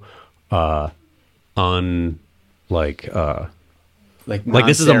so like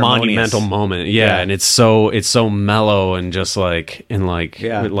this is a monumental moment, and it's so mellow and just like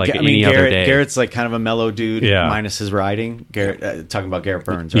any other day. Garrett's like kind of a mellow dude, minus his riding. Garrett, talking about Garrett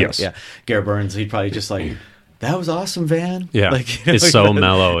Burns, right? Yes. Yeah, Garrett Burns. He'd probably just like, that was awesome, Van. Yeah, like, it's so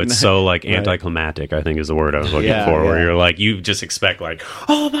mellow. It's so like anticlimactic, I think is the word I was looking for. Where you're like, you just expect like,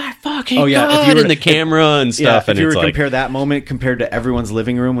 oh my fucking god, if you were in the camera and stuff. And if you were to compare that moment compared to everyone's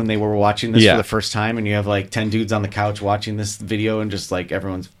living room when they were watching this for the first time, and you have like 10 dudes on the couch watching this video, and just like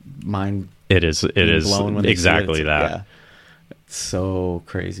everyone's mind. It is blown when exactly that. Yeah. It's so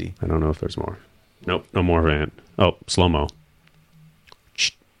crazy. I don't know if there's more. Nope, no more Van. Oh, slow mo.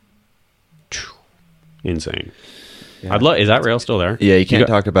 Insane. Yeah. I'd love. Is that rail still there? Yeah, you can't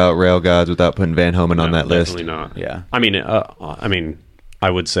talk about rail gods without putting Van Homan on that list. Definitely not. Yeah. I mean, I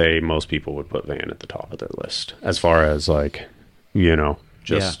would say most people would put Van at the top of their list as far as like,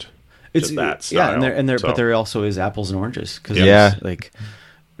 just that style. But there also is apples and oranges because like,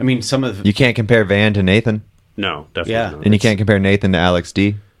 I mean, some of you can't compare Van to Nathan. No, definitely not. And you can't compare Nathan to Alex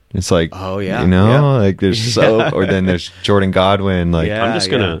D. It's like, like there's or then there's Jordan Godwin, like I'm just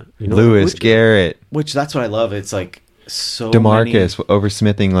gonna Lewis Garrett, which that's what I love. It's like so DeMarcus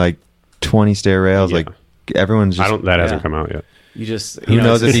oversmithing like 20 stair rails, like everyone's just that hasn't come out yet. You just who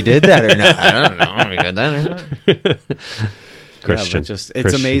knows if he did that or not? I don't know if he did that or not. Christian,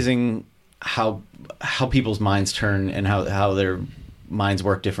 it's amazing how people's minds turn and how their minds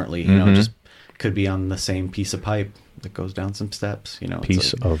work differently. You know, just could be on the same piece of pipe that goes down some steps,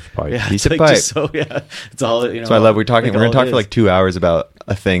 piece of pipe. Yeah, piece of pipe. It's all, So I love, we're going to talk for like 2 hours about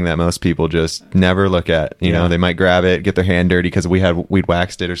a thing that most people just never look at. You know, they might grab it, get their hand dirty because we'd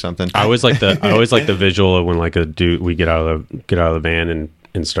waxed it or something. I always like the visual of when like a dude, we get out of the van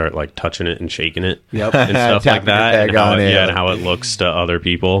and start like touching it and shaking it and stuff like that, and how it looks to other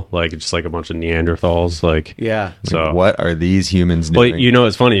people, like just like a bunch of Neanderthals, like So like, what are these humans doing? Well,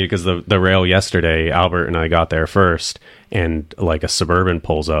 it's funny because the rail yesterday, Albert and I got there first, and like a Suburban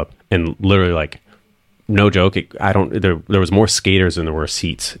pulls up, and literally like no joke, there was more skaters than there were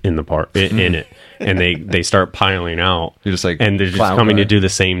seats in the park in it, and they start piling out. You're just like, and they're just coming to do the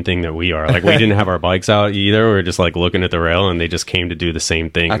same thing that we are. Like we didn't have our bikes out either. We were just like looking at the rail, and they just came to do the same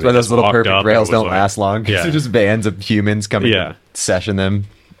thing. That's why those little perfect rails don't last long. Yeah. They're just bands of humans coming to session them.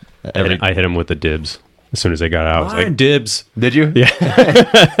 I hit them with the dibs as soon as they got out. I was like, dibs. Did you?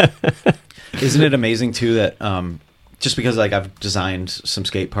 Yeah. Isn't it amazing too that just because like I've designed some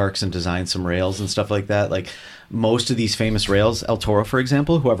skate parks and designed some rails and stuff like that. Like most of these famous rails, El Toro, for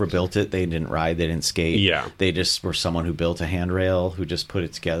example, whoever built it, they didn't ride, they didn't skate. Yeah. They just were someone who built a handrail, who just put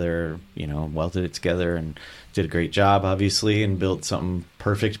it together, you know, welded it together and did a great job, obviously, and built something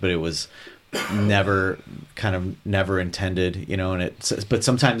perfect, but it was never intended, you know, but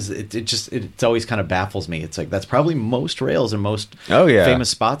sometimes it always kind of baffles me. It's like, that's probably most rails and most famous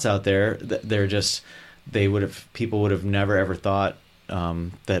spots out there. They're just, people would have never ever thought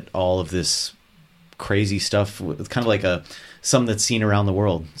that all of this crazy stuff, it's kind of like something that's seen around the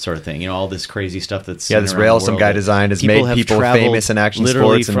world sort of thing, you know, all this crazy stuff that's seen this around rail the some world guy that designed has people made have people traveled famous in action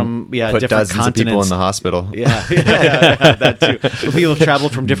literally sports from and put different dozens of people in continents. the hospital. Yeah, that too. But people have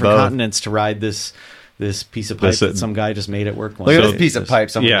traveled from different continents to ride this piece of pipe that some guy just made it work. Look at day. this piece of pipe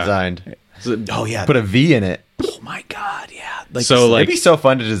someone Yeah. designed. Oh yeah, Put a V in it. oh my god, yeah. Like, So, like- It'd be so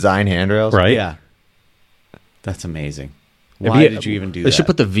fun to design handrails. Right? yeah, that's amazing. Why did you even do that? They should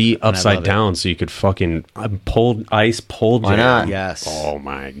put the V love upside it. down so you could fucking pull Why jam. not? Yes. Oh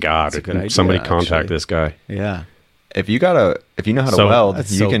my god! That's a good idea, Somebody contact actually. this guy, Yeah. If you know how to So- weld,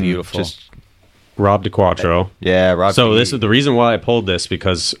 That's you so can beautiful. just Rob DeQuattro. Rob. So P. this is the reason why I pulled this,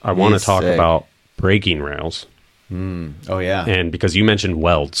 because I want to He's talk sick. about braking rails, Oh yeah. and because you mentioned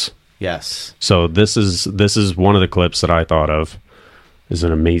welds. Yes. So this is one of the clips that I thought of. Is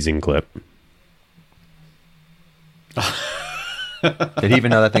an amazing clip. Did he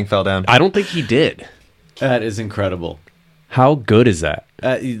even know that thing fell down? I don't think he did. That is incredible. How good is that?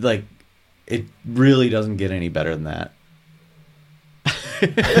 Like, it really doesn't get any better than that.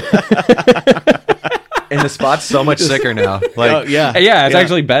 And the spot's so much sicker now. Like, Oh, yeah. Yeah, it's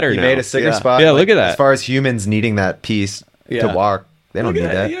actually better he now. made a sicker Yeah. spot. Yeah, Like, look at that. As far as humans needing that piece Yeah. to walk, they don't need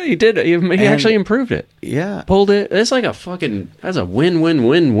that. Yeah, he did. He actually improved it. Yeah. Pulled it. It's like that's a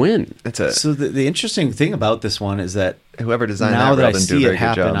win-win-win-win. It's a So the interesting thing about this one is that whoever designed now that that rail I didn't do a see very it good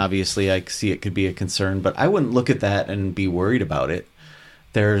happen, job. obviously I see it could be a concern, but I wouldn't look at that and be worried about it.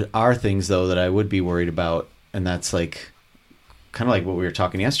 There are things though that I would be worried about, and that's like kind of like what we were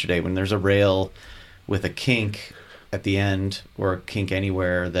talking yesterday, when there's a rail with a kink at the end or a kink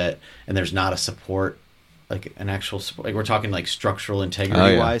anywhere and there's not a support, like an actual support, like we're talking like structural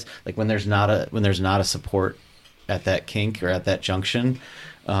integrity wise, like when there's not a support at that kink or at that junction,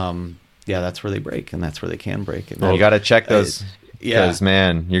 that's where they break, and that's where they can break. And you got to check those. yeah. Because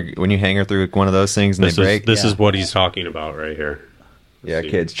man, when you hanger through one of those things and they break, This is what he's talking about right here. yeah,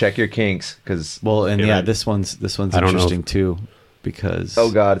 kids, check your kinks because this one's I don't know interesting too, because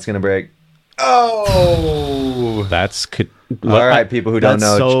oh god, it's gonna break. Oh, all right, people who don't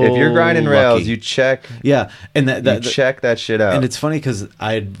That's know, so if you're grinding rails, lucky. you check and check that shit out. and it's funny because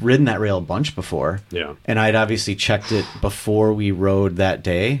I'd ridden that rail a bunch before, Yeah. and I'd obviously checked it before we rode that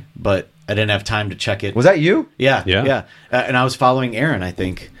day, but I didn't have time to check it. Was that you? Yeah. Yeah. And I was following Aaron. I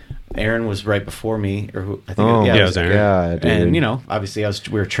think Aaron was right before me, or who? I think. Oh, yeah, it was Aaron. Yeah, dude. And you know, obviously,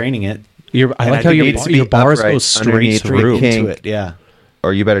 we were training it. I And like I how think it your, needs to be your bars go upright straight underneath through. the kink. Into it. Yeah.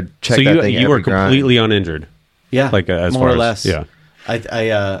 Or you better check So that thing. you were every grind. completely uninjured. Yeah. Like, as more far or as- less. yeah.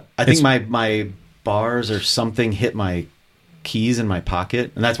 I think my bars or something hit my keys in my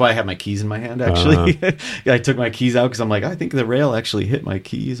pocket, and that's why I have my keys in my hand. Actually, I took my keys out because I'm like, I think the rail actually hit my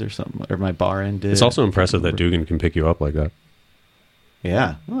keys or something, or my bar end did. It's also impressive that Dugan can pick you up like that.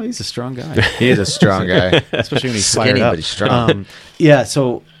 Yeah. Well, he's a strong guy, He is a strong guy. especially when he's Skinny, fired up. but he's strong. Yeah.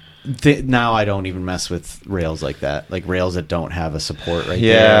 So now I don't even mess with rails like that, like rails that don't have a support right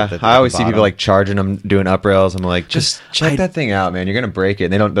there. Yeah, at the I always see bottom. people like charging them, doing up rails. I'm like, just check I- that thing out, man. You're gonna break it.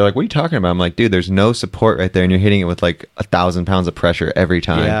 And they're like, what are you talking about? I'm like, dude, there's no support right there, and you're hitting it with like 1,000 pounds of pressure every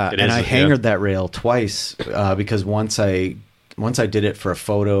time. Yeah, It and is, I yeah. hangered that rail twice because once I did it for a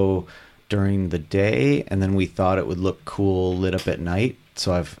photo during the day, and then we thought it would look cool lit up at night.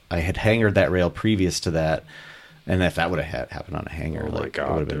 So I had hangered that rail previous to that, and if that would have happened on a hanger, Oh my like, God,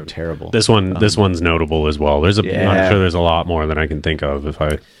 it would have been dude. terrible. This one's notable as well. I'm Yeah. sure there's a lot more than I can think of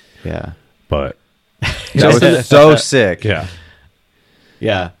Yeah, but That was so sick. yeah.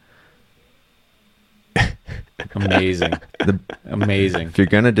 yeah. Amazing, amazing. If you're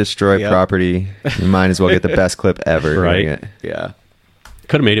gonna destroy Yep. property, you might as well get the best clip ever. Right. doing it. Yeah,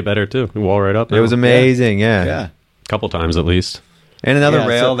 Could have made it better too. Wall right up. It was amazing. Yeah. yeah. A couple times at least. And another Yeah,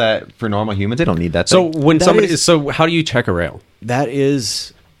 rail so- that for normal humans they don't need that. So thing. when That somebody is- so how do you check a rail? That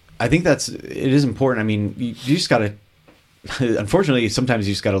is, I think it is important. I mean, you just got to, unfortunately, sometimes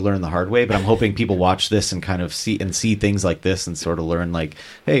you just got to learn the hard way, but I'm hoping people watch this and kind of see things like this and sort of learn like,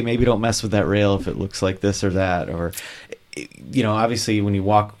 hey, maybe don't mess with that rail if it looks like this or that. Or, you know, obviously when you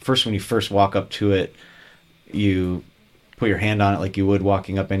first walk up to it, you put your hand on it like you would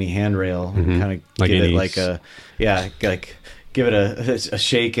walking up any handrail, and kind of Like give it any like like give it a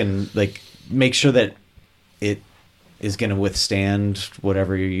shake and like make sure that it is going to withstand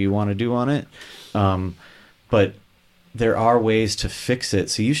whatever you want to do on it. But there are ways to fix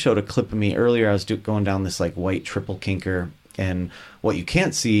it. So you showed a clip of me earlier. I was going down this like white triple kinker, and what you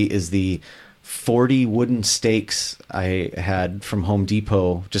can't see is the 40 wooden stakes I had from Home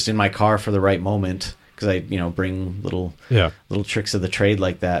Depot just in my car for the right moment, because I bring little tricks of the trade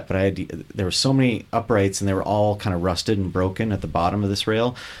like that. But there were so many uprights, and they were all kind of rusted and broken at the bottom of this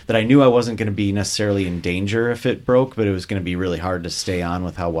rail, that I knew I wasn't going to be necessarily in danger if it broke, but it was going to be really hard to stay on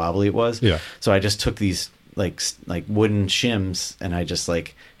with how wobbly it was. Yeah. So I just took these like wooden shims, and I just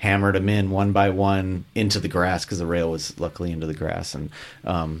like hammered them in one by one into the grass, because the rail was luckily into the grass and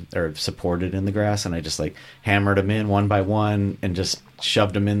or supported in the grass, and I just like hammered them in one by one and just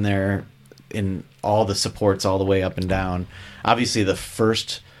shoved them in there in all the supports all the way up and down. Obviously the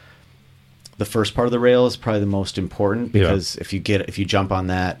first part of the rail is probably the most important, because if you jump on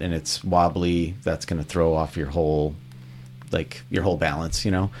that and it's wobbly, that's going to throw off your whole balance.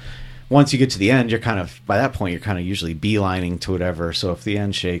 Once you get to the end, by that point you're kind of usually beelining to whatever. So if the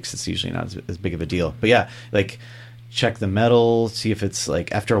end shakes, it's usually not as big of a deal. But yeah, like check the metal, see if it's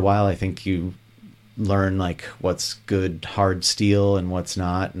like, after a while, I think you learn like what's good hard steel and what's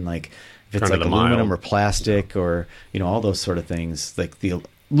not, and like if it's like aluminum or plastic or all those sort of things. Like the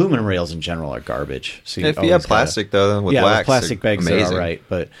aluminum rails in general are garbage. So if you have plastic though, with wax, with plastic bags are all right,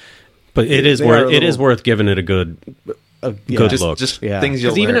 but it is worth giving it a good look. Just things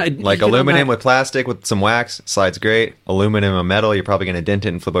you'll learn. Like aluminum with plastic with some wax slides great. Aluminum and metal, you're probably going to dent it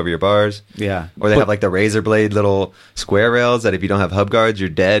and flip over your bars. Yeah. Or they have like the razor blade little square rails that if you don't have hub guards, you're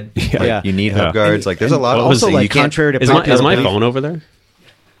dead. Like, you need hub guards. Like there's a lot of also like contrary to is my phone over there?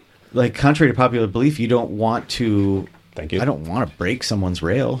 Like contrary to popular belief, you don't want to. Thank you. I don't want to break someone's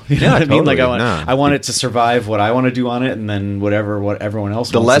rail. You know what I mean? Like I want it to survive what I want to do on it, and then what everyone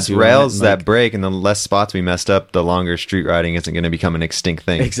else. The wants to do less rails on it, that break, and the less spots we messed up, the longer street riding isn't going to become an extinct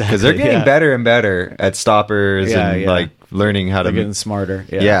thing. Exactly. Because they're getting better and better at stoppers and like learning how they're to getting smarter.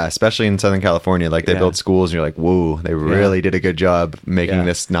 Yeah, especially in Southern California, like they build schools, and you're like, whoa, they really did a good job making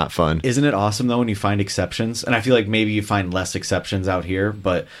this not fun. Isn't it awesome though when you find exceptions? And I feel like maybe you find less exceptions out here,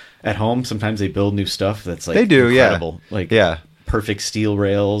 but at home sometimes they build new stuff that's like incredible. Perfect steel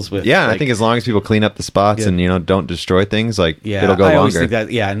rails with I think as long as people clean up the spots and don't destroy things, like it'll go longer. Always think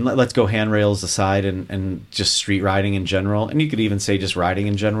that, and let's go handrails aside and just street riding in general, and you could even say just riding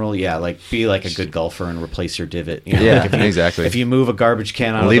in general. Like be like a good golfer and replace your divot. Exactly. If you move a garbage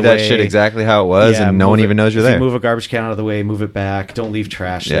can out of the way, leave that shit exactly how it was, and no one even knows you're there. If you move a garbage can out of the way, move it back. Don't leave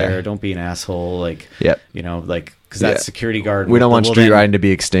trash there. Don't be an asshole. Because that security guard... We don't want street riding to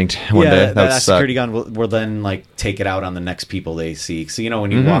be extinct one day. That security guard will then like take it out on the next people they see. So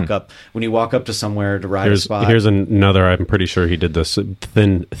when you walk up to somewhere to ride a spot... Here's another, I'm pretty sure he did this,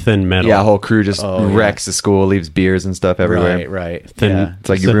 thin metal. Yeah, a whole crew just wrecks the school, leaves beers and stuff everywhere. Right. It's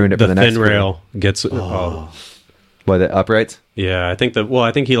like you ruined it for the next thin rail gets... What, the uprights? Yeah, I think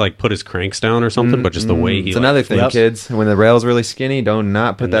he like put his cranks down or something, but just the way he... It's another thing, kids. When the rail's really skinny, do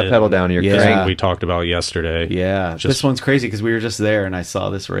not put that pedal down your crank. We talked about yesterday. Yeah, this one's crazy because we were just there and I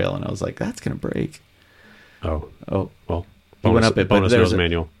saw this rail and I was like, that's going to break. Oh. Well, bonus, went up it, bonus nose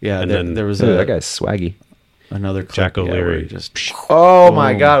manual. Yeah, and then there was that guy's swaggy. Another clip, Jack O'Leary.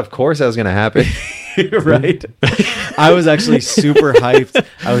 My God, of course that was going to happen. Right. I was actually super hyped.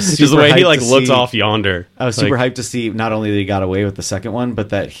 I was super just the way hyped he like to looks see, off yonder. I was super hyped to see not only that he got away with the second one, but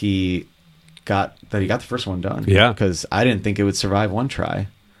that he got the first one done. Yeah, because I didn't think it would survive one try,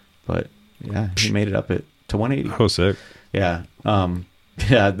 but he made it up to 180. Oh, sick. Yeah.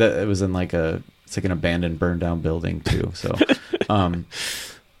 It was in it's like an abandoned, burned down building too. So, I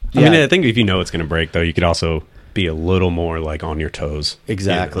mean, I think if you know it's going to break, though, you could also be a little more like on your toes.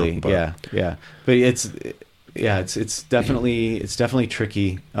 Exactly. But it's definitely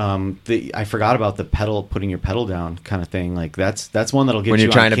tricky. I forgot about the pedal, putting your pedal down kind of thing. Like that's one that'll get when you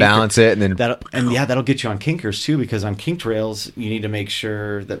you're trying to balance it, and then that'll get you on kinkers too, because on kinked rails you need to make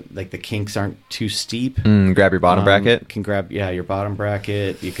sure that like the kinks aren't too steep. Grab your bottom bracket. Can grab your bottom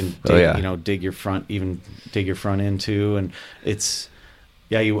bracket. You can dig your front in too, and it's.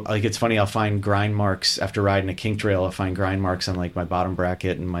 Yeah, it's funny. I'll find grind marks after riding a kinked rail. I'll find grind marks on like my bottom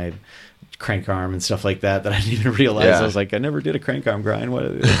bracket and my crank arm and stuff like that I didn't even realize. I was like, I never did a crank arm grind. What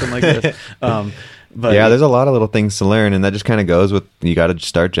something like this? But there's a lot of little things to learn, and that just kind of goes with you got to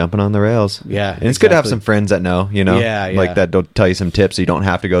start jumping on the rails. Yeah, and it's good to have some friends that know, like that. They'll tell you some tips, so you don't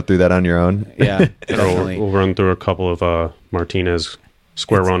have to go through that on your own. Yeah, definitely. We'll run through a couple of Martinez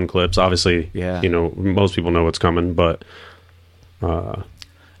square run clips. Obviously, most people know what's coming, but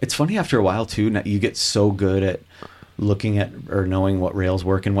It's funny after a while too. You get so good at looking at or knowing what rails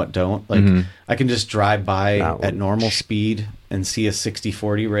work and what don't. Like I can just drive by at normal speed and see a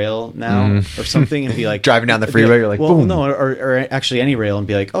 60/40 rail now or something and be like Driving down the freeway, you're like, well, boom. no, or actually any rail and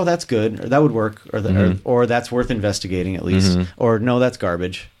be like, oh, that's good, or that would work, or that's worth investigating at least, or no, that's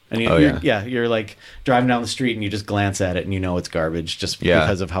garbage. And you're like driving down the street and you just glance at it and you know it's garbage just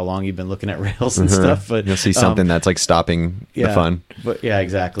because of how long you've been looking at rails and stuff. But you'll see something that's like stopping the fun. But yeah,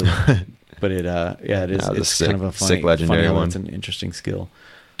 exactly. But it it is. It's sick, kind of a sick legendary one. It's an interesting skill.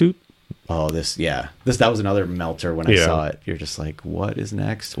 Dude. Oh, that was another melter when I saw it. You're just like, what is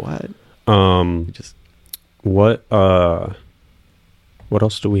next? What? What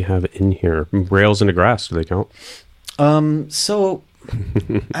else do we have in here? Rails into grass, do they count? So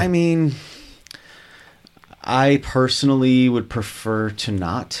I mean, I personally would prefer to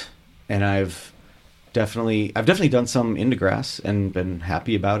not, and I've definitely done some into grass and been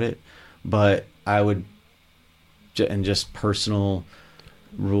happy about it, but I would, and just personal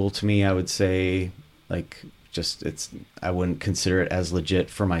rule to me, I would say, like, just I wouldn't consider it as legit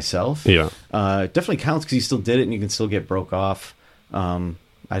for myself. Yeah. It definitely counts because you still did it and you can still get broke off.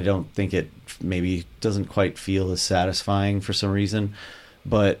 I don't think it maybe doesn't quite feel as satisfying for some reason,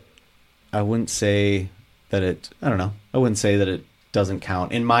 but I wouldn't say that I wouldn't say that it doesn't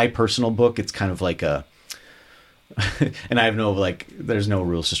count. In my personal book, it's kind of like a, and I have there's no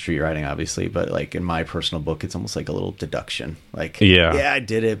rules to street riding, obviously, but like in my personal book, it's almost like a little deduction. Like, I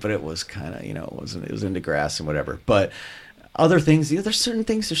did it, but it was kind of, it was into grass and whatever. But other things, there's certain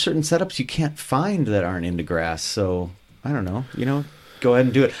setups you can't find that aren't into grass. So I don't know, go ahead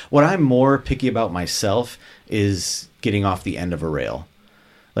and do it. What I'm more picky about myself is getting off the end of a rail.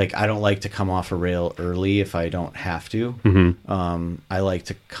 Like, I don't like to come off a rail early if I don't have to. I like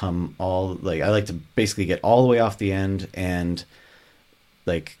to I like to basically get all the way off the end and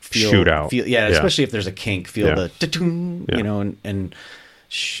like shoot out. Especially if there's a kink, feel the ta-toon, and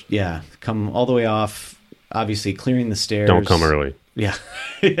come all the way off. Obviously, clearing the stairs. Don't come early. Yeah,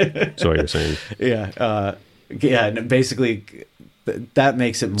 that's what you're saying. Basically. That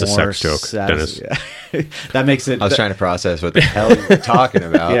makes it more. It's a sex joke, Dennis. That makes it. I was trying to process what the hell you were talking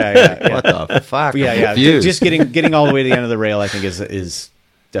about. What the fuck? Just getting all the way to the end of the rail, I think is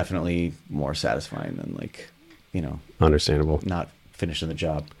definitely more satisfying than understandable. Not finishing the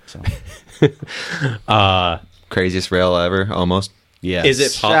job. So, craziest rail ever, almost. Yeah. Is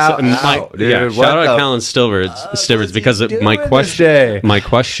it possible? Shout out Colin Stiverts because my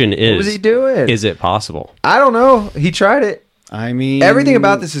question is, what was he doing? Is it possible? I don't know. He tried it. I mean, everything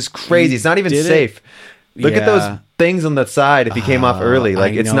about this is crazy. It's not even safe. Look at those things on the side if he came off early.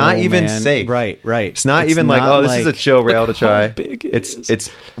 Like, it's not even safe. Right. It's not even like, this is a chill rail to try. It's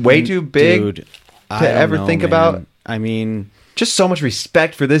way too big to ever think about. I mean, just so much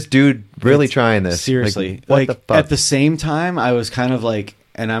respect for this dude really trying this. Seriously. What the fuck? At the same time, I was kind of like,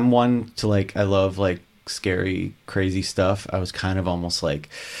 and I'm one to I love scary, crazy stuff. I was kind of almost like,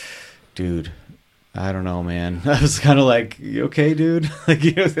 dude, I don't know, man. I was kind of like, you okay, dude?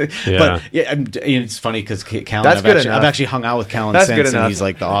 But it's funny because Callan, I've actually hung out with Callan since, and he's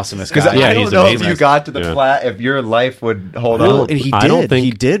like the awesomest guy. I don't know if you got to the flat, if your life would hold on. And he did. I don't think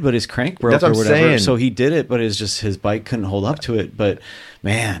he did, but his crank broke or whatever. Saying. So he did it, but it's just his bike couldn't hold up to it. But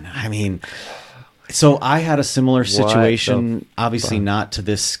man, I mean. So I had a similar situation, obviously not to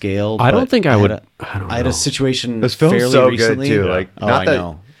this scale. I don't think I would. I had a situation this film's fairly so recently. Good too. I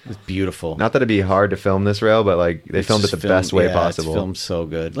know. It's beautiful. Not that it'd be hard to film this rail, but they filmed it the best way possible. It's filmed so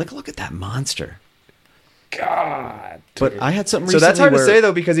good. Look at that monster. God. But I had something recently. So that's hard to say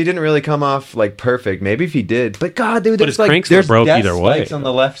though, because he didn't really come off perfect. Maybe if he did. But God, dude, his cranks were broke either way. On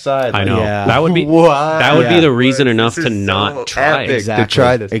the left side. I know. That would be the reason enough to not try. To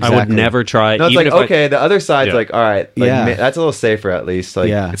try this. Exactly. I would never try. No, it's okay. The other side's all right. That's a little safer at least.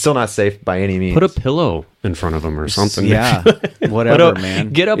 It's still not safe by any means. Put a pillow in front of him or something. Yeah, whatever,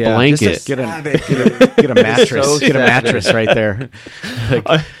 man. Get a blanket. Get a mattress. Get a mattress right there.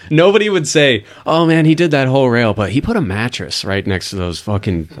 Nobody would say, "Oh man, he did that whole rail," but he put a mattress right next to those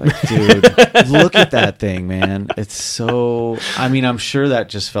fucking. Dude, look at that thing, man. It's so. I mean, I'm sure that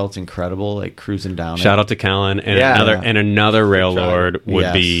just felt incredible, cruising down. Shout out to Callan and another rail lord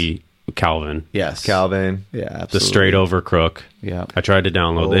would be Calvin. Yes, Calvin. Yeah, absolutely. The straight over crook. Yeah, I tried to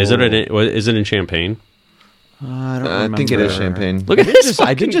download. Is it in Champaign? I don't remember. I think it is Champagne. Look at this.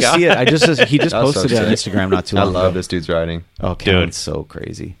 I did just see it. He just posted it on Instagram not too long ago. I love this dude's riding. Oh, Callan's so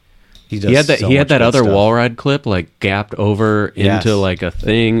crazy. He had that other wall ride clip gapped over into a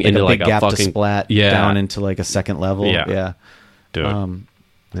thing, into a gap fucking to splat down into a second level. Yeah. Dude.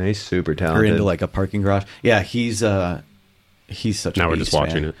 He's super talented. Or into a parking garage. Yeah, he's He's such Now a we're beast, just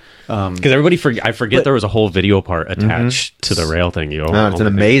watching man. it. Because everybody I forget there was a whole video part attached to the rail thing. No, it's an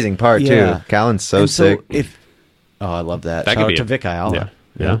amazing part Yeah. too. Callan's so And sick. I love that. That Shout could out be to a- Vic Ayala.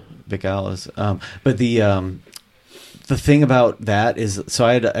 Yeah. Vic Ayala's. But the thing about that is, so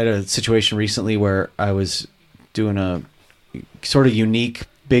I had a situation recently where I was doing a sort of unique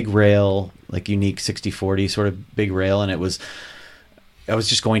big rail, like unique 60/40 sort of big rail, and I was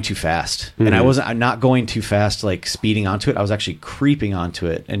just going too fast, and I'm not going too fast, like speeding onto it. I was actually creeping onto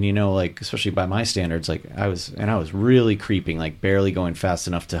it, and like especially by my standards, like I was really creeping, like barely going fast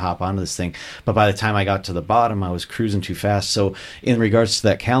enough to hop onto this thing. But by the time I got to the bottom, I was cruising too fast. So in regards to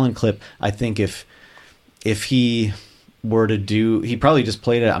that Callan clip, I think if he were to do, he probably just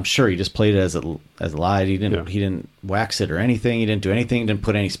played it. I'm sure he just played it as it live. He didn't wax it or anything. He didn't do anything. He didn't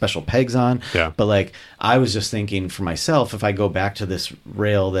put any special pegs on. Yeah. But like, I was just thinking for myself, if I go back to this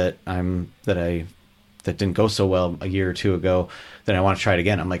rail that didn't go so well a year or two ago, then I want to try it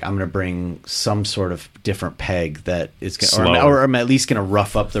again. I'm like, I'm going to bring some sort of different peg that is going to, or I'm at least going to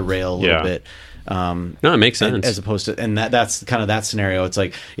rough up the rail a little bit. No, it makes sense. As opposed to, and that's kind of that scenario. It's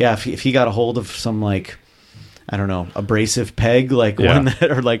like, yeah, if he got a hold of some like, I don't know, abrasive peg, like one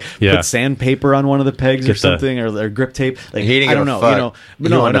that, or like put sandpaper on one of the pegs or something, or grip tape. Like, He didn't I don't give a know, fuck.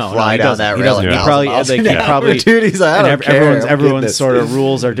 He wanted to fly he down doesn't. that He rail doesn't. at He 1,000 probably, miles like, an he hour. probably, Dude, he's like, I don't care. I'm everyone's getting this. sort of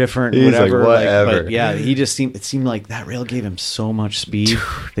rules are different. He's like, whatever. whatever. But yeah, it seemed like that rail gave him so much speed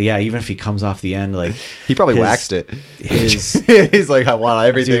that even if he comes off the end, like He probably his- waxed it. His He's like, I want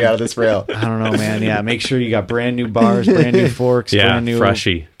everything Dude. out of this rail. I don't know, man. Yeah, make sure you got brand new bars, brand new forks, Yeah, brand new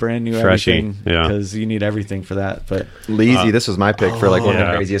freshy. brand new Freshy, everything. yeah. Because you need everything for that. But Leezy, this was my pick for like one of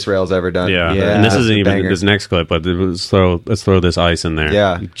yeah. the craziest rails ever done. Yeah. Yeah. And this isn't It's a even banger. this next clip, but let's throw this ice in there.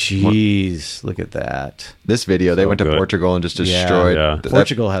 Yeah. jeez, look at that. This video, they So went to good. Portugal and just Yeah. destroyed. Yeah. that-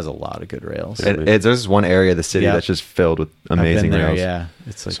 Portugal has a lot of good rails. there's one area of the city Yeah. that's just filled with I've been amazing there, rails. yeah.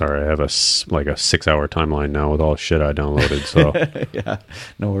 It's like Sorry, I have a 6-hour timeline now with all the shit I downloaded. So yeah,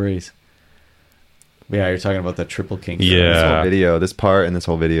 no worries. Yeah, you're talking about the triple king. Yeah. This whole video, this part and this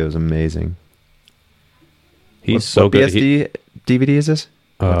whole video is amazing. he's What- so what good. BSD DVD is this?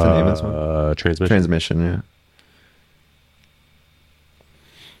 What's the name of this one? Transmission. Transmission, yeah.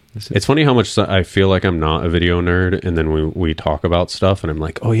 It's funny how much I feel like I'm not a video nerd, and then we talk about stuff, and I'm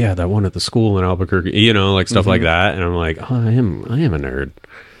like, oh yeah, that one at the school in Albuquerque, like stuff like that, and I'm like, oh, I am a nerd.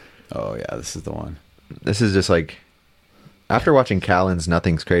 Oh yeah, this is the one. This is just like, after watching Callan's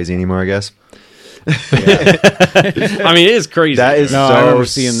Nothing's Crazy Anymore, I guess. I mean, it is crazy. That is No, so I remember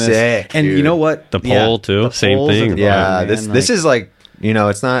seeing this. sick, And dude. you know what? The poll, too? the Same polls thing. are Yeah, fun, this man. this is like,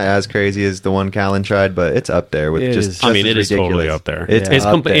 it's not as crazy as the one Callan tried, but it's up there with It just. is. just I mean, as it is ridiculous. totally up there. It's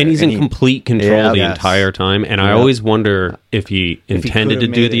Yeah. up there. and he's in he- complete control Yeah. the Yes. entire time. And I Yeah. always wonder if he If he intended to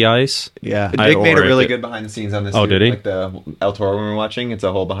could've do made the it. ice. Yeah. Jake made or a if really it- good behind the scenes on this. Oh, too. did he? Like the El Toro we were watching, it's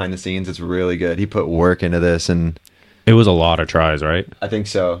a whole behind the scenes. It's really good. He put work into this, and It was a lot of tries, right? I think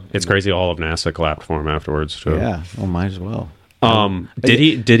so. It's crazy. All of NASA clapped for him afterwards too. Yeah. Well, might as well.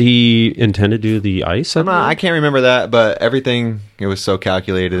 Did he intend to do the ice? I can't remember that, but everything, it was so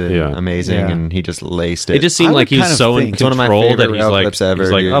calculated and Yeah. amazing, Yeah. and he just laced it. It just seemed I like would he was kind of so in think- It's one of my control favorite that he's rail like, clips ever,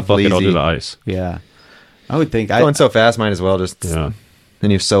 he's like, dude. oh fuck it, I'll do Lazy. the ice. Yeah. I would think going so fast, might as well just. Yeah. Then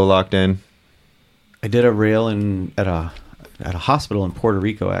you're so locked in. I did a rail at a hospital in Puerto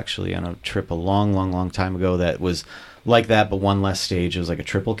Rico, actually, on a trip a long time ago that was like that, but one less stage. It was like a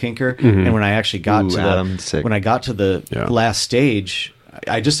triple kinker. And when I actually got Ooh, to Adam, sick. when I got to the Yeah. last stage,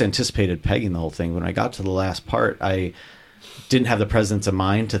 I just anticipated pegging the whole thing. When I got to the last part, I didn't have the presence of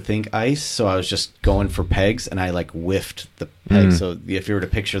mind to think ice, so I was just going for pegs, and I like whiffed the peg. So if you were to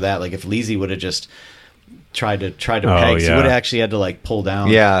picture that, like if Leezy would have just tried to Oh, peg, he yeah. would have actually had to like pull down.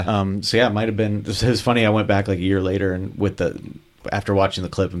 Yeah. So yeah, it might have been. It was funny. I went back like a year later, and after watching the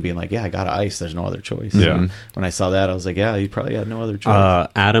clip and being like, yeah, I got to ice. There's no other choice. Yeah. When I saw that, I was like, yeah, you probably had no other choice.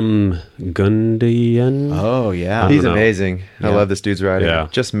 Adam Gundian. Oh yeah. He's know. amazing. I Yeah. love this dude's riding. Yeah.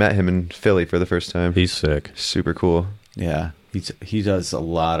 Just met him in Philly for the first time. He's sick. super cool. Yeah. He does a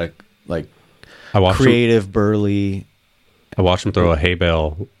lot of like I watched him. creative, burly. I watched him throw a hay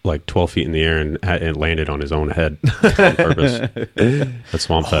bale like 12 feet in the air and it landed on his own head on purpose. At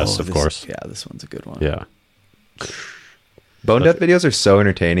Swamp Fest, of this- course. Yeah, this one's a good one. Yeah. Bone Death videos are so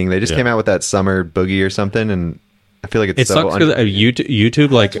entertaining. They just Yeah. came out with that summer boogie or something, and I feel like it's It so sucks because YouTube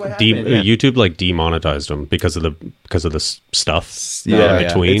like what happened, yeah. YouTube like demonetized them because of the stuff yeah, in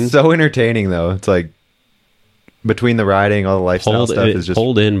between. It's so entertaining though. It's like between the riding, all the lifestyle stuff is just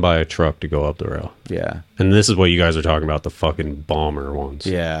pulled in by a truck to go up the rail. Yeah. And this is what you guys are talking about, the fucking bomber ones.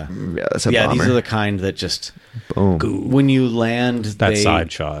 Yeah. yeah, that's a Yeah, bomber. these are the kind that just Boom. when you land That they,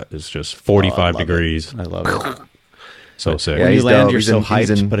 side shot is just Oh, I 45 love it. degrees. I love it. So sick. Yeah, When you he's land, dope. you're He's so in- he's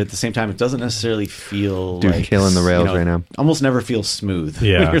hyped, in- but at the same time, it doesn't necessarily feel Dude, like killing the rails right now. Almost never feels smooth.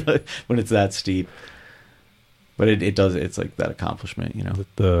 Yeah. when it's that steep. But it does. It's like that accomplishment, you know.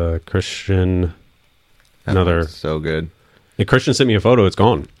 The Christian, That another. looks so good. The Christian sent me a photo. It's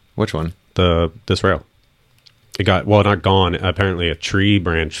gone. Which one? This rail. It got not gone. Apparently, a tree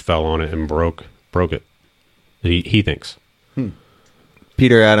branch fell on it and broke it. He thinks.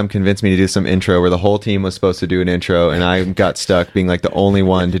 Peter Adam convinced me to do some intro where the whole team was supposed to do an intro, and I got stuck being like the only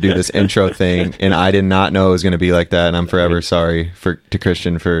one to do this intro thing, and I did not know it was going to be like that, and I'm forever sorry to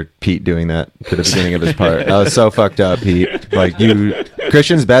Christian for Pete doing that to the beginning of his part. I was so fucked up, Pete. Like,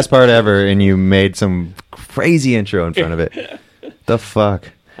 Christian's best part ever, and you made some crazy intro in front of it. The fuck?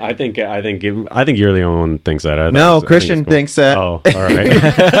 I think you're the only one that thinks that. No, Christian thinks that. Oh, all right.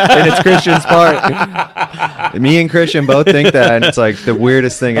 And it's Christian's part. Me and Christian both think that, and it's like the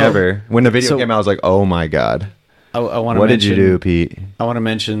weirdest thing ever. When the video So- came out, I was like, "Oh my god, I want to. what did you do, Pete?" I want to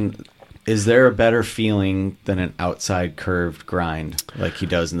mention. Is there a better feeling than an outside curved grind like he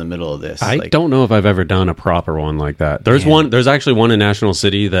does in the middle of this? I Like, don't know if I've ever done a proper one like that. There's actually one in National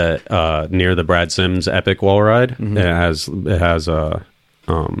City that near the Brad Sims Epic Wall Ride. Mm-hmm. It has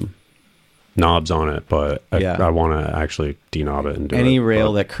knobs on it, but Yeah. I want to actually denob it and do Any it.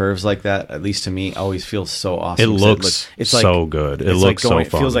 rail but that curves like that, at least to me, always feels so awesome. it 'Cause looks it's so good. It it's looks like going, so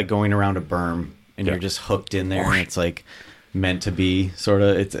fun. It feels like going around a berm, and Yeah. you're just hooked in there, and it's like meant to be. Sort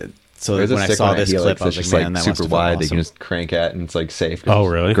of. So There's when a I sick saw one at this Helix clip, I was that's like, just man, like that must super have felt wide. That you awesome. can just crank at, and it's like safe. 'cause Oh,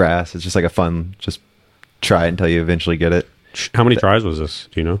 it's really? Grass. It's just like a fun. Just try it until you eventually get it. How many tries was this?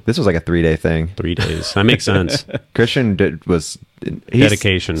 Do you know? This was like a 3-day thing. 3 days. That makes sense. Christian he's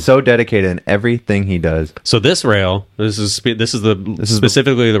Dedication. so dedicated in everything he does. So this rail, this is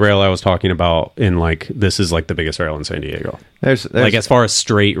specifically the rail I was talking about. This is like the biggest rail in San Diego. There's Like as far as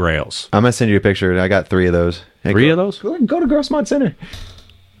straight rails. I'm gonna send you a picture. I got 3 of those. Hey, Three go- of those? Go to Grossmont Center.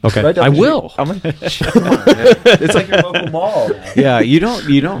 Okay, Right down I the will. street. I'm like, come on, man. It's like your local mall. Yeah, you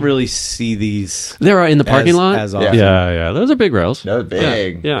don't really see these There are in the parking as- lot. as often. Yeah. Those are big rails. They're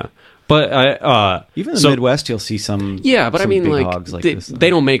big. Yeah. But Even in the so- Midwest, you'll see some. Yeah, but I some mean, big like, hogs like they, this.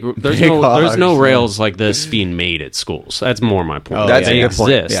 they don't make. There's Big no hogs, no yeah. rails like this being made at schools. That's more my point. Oh, That's they a good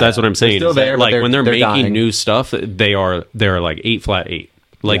point. exist. Yeah. That's what I'm saying. still is that, there, but like they're- when they're they're making dying. new stuff, they're like 8 flat 8.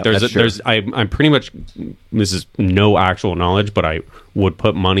 Like Yeah, that's true. I'm pretty much, this is no actual knowledge, but I would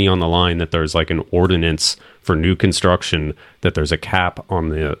put money on the line that there's like an ordinance for new construction that there's a cap on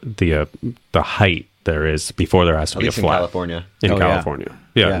the height there is before there has to At be a least in flat California. in Oh, yeah. California.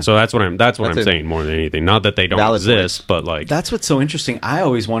 Yeah. Yeah. So that's what I'm That's saying more than anything. Not that they don't Valid exist, but like That's what's so interesting. I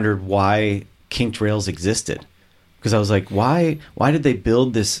always wondered why kinked rails existed, because I was like, why did they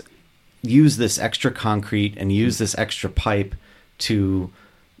use this extra concrete and use this extra pipe to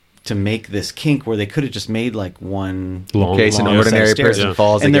make this kink where they could have just made like one long, In case an long ordinary set of stairs. person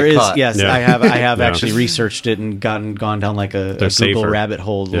falls, And they there get is, caught. yes, Yeah. I have Yeah. actually researched it and gone down like a Google safer. rabbit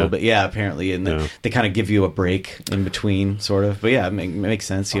hole a little Yeah. bit. Yeah, apparently, and Yeah. they kind of give you a break in between, sort of. But yeah, it makes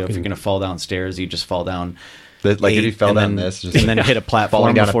sense. You know, if you're going to fall downstairs, you just fall down. Like if 8 you fell and down then, this, just and then hit a platform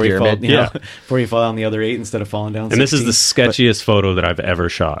falling down a before you fall, pyramid. you know, Yeah. before you fall down the other 8 instead of falling down. And this is the 16. sketchiest photo that I've ever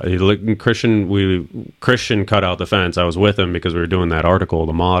shot. You look, Christian cut out the fence. I was with him because we were doing that article,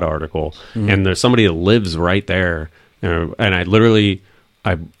 the mod article, and there's somebody that lives right there. And I literally,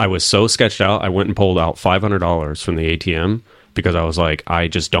 I was so sketched out. I went and pulled out $500 from the ATM because I was like, I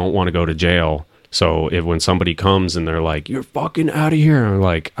just don't want to go to jail. So if when somebody comes and they're like, "You're fucking out of here,"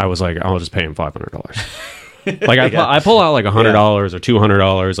 I was like, I'll just pay him $500. Like I pull out like $100 or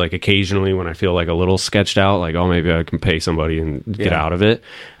 $200 like occasionally when I feel like a little sketched out, like, oh, maybe I can pay somebody and get Yeah. out of it.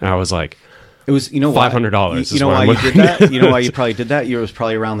 And I was like, It was, you know, why- $500 You is know what why I'm you looking did that? You know why you probably did that? It was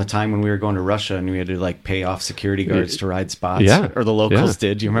probably around the time when we were going to Russia and we had to like pay off security guards to ride spots. Yeah. Or the locals Yeah.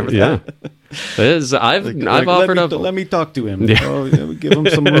 did. Do you remember yeah, that? it is. I've Like, offered up. let me talk to him. Yeah. Oh, yeah, give him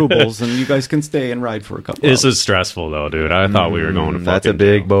some rubles and you guys can stay and ride for a couple This hours. is stressful though, dude. I thought we were going to. That's a fucking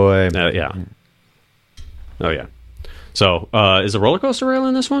big jail. boy. Yeah. Oh yeah. So is a roller coaster rail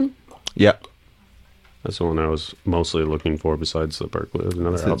in this one? Yep. That's the one I was mostly looking for. Besides the Berkeley, There's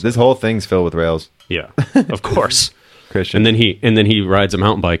another outside. This whole thing's filled with rails. Yeah, of course. Christian. And then he rides a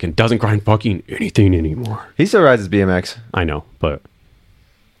mountain bike and doesn't grind fucking anything anymore. He still rides his BMX. I know, but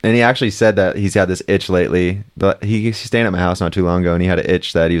And he actually said that he's had this itch lately. But he's staying at my house not too long ago, and he had an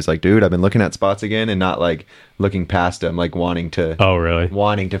itch that he was like, "Dude, I've been looking at spots again and not like looking past him, like wanting to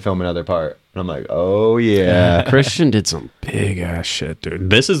really? film another part." And I'm like, "Oh yeah." Christian did some big ass shit,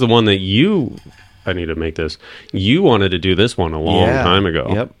 dude. This is the one that I need to make this. You wanted to do this one a long time ago.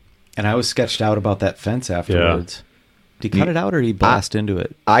 Yep. And I was sketched out about that fence afterwards. Did he cut it out or did he blast into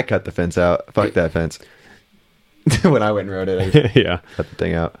it? I cut the fence out. Fuck that fence. when I went and rode it. I just Yeah. cut the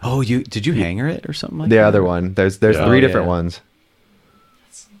thing out. Oh, did you hanger it or something like The that? other one. There's Yeah. three Oh, different yeah. ones.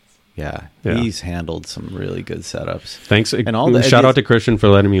 Yeah, Yeah. he's handled some really good setups. Thanks. And all the- shout out to Christian for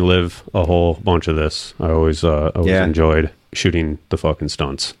letting me live a whole bunch of this. I always Yeah. enjoyed shooting the fucking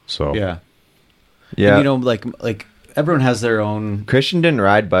stunts. So Yeah, Yeah. And, you know, like everyone has their own. Christian didn't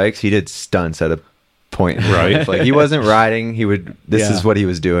ride bikes. He did stunts at a point. in Right. life. Like he wasn't riding. This Yeah. is what he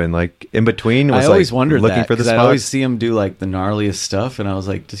was doing. Like in between was I always like wondered looking that, for the 'cause spots. I always see him do like the gnarliest stuff, and I was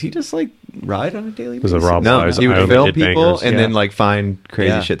like, does he just like ride on a daily There's a basis? Rob No, Wise. he I would only film did people bangers. and then Yeah. like find crazy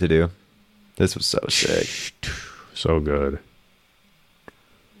Yeah. shit to do. This was so sick. So good.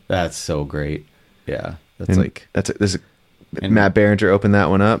 That's so great. Yeah, that's And like this is And- Matt Behringer opened that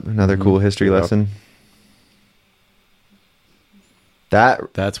one up. Another cool history Yep. lesson.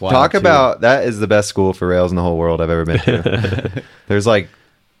 That's wild. talk too. about that is the best school for rails in the whole world I've ever been to. There's like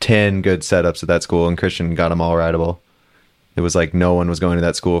 10 good setups at that school, and Christian got them all rideable. It was like no one was going to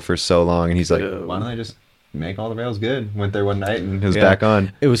that school for so long, and he's like, "Why don't I just make all the rails good?" Went there one night, and it was Yeah. back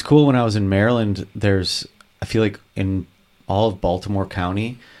on. It was cool when I was in Maryland. I feel like in all of Baltimore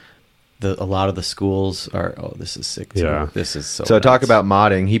County, a lot of the schools are. Oh, this is sick. Too. Yeah. This is so. So talk nuts. about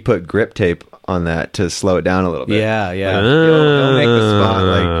modding. He put grip tape on that to slow it down a little bit. Yeah, yeah. He'll make the spot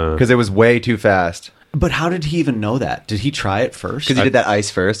like because it was way too fast. But how did he even know that? Did he try it first? Because he did that ice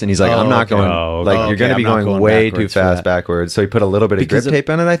first, and he's like, Oh, "I'm not okay. going Oh, like okay. you're going to I'm be not going, going way too backwards for fast that." backwards." So he put a little bit of Because grip tape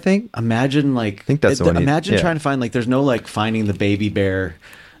on it, I think. Imagine like I think that's the one he- imagine yeah. trying to find like there's no like finding the baby bear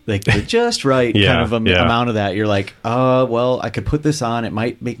like the just right Yeah, kind of yeah. amount of that. You're like, well, I could put this on. It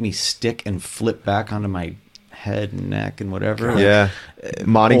might make me stick and flip back onto my head and neck and whatever. Like, Yeah,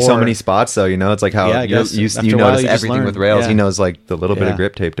 modding so or- many spots though. You know, it's like how Yeah, I guess. you After a while, notice you just everything learn. with rails. Yeah. He knows like the little bit Yeah. of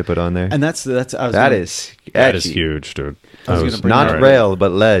grip tape to put on there. And that's I was That gonna- is That is sketchy. huge, dude. I was That gonna bring Not that up. rail,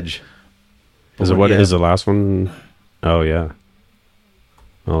 but ledge. Is it what is Yeah. the last one? Oh yeah.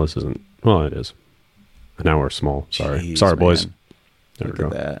 Oh, this isn't. Well, it is. Now we're small. Sorry, Jeez, sorry, boys. man. There Look we at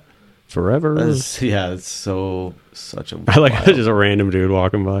go. that. Forever. Yeah, it's such a. I like wild- just a random dude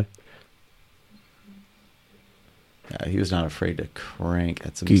walking by. Yeah, he was not afraid to crank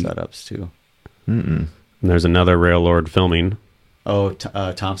at some Gee. setups too. Mm-mm. And there's another rail lord filming. Oh,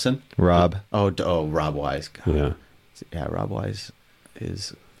 Thompson. Rob. Oh, Rob Wise. God. Yeah, Yeah, Rob Wise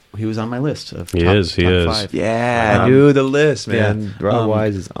he was on my list of He top, is, he top is. 5. Yeah, dude, the list, man. yeah. Rob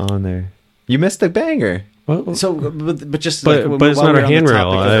Wise is on there. You missed the banger. well, So, but just But- like, but it's while not a we're on the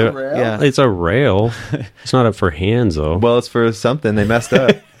handrail. topic of- I- yeah, it's a rail. It's not up for hands though. Well, it's for something. They messed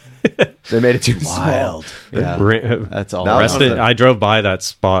up. They made it too wild. small. Yeah, Ra- that's all. That was Rested. on the- I drove by that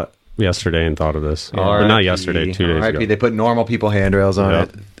spot yesterday and thought of this. But not yesterday, 2 days RIP. ago. They put normal people handrails on Yep.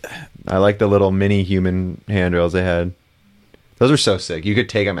 it. I like the little mini human handrails they had. Those were so sick. You could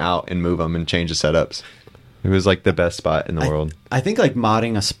take them out and move them and change the setups. It was like the best spot in the world. I think like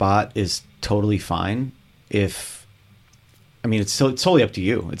modding a spot is totally fine if. I mean, it's totally up to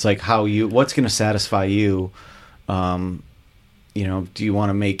you. It's like what's going to satisfy you. You know, do you want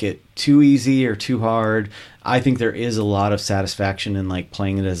to make it too easy or too hard? I think there is a lot of satisfaction in like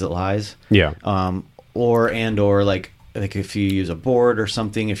playing it as it lies. Yeah. Or like if you use a board or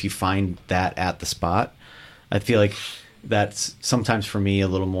something, if you find that at the spot, I feel like that's sometimes for me a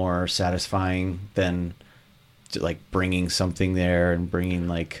little more satisfying than like bringing something there and bringing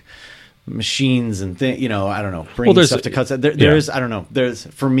like machines and I don't know, bringing there's- stuff to cut. There yeah. is, I don't know, there's,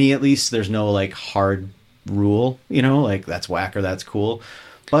 for me at least, there's no like hard rule, like that's whack or that's cool.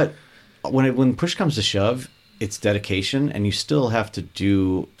 But when push comes to shove, it's dedication, and you still have to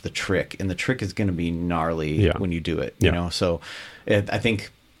do the trick, and the trick is going to be gnarly Yeah. when you do it. Yeah. You know, so I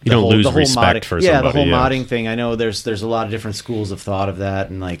think You don't lose the whole respect modding, for the somebody, whole yeah. modding thing. I know there's a lot of different schools of thought of that,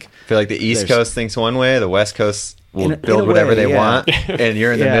 and like I feel like the East There's- Coast thinks one way, the West Coast will In a build whatever way, they yeah. want, and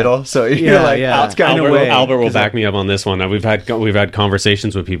you're in the Yeah. middle. So you're Yeah, like, yeah. oh, it's kind In of a way. Albert will 'cause back me up on this one. We've had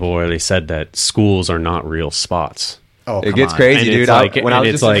conversations with people where they said that schools are not real spots. oh, It come gets on. crazy, And dude. it's like- When I and was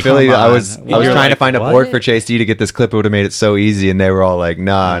it's just in like, Philly, come I was on. trying You're to like, find a what? board for Chase D to get this clip. It would have made it so easy, and they were all like,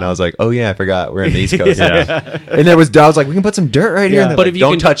 "Nah," and I was like, "Oh yeah, I forgot we're in the East Coast." Yeah. And there was, I was like, "We can put some dirt right here." Yeah. And they're But like, if you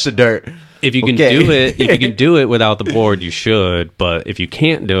don't can- touch the dirt. If you can Okay. do it, if you can do it without the board, you should. But if you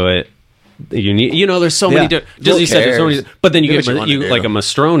can't do it, you need. There's so many. Yeah. Just as Who you said, there's so many. cares? But then you Do get what you wanna do. like a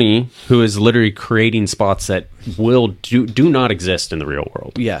Mastroni who is literally creating spots that will do not exist in the real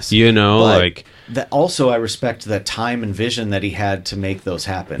world. Yes. But But that also I respect that time and vision that he had to make those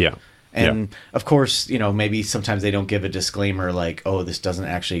happen. Yeah. And of course, maybe sometimes they don't give a disclaimer like, "Oh, this doesn't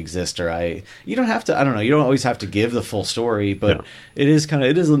actually exist," or you don't have to. I don't know. You don't always have to give the full story, but Yeah. it is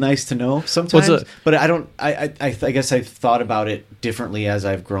nice to know sometimes. What's But I don't. I guess I've thought about it differently as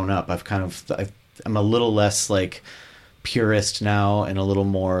I've grown up. I've I'm a little less like purist now, and a little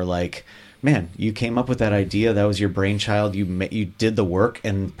more like, man, you came up with that idea. That was your brainchild. You did the work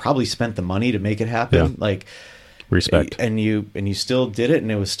and probably spent the money to make it happen. Yeah. Like, Respect. and you still did it,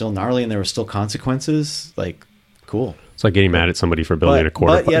 and it was still gnarly, and there were still consequences. Like, cool. It's like getting mad at somebody for building a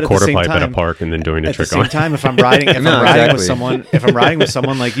quarter yet at the quarter same pipe at a time- park and then doing a At the trick same on it. time, if I'm riding, with exactly. someone, if I'm riding with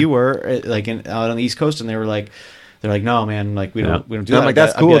someone like you were, like out on the East Coast, and they're like, no, man, like we don't do And that. I'm like,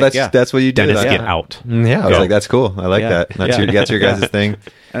 that's I'd be cool. like, That's what you did. Dennis, Yeah. get out. Yeah, I was Go. like, that's cool. I like Yeah. that. That's your guys' thing.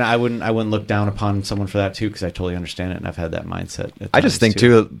 And I wouldn't look down upon someone for that too, because I totally understand it, and I've had that mindset. At I just times, think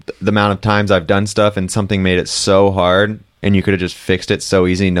too, the amount of times I've done stuff and something made it so hard, and you could have just fixed it so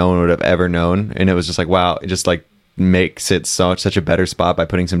easy, no one would have ever known. And it was just like, wow, it just like makes it such a better spot by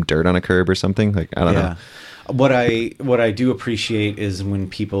putting some dirt on a curb or something. Like, I don't know. What I do appreciate is when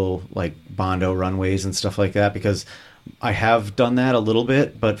people like Bondo runways and stuff like that, because I have done that a little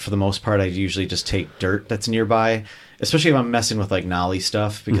bit, but for the most part, I usually just take dirt that's nearby, especially if I'm messing with like nollie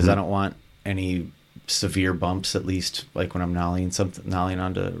stuff, because I don't want any severe bumps, at least like when I'm nollieing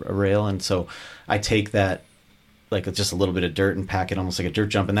onto a rail. And so I take that, like just a little bit of dirt, and pack it almost like a dirt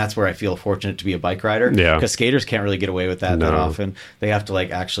jump. And that's where I feel fortunate to be a bike rider. Yeah. Because skaters can't really get away with that No. often. They have to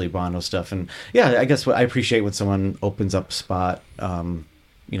like actually Bondo stuff. And yeah, I guess what I appreciate when someone opens up a spot,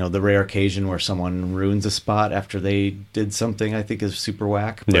 the rare occasion where someone ruins a spot after they did something, I think is super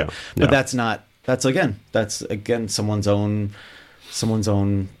whack. But, Yeah. but Yeah. that's again someone's own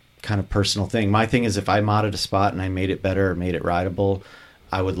kind of personal thing. My thing is, if I modded a spot and I made it better or made it rideable,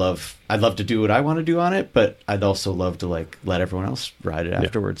 I'd love to do what I want to do on it, but I'd also love to like let everyone else ride it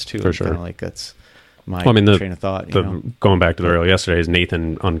afterwards too. for sure. Kind of like that's my the train of thought. You know? Going back to the rail yesterday, is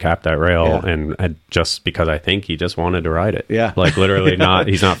Nathan uncapped that rail, Yeah. and just because I think he just wanted to ride it. Yeah. Like literally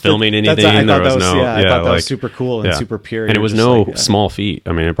he's not filming anything. I thought There was that was, no, I thought that like, was super cool and super pure. And it You're was just no like, yeah. small feat.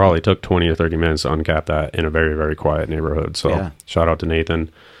 I mean, it probably took 20 or 30 minutes to uncap that in a very, very quiet neighborhood. So Yeah. shout out to Nathan.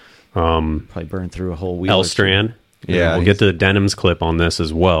 Probably burned through a whole wheel. or two. Elstrand. Yeah, We'll get to the Denims clip on this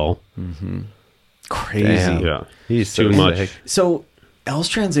as well. Crazy. Damn. Yeah. He's Too so much. sick. So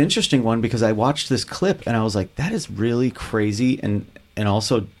Elstrand's an interesting one, because I watched this clip and I was like, that is really crazy and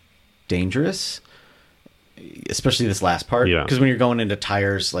also dangerous, especially this last part. Yeah. Because when you're going into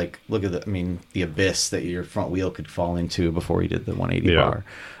tires, like look at the abyss that your front wheel could fall into before he did the 180 Yeah.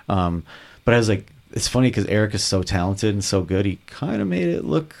 bar. But I was like, it's funny because Eric is so talented and so good. He kind of made it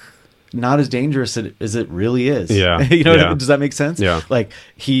look not as dangerous as it really is. Yeah. You know, Yeah. does that make sense? Yeah. Like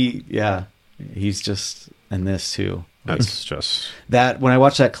he's just in this too. That's just, That when I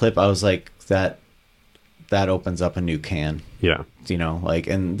watched that clip, I was like, that opens up a new can, yeah. you know, like,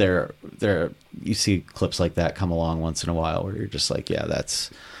 and there you see clips like that come along once in a while where you're just like, yeah,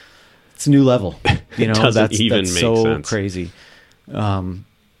 it's a new level, you know, doesn't that's even make so sense. crazy.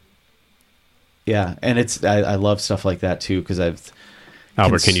 Yeah. And I love stuff like that too. Cause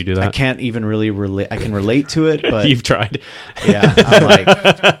Albert, can you do that? I can't even really relate. I can relate to it, but You've tried. yeah, I'm like,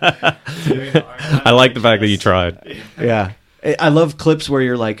 I like the fact that you tried. yeah. I love clips where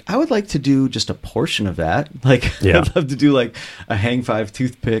you're like, I would like to do just a portion of that. Like, Yeah. I'd love to do like a hang 5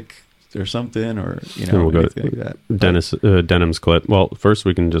 toothpick or something, or, you know, And we'll go anything like that. Denim's clip. Well, first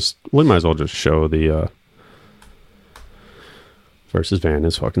we might as well just show the versus van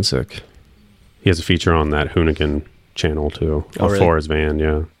is fucking sick. He has a feature on that Hoonigan channel too. Oh, really? For his van,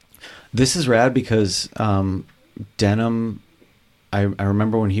 yeah. This is rad because Denim, I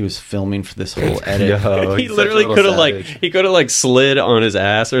remember when he was filming for this whole edit. Yo, He he's such a literally little could have savage. slid on his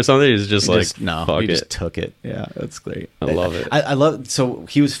ass or something. He's just like, fuck he it. just took it. Yeah, that's great. I love it. I love. So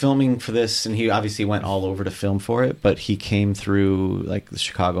he was filming for this, and he obviously went all over to film for it. But he came through like the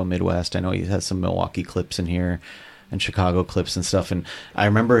Chicago Midwest. I know he has some Milwaukee clips in here, and Chicago clips and stuff. And I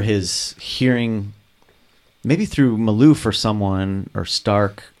remember his hearing, maybe through Maloof or someone or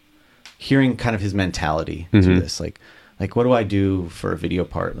Stark, hearing kind of his mentality through this, like what do I do for a video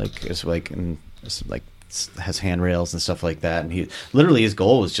part? Like it's like and it's like has handrails and stuff like that. And he literally his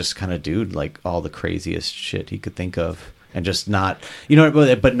goal was just kind of do like all the craziest shit he could think of, and just not, you know,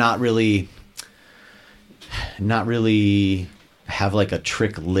 but not really have like a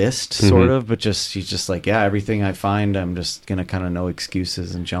trick list sort of, but just he's just like, yeah, everything I find, I'm just gonna kind of no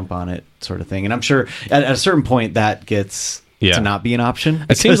excuses and jump on it sort of thing. And I'm sure at a certain point that gets Yeah. to not be an option.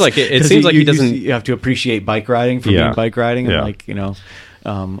 It seems like it Because seems like he doesn't. You have to appreciate bike riding for Yeah. being bike riding, and Yeah. like, you know,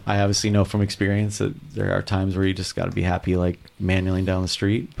 I obviously know from experience that there are times where you just got to be happy like manualing down the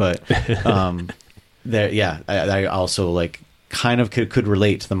street. But I also like kind of could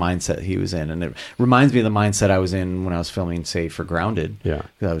relate to the mindset he was in, and it reminds me of the mindset I was in when I was filming, say, for Grounded. Yeah.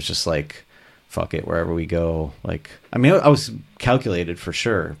 'Cause I was just like, fuck it, wherever we go. Like, I mean, I was calculated for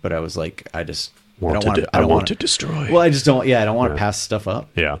sure, but I was like, I just I want to destroy. Well, I just don't. Yeah, I don't want to pass stuff up.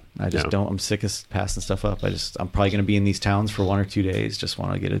 Yeah. I just don't. I'm sick of passing stuff up. I'm probably going to be in these towns for 1 or 2 days. Just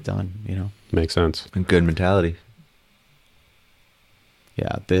want to get it done. Makes sense. A good mentality.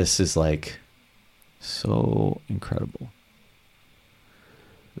 Yeah, this is like so incredible.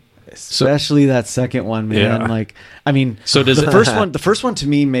 Especially that second one, man. Yeah. Like, I mean, So does the it- first one? The first one to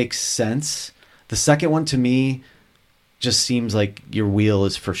me makes sense. The second one to me just seems like your wheel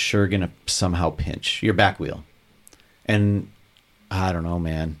is for sure gonna somehow pinch your back wheel, and I don't know,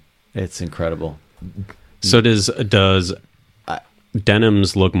 man. It's incredible. So does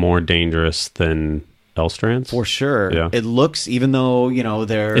Denims look more dangerous than L-strands? For sure. Yeah. It looks, even though,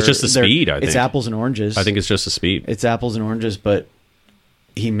 they're... It's just the speed, I It's think. apples and oranges. I think it's just the speed. It's apples and oranges, but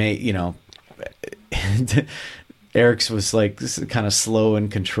he may, Eric's was like kind of slow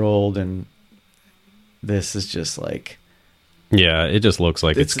and controlled, and this is just like... Yeah, it just looks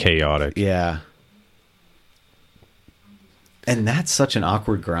like it's It's- chaotic. Yeah. And that's such an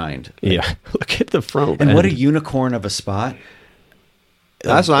awkward grind. Yeah. Look at the front. And what a end. unicorn of a spot.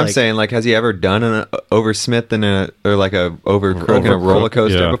 That's what I'm Like, saying. Like, has he ever done an over Smith in or like a over crook in a Over roller crook,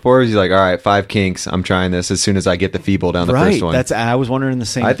 coaster yeah. before? He's like, all right, 5 kinks. I'm trying this as soon as I get the feeble down the Right. first one. I was wondering the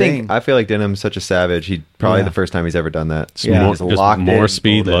same I thing. think I feel like Denham's such a savage. He probably Yeah. the first time he's ever done that. It's Yeah. more, He's just locked more in,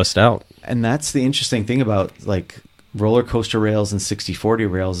 speed, pulled it. less out. And that's the interesting thing about like roller coaster rails and 60/40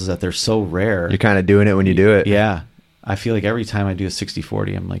 rails is that they're so rare. You're kind of doing it when you do it. Yeah. I feel like every time I do a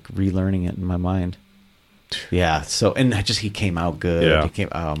 60/40, I'm like relearning it in my mind. Yeah. So, and he came out good. Yeah.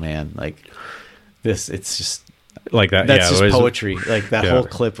 Oh man. Like it's just, Like that. that's yeah, just it was- poetry. Like that Yeah. whole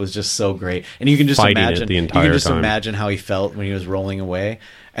clip was just so great. And you can just Fighting it imagine the you entire can just time. imagine how he felt when he was rolling away.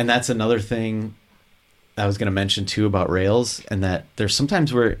 And that's another thing I was going to mention too about rails, and that there's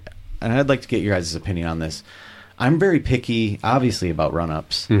sometimes where, and I'd like to get your guys' opinion on this. I'm very picky, obviously, about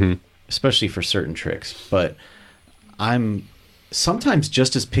run-ups, especially for certain tricks, but I'm sometimes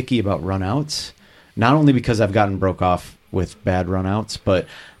just as picky about run-outs, not only because I've gotten broke off with bad run-outs, but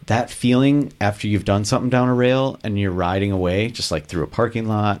that feeling after you've done something down a rail and you're riding away, just like through a parking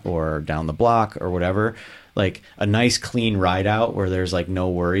lot or down the block or whatever, like a nice clean ride out where there's like no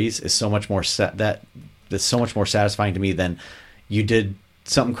worries is so much more that's so much more satisfying to me than you did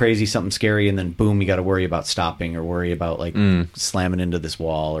something crazy, something scary, and then boom, you got to worry about stopping or worry about like slamming into this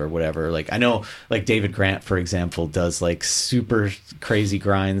wall or whatever. Like I know like David Grant, for example, does like super crazy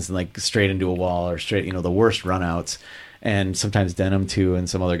grinds and like straight into a wall or straight, the worst runouts, and sometimes Denim too, and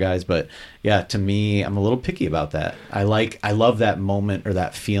some other guys. But yeah, to me, I'm a little picky about that. I love that moment or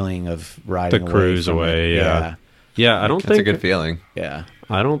that feeling of riding The away cruise from away. it. Yeah. Yeah. I don't That's think a good feeling. Yeah.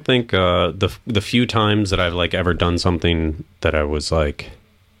 I don't think the few times that I've like ever done something that I was like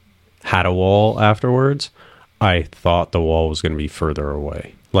had a wall afterwards, I thought the wall was going to be further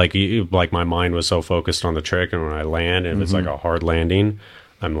away. Like my mind was so focused on the trick, and when I land and it's like a hard landing,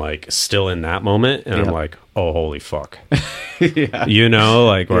 I'm like still in that moment, and I'm Yep. like, oh holy fuck, Yeah.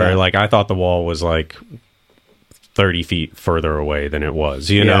 like where Yeah. like I thought the wall was like 30 feet further away than it was,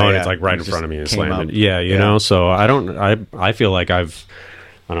 and yeah. it's like right It in front of me and just came slamming. up. Yeah, Yeah. So I feel like I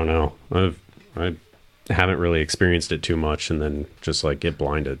don't know. I haven't really experienced it too much, and then just like get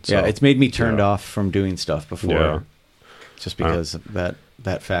blinded. So. Yeah, it's made me turned yeah. off from doing stuff before, Yeah. just because of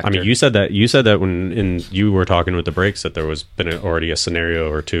that factor. I mean, you said that when you were talking with the brakes that there was been already a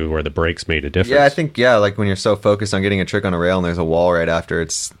scenario or two where the brakes made a difference. Yeah, I think like when you're so focused on getting a trick on a rail and there's a wall right after,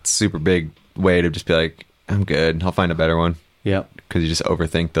 it's a super big way to just be like, I'm good. I'll find a better one. Yep. Because you just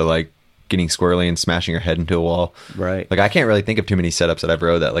overthink the like getting squirrely and smashing your head into a wall. Right. Like I can't really think of too many setups that I've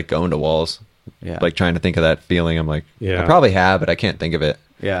rode that like go into walls. Yeah. Like trying to think of that feeling. I'm like, Yeah. I probably have, but I can't think of it.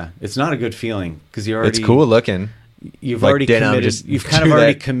 Yeah, it's not a good feeling because you already It's cool looking. You've like already Denim, committed. just You've kind do of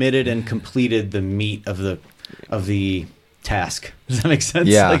already that. committed and completed the meat of the task. Does that make sense?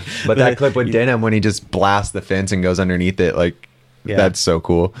 Yeah, Like, but the- that clip with Denim when he just blasts the fence and goes underneath it, like Yeah. that's so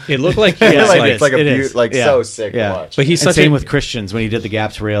cool. it looked like he Yeah, was it like, is. it's like a It beaut- is. like Yeah. so sick Yeah. to watch. but he's and such same a with Christians when he did the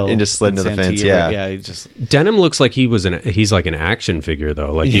gaps rail And just slid into the fence, Santee, yeah. yeah. He just Denim looks like he's like an action figure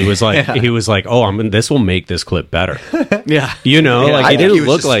though. Like he was like oh, this will make this clip better. yeah. Like I he think didn't he was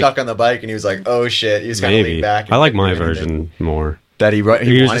look just like stuck on the bike and he was like, "Oh shit!" He was kind of maybe. leaned back. and I like couldn't my do anything. version more. That he He was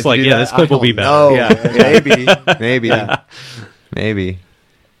wanted just like, to do yeah, that? this clip I will be don't better. know. Yeah. maybe, maybe.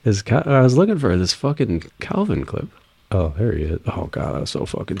 I was looking for this fucking Calvin clip. Oh, there he is. Oh god, that was so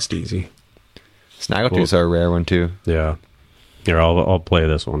fucking steezy. Snaggletooths are a rare one too. Yeah. Here, I'll play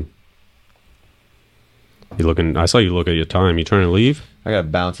this one. You looking? I saw you look at your time. You trying to leave? I got to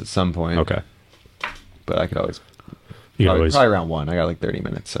bounce at some point. Okay. but I could always. You Probably, always. probably around 1. I got like 30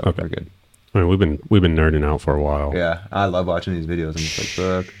 minutes, so Okay. we're good. I mean, we've been nerding out for a while. Yeah, I love watching these videos. I'm just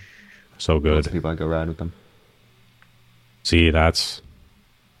like, fuck. So Lots good. of people I go ride with them. See, that's.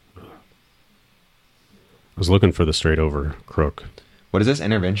 I was looking for the straight over crook. What is this?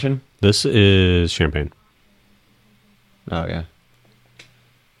 Intervention? This is Champagne. Oh, yeah.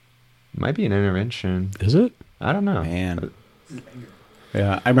 Might be an intervention. Is it? I don't know. Man.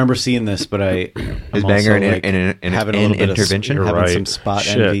 Yeah, I remember seeing this, but Is I'm Banger also, an having a little bit intervention? of You're having right. some spot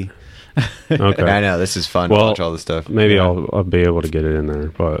Shit. envy. Okay. I know. This is fun to Well, watch all this stuff. Maybe Yeah. I'll be able to get it in there,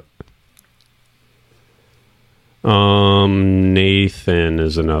 but Nathan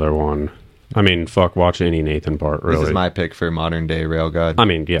is another one. I mean, fuck, watch any Nathan part. Really, This is my pick for modern day rail god. I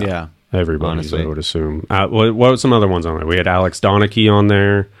mean, yeah, Yeah. everybody's. Honestly. I would assume. What were some other ones on there? We had Alex Donachie on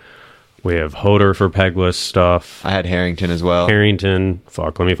there. We have Hoder for Pegless stuff. I had Harrington as well. Harrington.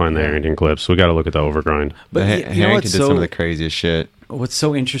 Fuck, let me find the Harrington clips. We got to look at the overgrind. But you know Harrington what's did some so- of the craziest shit. What's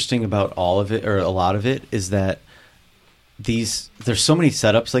so interesting about all of it, or a lot of it, is that there's so many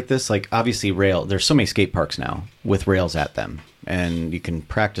setups like this. Like obviously there's so many skate parks now with rails at them, and you can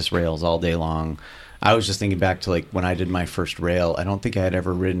practice rails all day long. I was just thinking back to like when I did my first rail. I don't think I had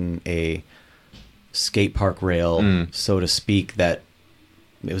ever ridden a skate park rail, so to speak, that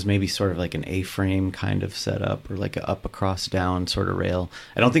it was maybe sort of like an A-frame kind of setup, or like a up across down sort of rail.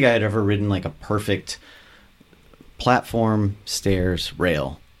 I don't think I had ever ridden like a perfect platform, stairs,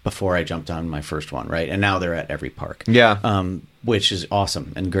 rail before I jumped on my first one, right? And now they're at every park. Yeah. Which is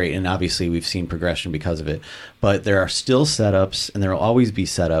awesome and great. And obviously we've seen progression because of it. But there are still setups, and there will always be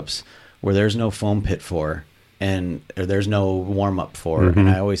setups where there's no foam pit for, or there's no warm up for. And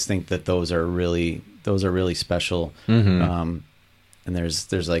I always think that those are really special. And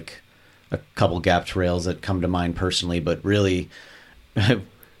there's like a couple gapped rails that come to mind personally, but really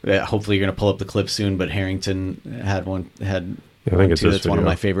hopefully you're going to pull up the clip soon, but Harrington had I think it's too. this That's one of video.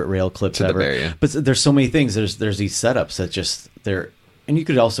 my favorite rail clips To the ever. very end. But there's so many things. There's these setups that just they're, and you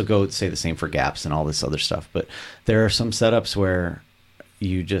could also go say the same for gaps and all this other stuff. But there are some setups where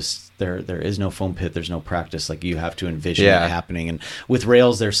you just there is no foam pit, there's no practice. Like you have to envision Yeah. it happening. And with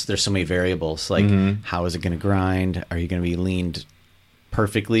rails, there's so many variables. Like how is it going to grind? Are you going to be leaned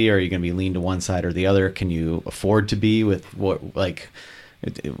perfectly? Or are you going to be leaned to one side or the other? Can you afford to be with what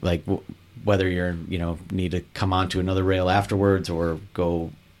whether you're need to come onto another rail afterwards or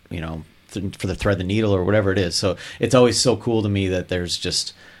go for the thread the needle or whatever it is. So it's always so cool to me that there's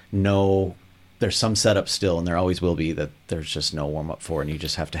just there's some setup still, and there always will be, that there's just no warm up for, and you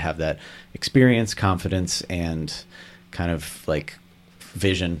just have to have that experience, confidence, and kind of like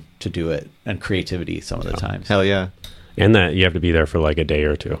vision to do it, and creativity some of the times. Hell yeah. And that you have to be there for like a day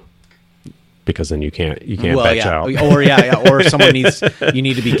or two, because then you can't batch out. Or someone you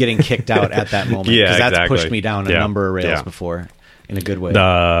need to be getting kicked out at that moment, Yeah, because that's exactly. pushed me down a Yeah, number of rails yeah. before in a good way.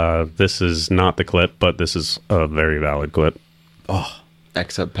 This is not the clip, but this is a very valid clip.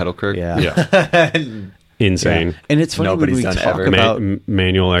 X up pedal kirk. Yeah. Yeah, insane. Yeah. And it's funny Nobody's when we done talk ever. about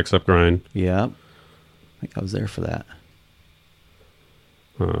Manual X up grind. yeah. I think I was there for that.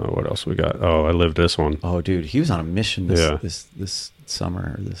 What else we got? Oh, I lived this one. Oh, dude, he was on a mission Yeah. this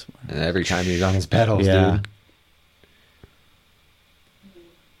summer or this. And every time he's on his pedals, Yeah. dude.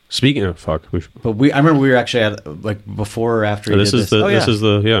 Speaking of fuck, But I remember we were actually at like before or after. He this did is the Oh, this yeah. is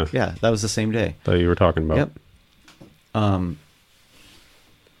the Yeah, that was the same day. that you were talking about. Yep. I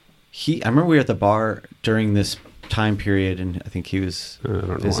remember we were at the bar during this time period, and I think he was I don't know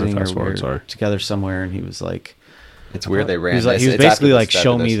why I visiting, or fast we forward, were sorry. together somewhere, and he was like, It's weird they ran he was this. he was It's after basically this, like, after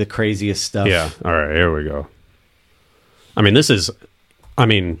show me this. the craziest stuff. Yeah. All right. Here we go.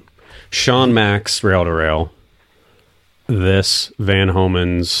 Sean Max rail to rail. This Van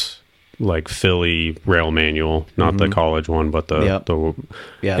Homan's like Philly rail manual, not the college one, but the Yep. the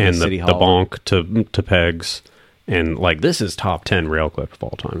Yeah, and the the City the Hall. bonk to pegs. And like this is top 10 rail clip of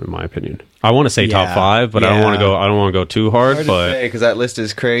all time in my opinion. I want to say top Yeah. 5, but I don't Yeah. want to go too hard. Hard to But say, because that list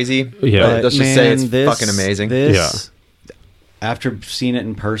is crazy. Yeah. But let's just say it's fucking amazing. After seeing it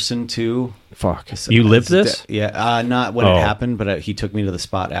in person too. fuck, you lived this? Yeah, not when Oh. it happened, but he took me to the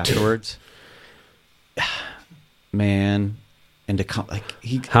spot afterwards. Man, and to come like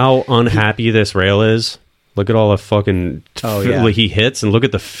How unhappy this rail is. Look at all the fucking Oh, yeah. he hits, and look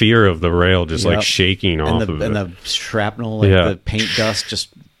at the fear of the rail just like Yep. shaking off of it. and the shrapnel, like Yeah. the paint dust, just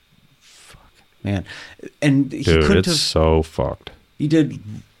fuck, man. And he Dude, couldn't it's have. so fucked. He did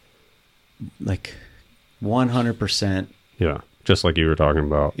like 100%. Yeah, just like you were talking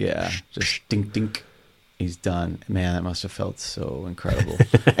about. Yeah, just dink dink. He's done. Man, that must have felt so incredible.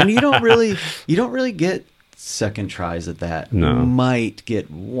 And you don't really get second tries at that. No. You might get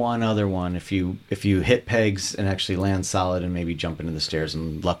one other one if you hit pegs and actually land solid and maybe jump into the stairs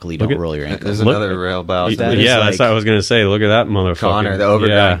and luckily don't Look at- roll your ankle. There's Look- another rail boss. That is yeah, like- that's what I was gonna say. Look at that motherfucker, Connor, the overgrind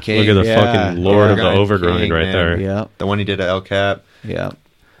yeah, king. Look at the Yeah. fucking lord of the Overgrind overgrind king, right man. there. Yeah, The one he did at El Cap. yeah.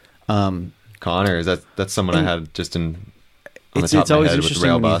 Connor, is that's someone I had just on the It's top of my always head with interesting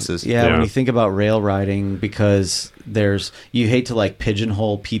rail when you- bosses. yeah, Yeah. when you think about rail riding, because you hate to like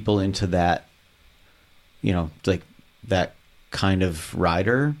pigeonhole people into that, like that kind of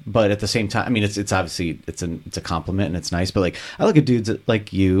rider, but at the same time, I mean, it's obviously it's a compliment and it's nice, but like I look at dudes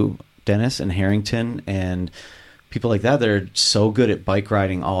like you, Dennis, and Harrington, and people like that that are so good at bike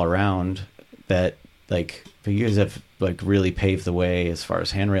riding all around that like you guys have like really paved the way as far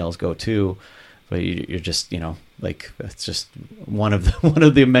as handrails go too. But you're just like it's just one of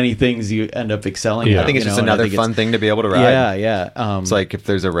the many things you end up excelling Yeah. at. I think it's just and I another think fun thing to be able to ride. Yeah. It's like if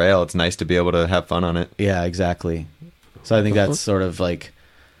there's a rail, it's nice to be able to have fun on it. Yeah, exactly. So I think that's sort of like,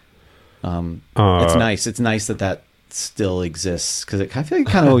 it's nice. It's nice that still exists because I feel like it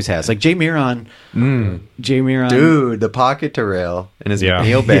kind of always has. Like Jay Miron, Dude, the pocket to rail and his Yeah.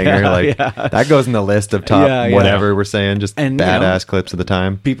 McNeil banger, Yeah. that goes in the list of top Yeah, yeah. whatever we're saying, just And, badass clips of the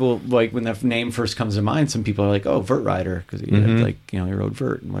time. People like when that name first comes to mind, some people are like, "Oh, Vert Rider," because he had, he rode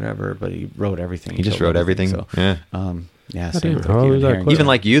Vert and whatever, but he rode everything. He just killed rode everything. So, Yeah. yeah. damn Same it. with How like, was that Harrington. clip? Even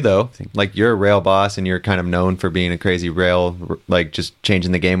like you though, think- like you're a rail boss and you're kind of known for being a crazy rail, like just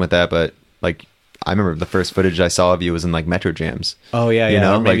changing the game with that. But like, I remember the first footage I saw of you was in like Metro Jams. Oh yeah, You yeah.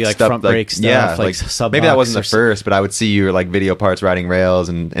 know, or maybe like stuff front brake stuff. Yeah, like sub maybe that wasn't the box or first, but I would see you like video parts riding rails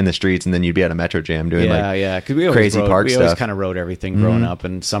and in the streets, and then you'd be at a Metro Jam doing Yeah, like yeah. Because we always crazy rode, park we always stuff. kind of rode everything growing up,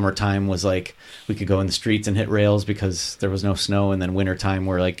 and summertime was like we could go in the streets and hit rails because there was no snow, and then wintertime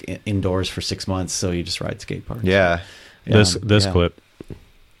we're like indoors for 6 months, so you just ride skate parks. Yeah, This Yeah. clip.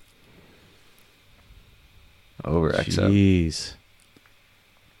 over EXO. Jeez.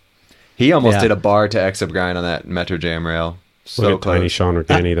 He almost Yeah. did a bar to EXO grind on that Metro Jam rail. So Look at close. tiny Sean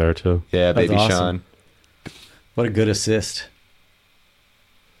Ricani there too. Yeah, That's baby awesome. What a good assist.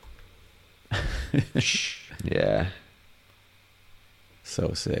 Sean. Yeah.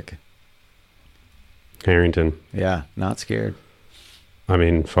 So sick. Harrington. Yeah, not scared. I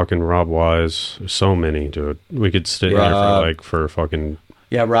mean, fucking Rob Wise. So many, dude. We could sit here Rob. for fucking.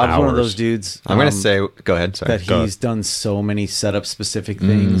 Yeah, Rob's one of Hours. those dudes. I'm gonna say, go ahead. Sorry. that Go he's done so many setup specific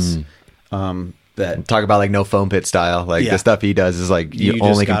things. That Talk about like no foam pit style. Like Yeah. the stuff he does is like you, You just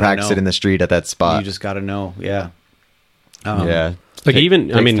only can gotta practice know. it in the street at that spot. you just got to know. Yeah. Yeah. Like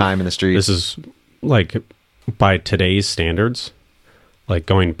even, I takes mean, time in the street. This is like by today's standards, like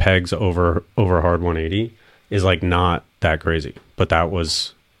going pegs over hard 180 is like not that crazy. But that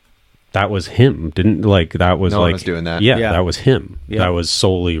was him. Didn't like that was No like one was doing that. Yeah, Yeah. that was him. Yeah. That was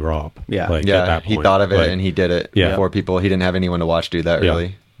solely Rob. Yeah. like at Yeah, that he point. thought of it Like, and he did it Yeah. before people. He didn't have anyone to watch do that Yeah.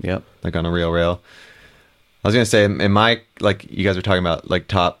 really, Yep. like on a real rail. I was gonna say, in my like, you guys were talking about like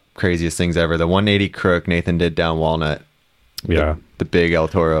top craziest things ever. The 180 crook Nathan did down Walnut. Yeah, The big El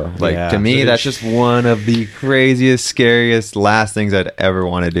Toro. Like Yeah. to me, that's just one of the craziest, scariest, last things I'd ever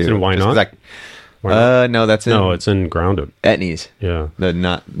want to do. So why Just 'cause not? Why no, that's in no, it's in Grounded. Etnies. Yeah, The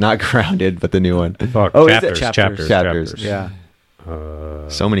not grounded, but the new one. fuck. Oh, is it? chapters. Chapters. Yeah.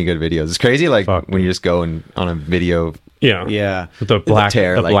 So many good videos. It's crazy, like Fuck. when you just go and on a video Yeah, Yeah. With the black,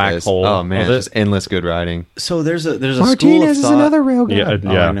 tear the like black this. hole. Oh man, of it. just endless good riding. So there's a school of thought. rail Yeah,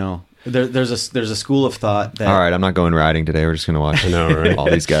 Oh, yeah. I know. There's a school of thought that All right, I'm not going riding today. We're just gonna watch I know, right? all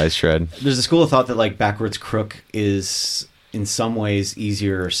these guys shred. there's a school of thought that like backwards crook is in some ways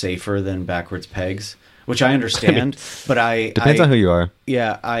easier or safer than backwards pegs, which I understand. But Depends on who you are.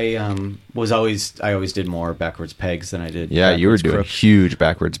 Yeah, I always did more backwards pegs than I did. Yeah, you were backwards doing crook. huge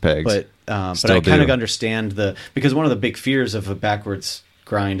backwards pegs. But Still I kind of do. understand because one of the big fears of a backwards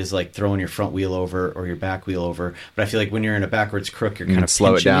grind is like throwing your front wheel over or your back wheel over. But I feel like when you're in a backwards crook, you're You kind can of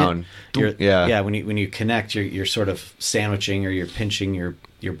slow it pinching down. You're, Yeah. When you connect, you're sort of sandwiching or you're pinching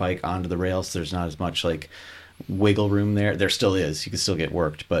your bike onto the rails. So there's not as much like wiggle room there. There still is. You can still get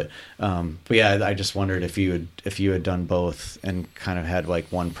worked, but yeah, I just wondered if you had done both and kind of had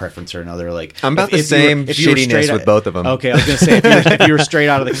like one preference or another. Like I'm about the if you were- same if you were shittiness straight with both of them. Okay, I was gonna say if you were straight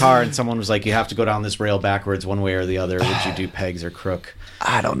out of the car and someone was like, you have to go down this rail backwards one way or the other, would you do pegs or crook?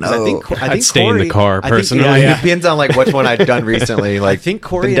 I don't 'Cause I think I'd stay in the car, I think- personally. yeah, It yeah. depends on like which one I've done recently. Like I think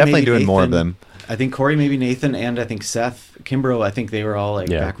Corey been and definitely maybe doing more of Nathan- them. I think Corey, maybe Nathan, and I think Seth Kimbrough. I think they were all like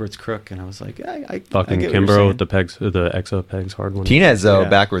Yeah. backwards crook, and I was like, I Fucking get what you're Kimbrough saying. with the pegs, the EXO pegs, hard one. Tinez though, Yeah.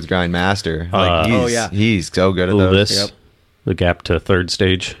 backwards grind master. Like he's, Oh, yeah. he's so good at those. This, Yep. the gap to third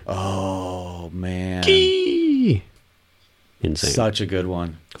stage. Oh man, Insane. such a good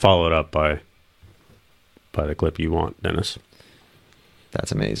one. Followed up by by the clip you want, Dennis.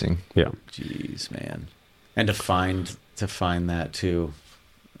 That's amazing. Yeah. Jeez, man. And to find that too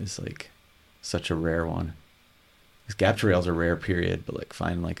is like such a rare one. Because gap rails are rare, period. But like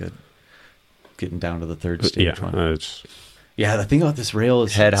find like a getting down to the third stage one. It's Yeah, the thing about this rail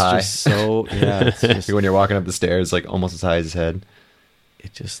is Head it's high. just so yeah, it's just, When you're walking up the stairs, like almost as high as his head.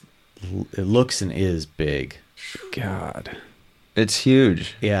 it looks and is big. God. It's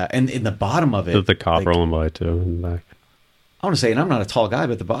huge. Yeah, and in the bottom of it, The cop like, rolling by too in the back. I want to say, and I'm not a tall guy,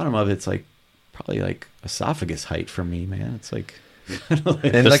 but the bottom of it's like probably like esophagus height for me, man. It's like And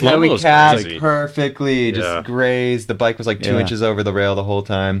The like how we slow-mo's cast crazy. perfectly, just Yeah. grazed. The bike was like 2 Yeah. inches over the rail the whole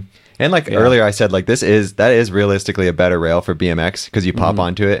time. And like Yeah. earlier I said, like that is realistically a better rail for BMX because you pop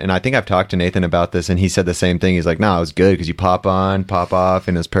onto it. And I think I've talked to Nathan about this and he said the same thing. He's like, no, it was good because you pop on, pop off,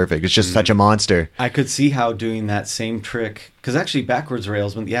 and it's perfect. It's just such a monster. I could see how doing that same trick, because actually backwards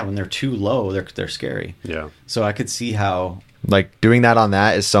rails, when they're too low, they're scary. Yeah. So I could see how. Like doing that on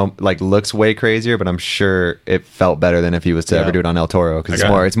that is so like looks way crazier, but I'm sure it felt better than if he was to Yeah. ever do it on El Toro because I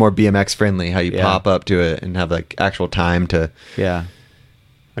got it's more BMX friendly. How you Yeah. pop up to it and have like actual time to. Yeah.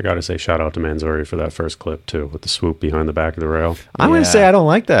 I gotta say shout out to Manzori for that first clip too, with the swoop behind the back of the rail. I'm gonna Yeah. say I don't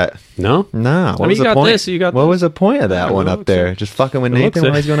like that. No? No, what mean, was you the got point? this, you got what this. was the point of that I one don't up know, there? it's- Just fucking with it looks Nathan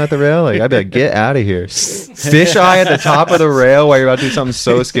while it. he's going at the rail. Like I'd be like, get out of here. Fisheye at the top of the rail while you're about to do something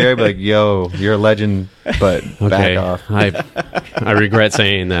so scary. Be like, yo, you're a legend, but Okay. back off. I regret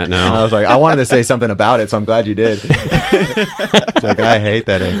saying that And I now. was like, I wanted to say something about it, so I'm glad you did. It's like I hate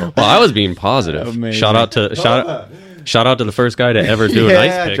that angle. Well, I was being positive. Amazing. Shout out to the first guy to ever do an Yeah,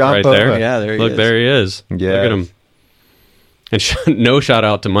 ice pick John right Bova. there. Yeah, there he Look, is. there he is. Yeah. Look at him. And no shout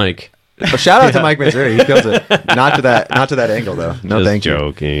out to Mike. But shout out to Mike Manzuri. He kills it. Not to that angle though. No, Just thank you.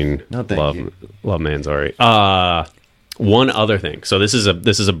 joking. No, thank love, you. Love Manzori. One other thing. So this is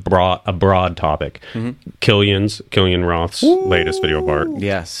a broad topic. Killian Roth's latest video part.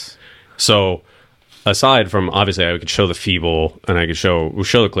 Yes. So aside from obviously I could show the feeble and I could show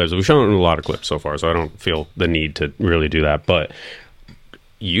the clips. We've shown a lot of clips so far, so I don't feel the need to really do that. But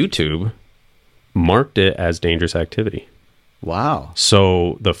YouTube marked it as dangerous activity. Wow.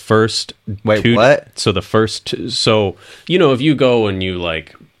 So the first Wait, what? So the first so you know if you go and you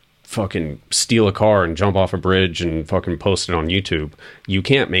like fucking steal a car and jump off a bridge and fucking post it on YouTube, you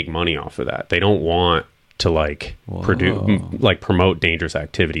can't make money off of that. They don't want to like promote dangerous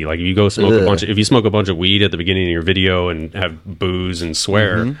activity. Like if you go smoke if you smoke a bunch of weed at the beginning of your video and have booze and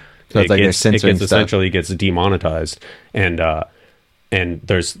swear, So it's like they're censoring stuff. essentially gets demonetized. And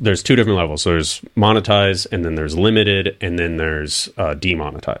there's two different levels. So there's monetized, and then there's limited, and then there's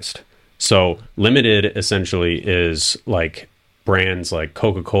demonetized. So limited essentially is like brands like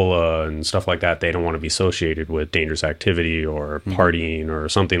Coca-Cola and stuff like that. They don't want to be associated with dangerous activity or partying or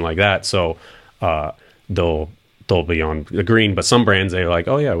something like that. So they'll be on the green. But some brands, they're like,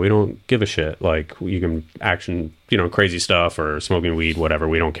 oh yeah, we don't give a shit. Like you can action, crazy stuff or smoking weed, whatever.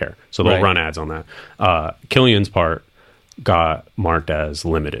 We don't care. So they'll Right. run ads on that. Killian's part got marked as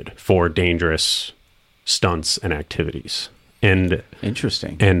limited for dangerous stunts and activities, and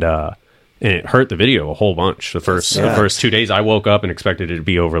Interesting. it hurt the video a whole bunch. The first 2 days, I woke up and expected it to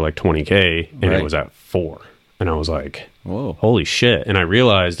be over like 20K, and Right. it was at 4, and I was like, Whoa. holy shit! And I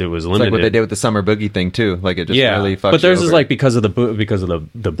realized it was It's limited. like what they did with the summer boogie thing too. Like it just really fucks but theirs you is over. like because of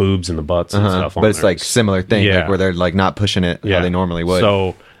the boobs and the butts and stuff. On But it's there. like similar thing, Yeah. like where they're like not pushing it how they normally would.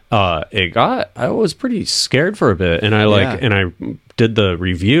 So I was pretty scared for a bit, and I did the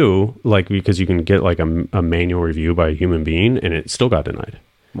review because you can get like a manual review by a human being, and it still got denied.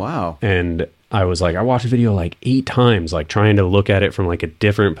 Wow. And I was like, I watched the video like 8 times, like trying to look at it from like a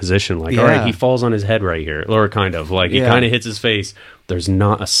different position. Like, all Yeah. right, he falls on his head right here, or kind of like he Yeah. kind of hits his face. There's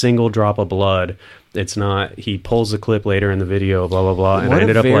not a single drop of blood. It's not. He pulls the clip later in the video, blah blah blah. And What I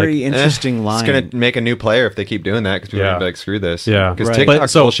ended a up very like, interesting line. It's gonna make a new player if they keep doing that because people are Yeah. gonna be like, screw this. Yeah. because Right. TikTok's But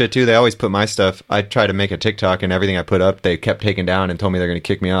so- bullshit too. They always put my stuff. I try to make a TikTok and everything I put up, they kept taking down and told me they're gonna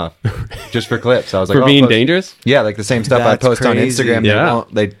kick me off just for clips. I was like, for I'll being post- dangerous. Yeah, like the same stuff That's I post on crazy. Instagram. Yeah.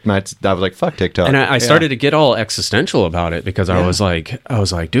 I was like, fuck TikTok. And I started to get all existential about it because I was like,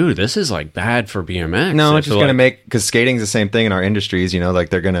 dude, this is like bad for BMX. no, I it's just feel gonna like- make because skating's the same thing in our industries. Like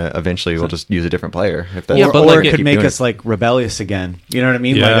they're gonna eventually we'll just use a different player. If that's, Yeah, or but, or like, it could keep make doing us like rebellious again. You know what I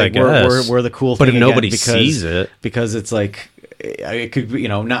mean? Yeah, like I guess. we're the cool But thing if nobody again sees it- because it's like it could be,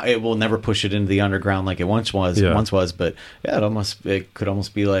 not it will never push it into the underground like it once was. Yeah. But yeah, it could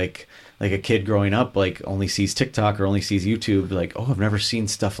almost be like a kid growing up like only sees TikTok or only sees YouTube. Like, oh, I've never seen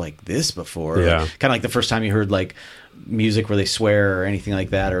stuff like this before. Yeah. Kind of like the first time you heard like music where they swear or anything like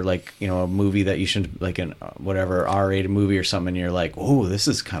that, or like a movie that you shouldn't like an whatever R-rated movie or something. And you're like, oh, this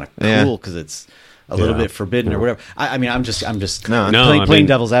is kind of Yeah. cool because it's a little Yeah. bit forbidden or whatever. I mean, I'm just No, playing, I mean-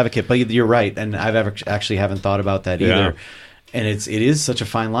 devil's advocate, but you're right, and I've actually haven't thought about that either. Yeah. And it is such a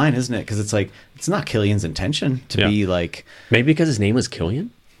fine line, isn't it? Because it's like it's not Killian's intention to Yeah. be like. Maybe because his name was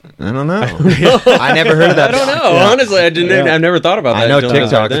Killian. I don't know. I never heard of that. I don't know. Honestly, I didn't. Yeah. I've never thought about that. I know until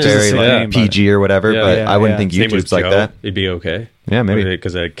this TikTok's right very It's the like same, PG or whatever, Yeah. but Yeah, I wouldn't yeah. think His name was YouTube's like Joe. that. It'd be okay. Yeah, maybe.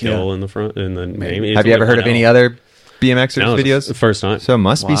 Because I had kill Yeah. in the front in the name. Have you ever heard of any other BMXers No, it's videos? the first time. So it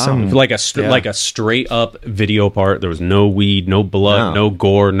must be Wow. some. like a straight up video part. There was no weed, no blood, No. no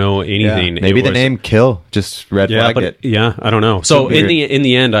gore, no anything. Maybe It the was- name Kill just red Yeah, flag but it. yeah, I don't know. So Could be in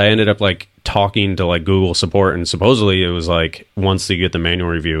the end, I ended up like talking to like Google support, and supposedly it was like once you get the manual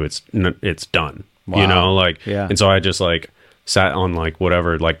review, it's done. You Wow. know, like Yeah. and so I just like sat on like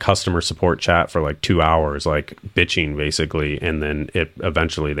whatever like customer support chat for like 2 hours, like bitching basically, and then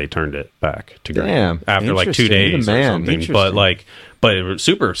eventually they turned it back to green Damn. after like 2 Interesting. days or Man, something. interesting. But it was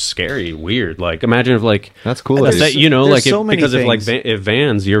super scary, weird. Like imagine if like That's cool. That's- that, you know, There's like so many because if like things. if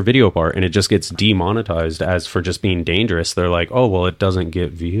Van's your video part and it just gets demonetized as for just being dangerous, they're like, oh well, it doesn't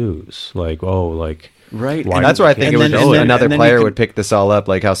get views. Like Right. Why- And That's where I think and it would then- go. and then- Another and then player you would pick this all up,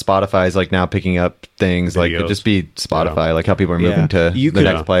 like how Spotify is like now picking up things. Like it'd Videos. just be Spotify, like how people are moving to you the could,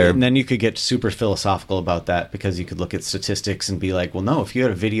 next player. and then you could get super philosophical about that because you could look at statistics and be like, well, no, if you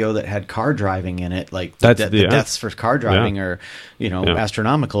had a video that had car driving in it, like That's- the yeah. deaths for car driving are, Yeah.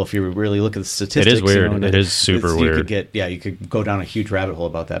 astronomical. If you really look at the statistics, weird. and It is super You weird. could you could go down a huge rabbit hole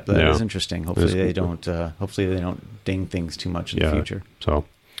about that. But that Yeah. is interesting. Hopefully It is- they don't. Hopefully they don't ding things too much in the future. So,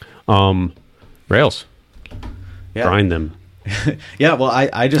 Rails, Yeah. grind them. Yeah, well,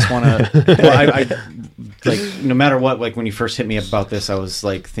 I just want to. Well, I like no matter what. Like when you first hit me up about this, I was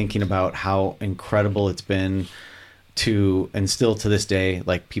like thinking about how incredible it's been to, and still to this day,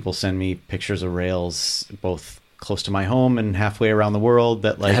 like people send me pictures of rails both close to my home and halfway around the world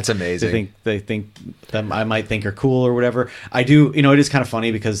that like That's amazing. they think that I might think are cool or whatever. I do, it is kind of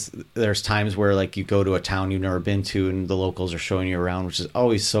funny because there's times where like you go to a town you've never been to and the locals are showing you around, which is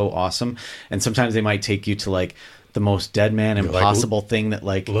always so awesome. And sometimes they might take you to like the most dead man impossible thing that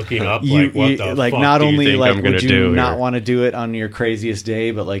like looking up, you, like, what you- the like fuck not do you only think like I'm gonna would you do not here? want to do it on your craziest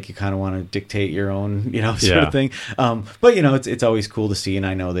day, but like you kind of want to dictate your own sort Yeah. of thing. But it's always cool to see, and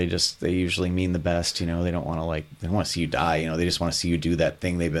I know they usually mean the best. They don't want to they don't want to see you die. They just want to see you do that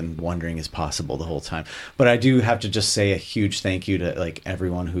thing they've been wondering is possible the whole time. But I do have to just say a huge thank you to like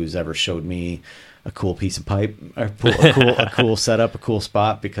everyone who's ever showed me a cool piece of pipe, a cool setup, a cool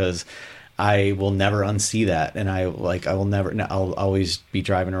spot, because I will never unsee that, and I will never. I'll always be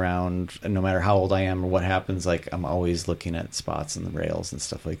driving around, and no matter how old I am or what happens, like I'm always looking at spots and the rails and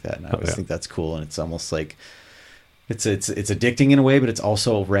stuff like that, and I always think that's cool. And it's almost like it's addicting in a way, but it's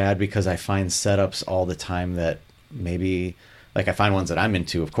also rad because I find setups all the time that maybe like I find ones that I'm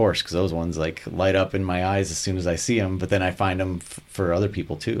into, of course, because those ones like light up in my eyes as soon as I see them. But then I find them for other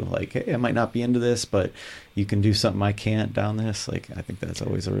people too. Like, hey, I might not be into this, but you can do something I can't down this. Like, I think that's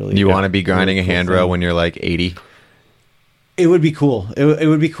always a really. You want to be grinding really a cool handrail thing. when you're like 80? It would be cool. It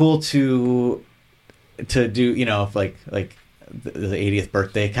would be cool to do, if like the 80th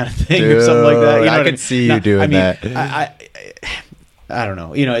birthday kind of thing or something like that. Dude, I what could see you doing that. I don't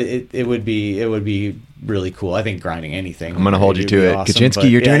know. It would be really cool. I think grinding anything. I'm gonna hold you would to be it. awesome, Kaczynski, but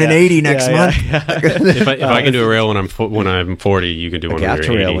you're turning 80 next month. If I can do a rail when I'm 40, you can do A one when you're 80.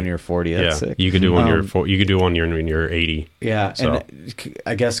 gaffer rail when you're 40. That's sick. you can do one you can do one when you're 80. Yeah, So. and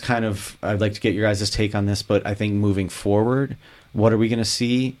I guess kind of I'd like to get your guys' take on this, but I think moving forward, what are we going to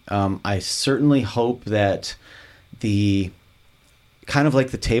see? I certainly hope that the kind of like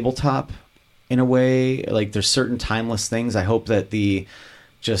the tabletop in a way, like there's certain timeless things. I hope that the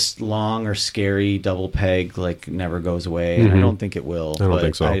just long or scary double peg like never goes away. And I don't think it will. I don't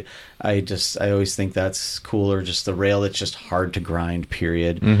think so. I always think that's cooler. Just the rail that's just hard to grind,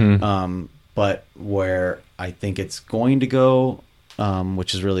 period. But where I think it's going to go,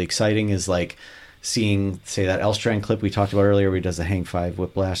 which is really exciting, is like seeing, say, that Elstrand clip we talked about earlier where he does the hang 5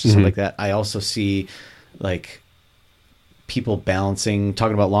 whiplash and stuff like that. I also see like people balancing,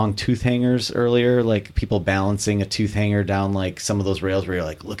 talking about long tooth hangers earlier, like people balancing a tooth hanger down like some of those rails where you're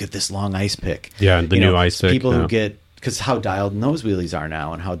like, look at this long ice pick. Yeah, the new ice pick, People yeah. who get, because how dialed nose wheelies are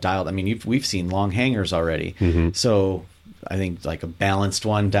now and how dialed, I mean, we've seen long hangers already. So I think like a balanced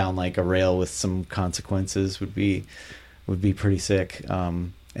one down like a rail with some consequences would be pretty sick.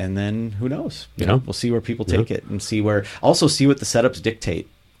 And then who knows? Yeah. We'll see where people take it and see what the setups dictate.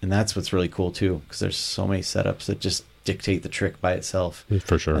 And that's what's really cool too, because there's so many setups that just dictate the trick by itself.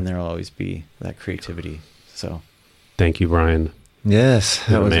 For sure. And there'll always be that creativity. So Thank you, Brian. Yes,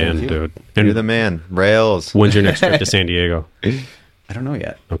 You're that the was man, you. dude. You're And the man. Rails. when's your next trip to San Diego? I don't know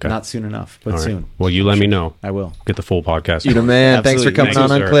yet. Okay. Not soon enough, but All right. soon. Well, you let me know. I will. Get the full podcast. You the man. Thanks for Absolutely. coming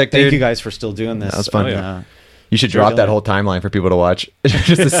Thank on you, Unclick, dude. Thank you guys for still doing this. That was fun. Oh, yeah. You should Sure, drop that Dylan. whole timeline for people to watch.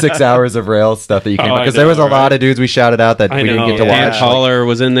 Just the 6 hours of rail stuff that you came Oh, up I because there know, was a lot right? of dudes we shouted out that I we know. didn't get to Yeah. watch. Dan Toller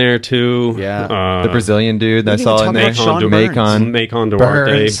was in there too. Yeah. The Brazilian dude that I didn't saw even in talk there. about Sean Macon. Macon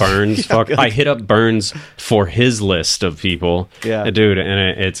Duarte, Burns. Burns. Fuck, I hit up Burns for his list of people. Yeah. Dude,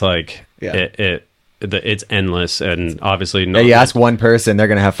 and it's like Yeah. it's endless, and obviously Yeah, you ask one person, they're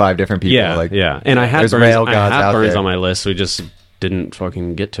gonna have 5 different people. Yeah, like, yeah. And I had there's Burns, rail I gods had out Burns there. on my list. We just didn't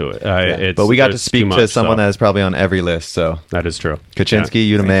fucking get to it. It's, But we got to it's speak too to much, someone so that is probably on every list. So that is true. Kaczynski,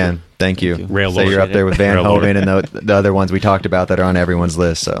 you the man. Thank you. you. Rail so Lord. you're up there with Van Rail Lord. Hoven and the other ones we talked about that are on everyone's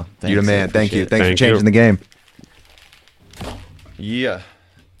list. So you the Thanks, man. I Thank you. appreciate it. Thanks for Thank you. changing the game. Yeah.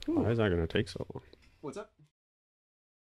 Why is that going to take so long? What's up?